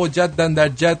بزرگا و جدن در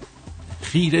جد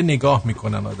خیره نگاه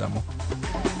میکنن آدمو.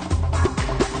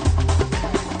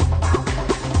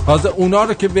 تازه اونا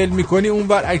رو که ول میکنی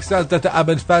اونور عکس حضرت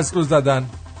ابوالفضل رو زدن.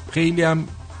 خیلی هم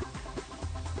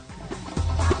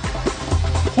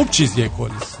خوب چیزیه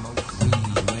کلی.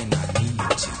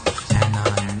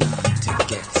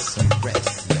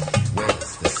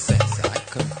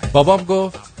 بابام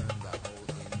گفت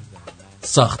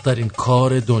سخت‌ترین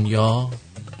کار دنیا،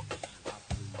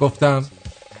 گفتم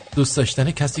دوست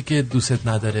داشتن کسی که دوست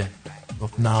نداره.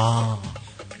 گفت نه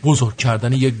بزرگ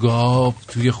کردن یه گاو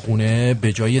توی خونه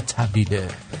به جای طبیله.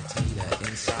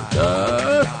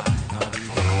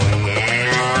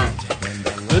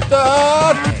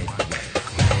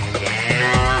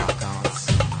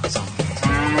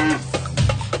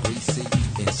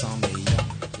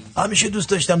 همیشه دوست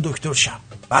داشتم دکتر شم،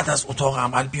 بعد از اتاق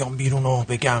عمل بیام بیرون و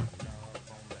بگم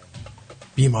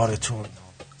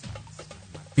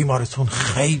بیمارتون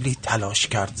خیلی تلاش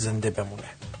کرد زنده بمونه،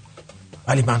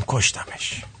 ولی من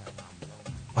کشتمش.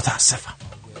 متاسفم.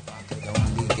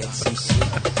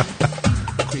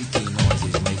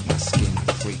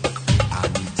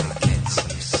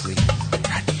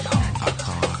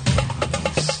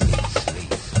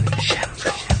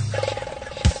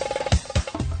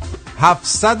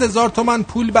 $700,000 تومن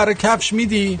پول برای کفش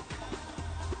میدی؟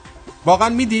 واقعا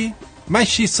میدی؟ من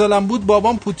 6 سالم بود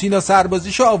بابام پوتینا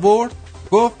سربازیشو آورد،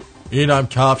 گفت اینم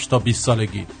کفش تا 20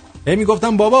 سالگی.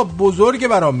 میگفتم بابا بزرگه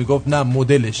برام، میگفت نه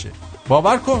مدلشه.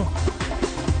 باور کن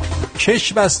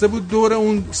کش بسته بود دور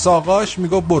اون ساقاش،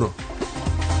 میگفت برو.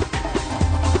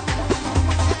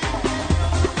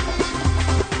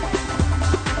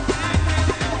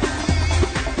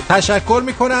 تشکر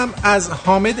میکنم از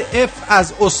حامد اف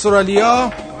از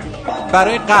استرالیا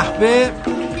برای قهوه،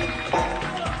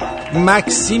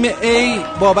 مکسیم ای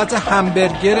بابت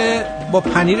همبرگر با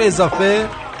پنیر اضافه،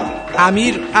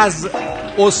 امیر از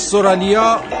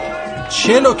استرالیا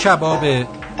چلو کباب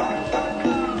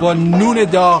با نون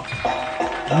داغ،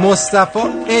 مصطفی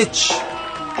اچ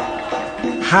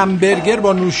همبرگر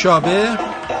با نوشابه،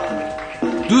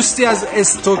 دوستی از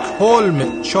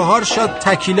استکهلم 4 شات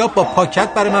تکیلا با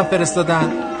پاکت برای من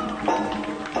فرستادن،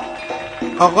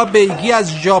 آقا بیگی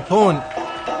از ژاپن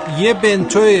یه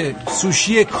بنتو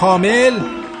سوشی کامل،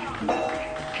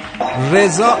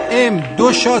 رضا ام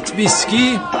 2 شات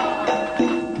ویسکی،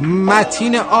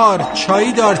 متین آر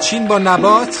چای دارچین با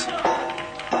نبات،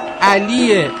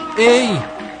 علی ای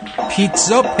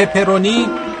پیتزا پپرونی،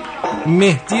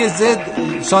 مهدی زد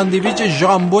ساندویچ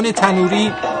ژامبون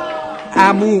تنوری،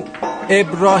 عمو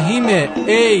ابراهیم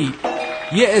ای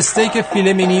یه استیک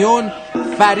فیله مینیون،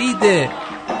 فرید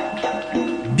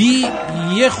بی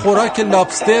یه خوراک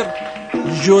لابستر،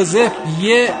 جوزف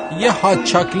یه هات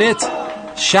چاکلت،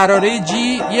 شراره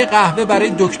جی یه قهوه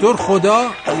برای دکتر خدا،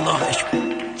 الله اکبر،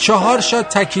 4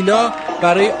 شات تکیلا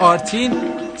برای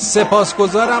آرتین.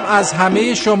 سپاسگزارم از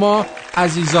همه شما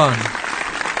عزیزان.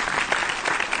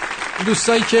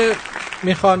 دوستایی که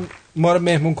میخوان ما رو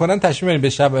مهمون کنن تشریف بیارین به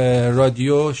شب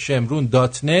رادیو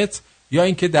شمرون.net یا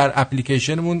اینکه در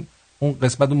اپلیکیشنمون اون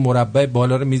قسمت اون مربع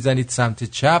بالا رو میزنید سمت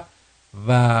چپ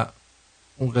و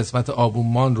اون قسمت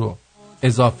آبونمان رو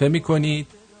اضافه میکنید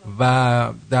و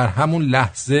در همون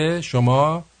لحظه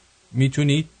شما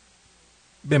میتونید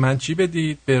به من چی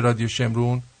بدید؟ به رادیو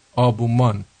شمرون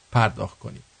آبونمان پرداخت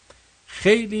کنید.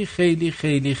 خیلی خیلی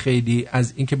خیلی خیلی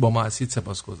از اینکه با ما هستید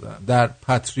سپاسگزارم. در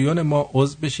پاتریون ما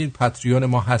عضو بشین. پاتریون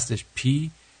ما هستش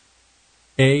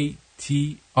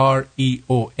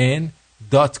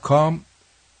patreon.com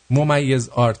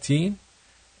 /آرتین.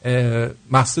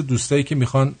 مخصوص دوستایی که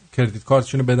میخوان کردیت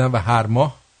کارتشون بدن و هر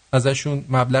ماه ازشون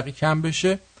مبلغی کم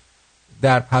بشه.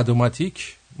 در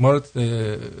پدوماتیک ما رو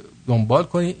دنبال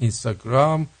کنید،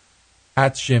 اینستاگرام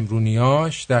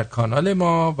 @شمرونیاش در کانال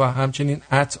ما و همچنین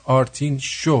 @آرتین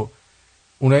شو.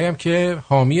 اونایی هم که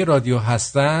حامی رادیو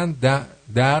هستن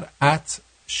در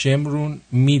 @شمرون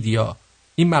میدیا.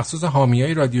 این مخصوص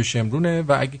حامیای رادیو شمرونه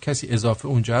و اگه کسی اضافه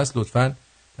اونجا هست لطفاً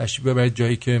تشریف ببرید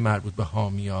جایی که مربوط به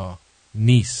حامیا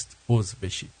نیست عضو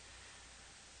بشید.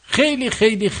 خیلی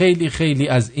خیلی خیلی خیلی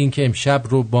از این که امشب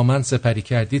رو با من سپری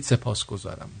کردید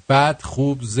سپاسگزارم. بد،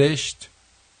 خوب، زشت،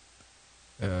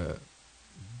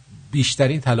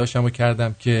 بیشترین تلاشمو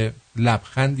کردم که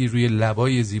لبخندی روی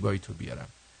لبای زیبایی تو بیارم.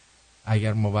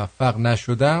 اگر موفق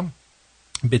نشدم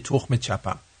به تخم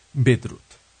چپم. بدرود.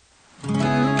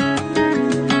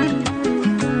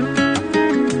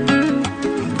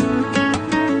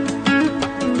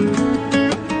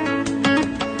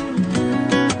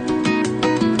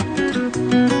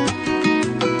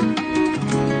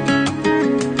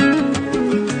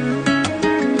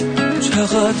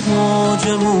 چقدر موج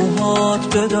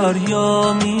موهات به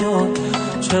دریا میاد،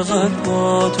 چقدر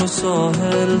با تو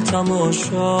ساحل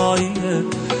تماشاییه،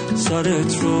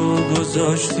 سرت رو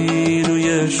گذاشتی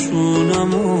روی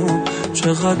شونمون،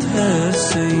 چقدر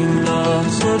حس این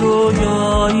لحظه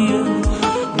رویاییه،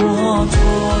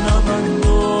 موهاتو نبند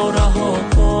و رها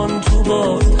کن تو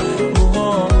باد،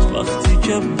 موهات وقتی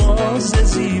که باز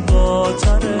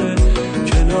زیباتره،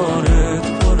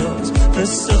 کنارت پر از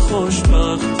حس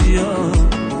خوشبختیم،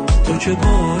 تو که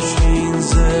باشی این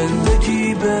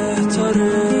زندگی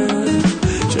بهتره.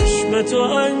 چشم چشم تو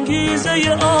انگیزه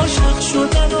عاشق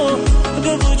شدن و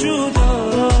به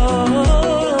وجودم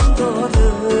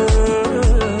داده،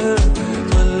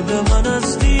 قلب من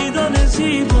از دیدن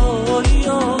زیبایی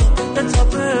ها به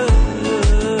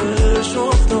تپش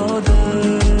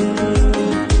افتاده.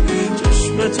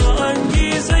 چشم تو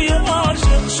انگیزه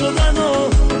عاشق شدن و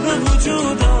به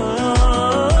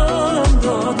وجودم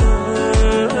داده،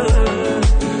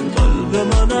 قلب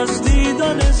من از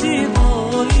دیدن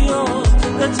زیبایی ها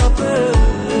به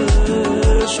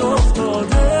تپش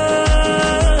افتاده.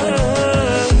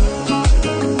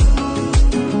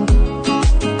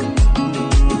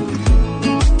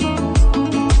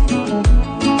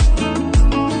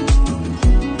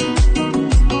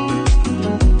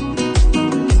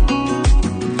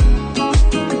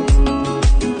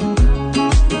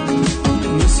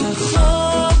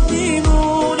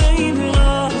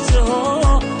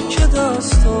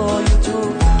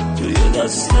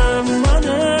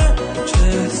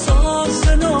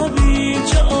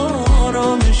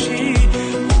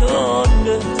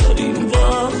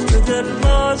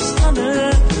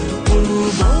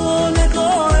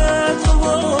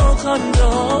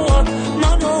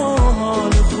 من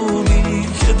حال خوبی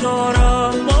که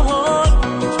دارم باهات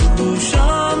تو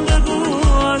گوشم بگو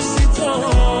هستی تا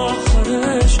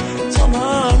آخرش، تا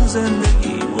من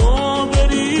زندگیمو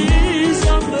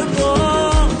بریزم به پا.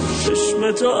 چشم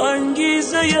تو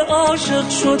انگیزه عاشق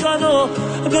شدن و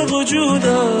به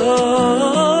وجودم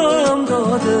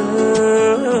داده،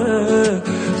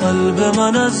 قلب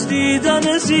من از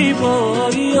دیدن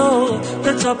زیبایی ها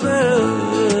به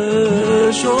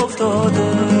تپش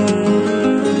افتاده.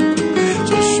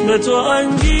 چشم تو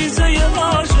انگیزه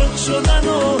عاشق شدن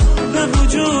و به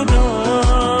وجودم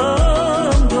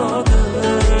داده،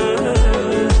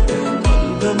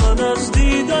 قلب من از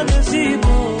دیدن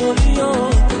زیبایی ها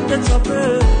به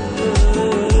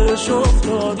تپش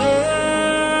افتاده.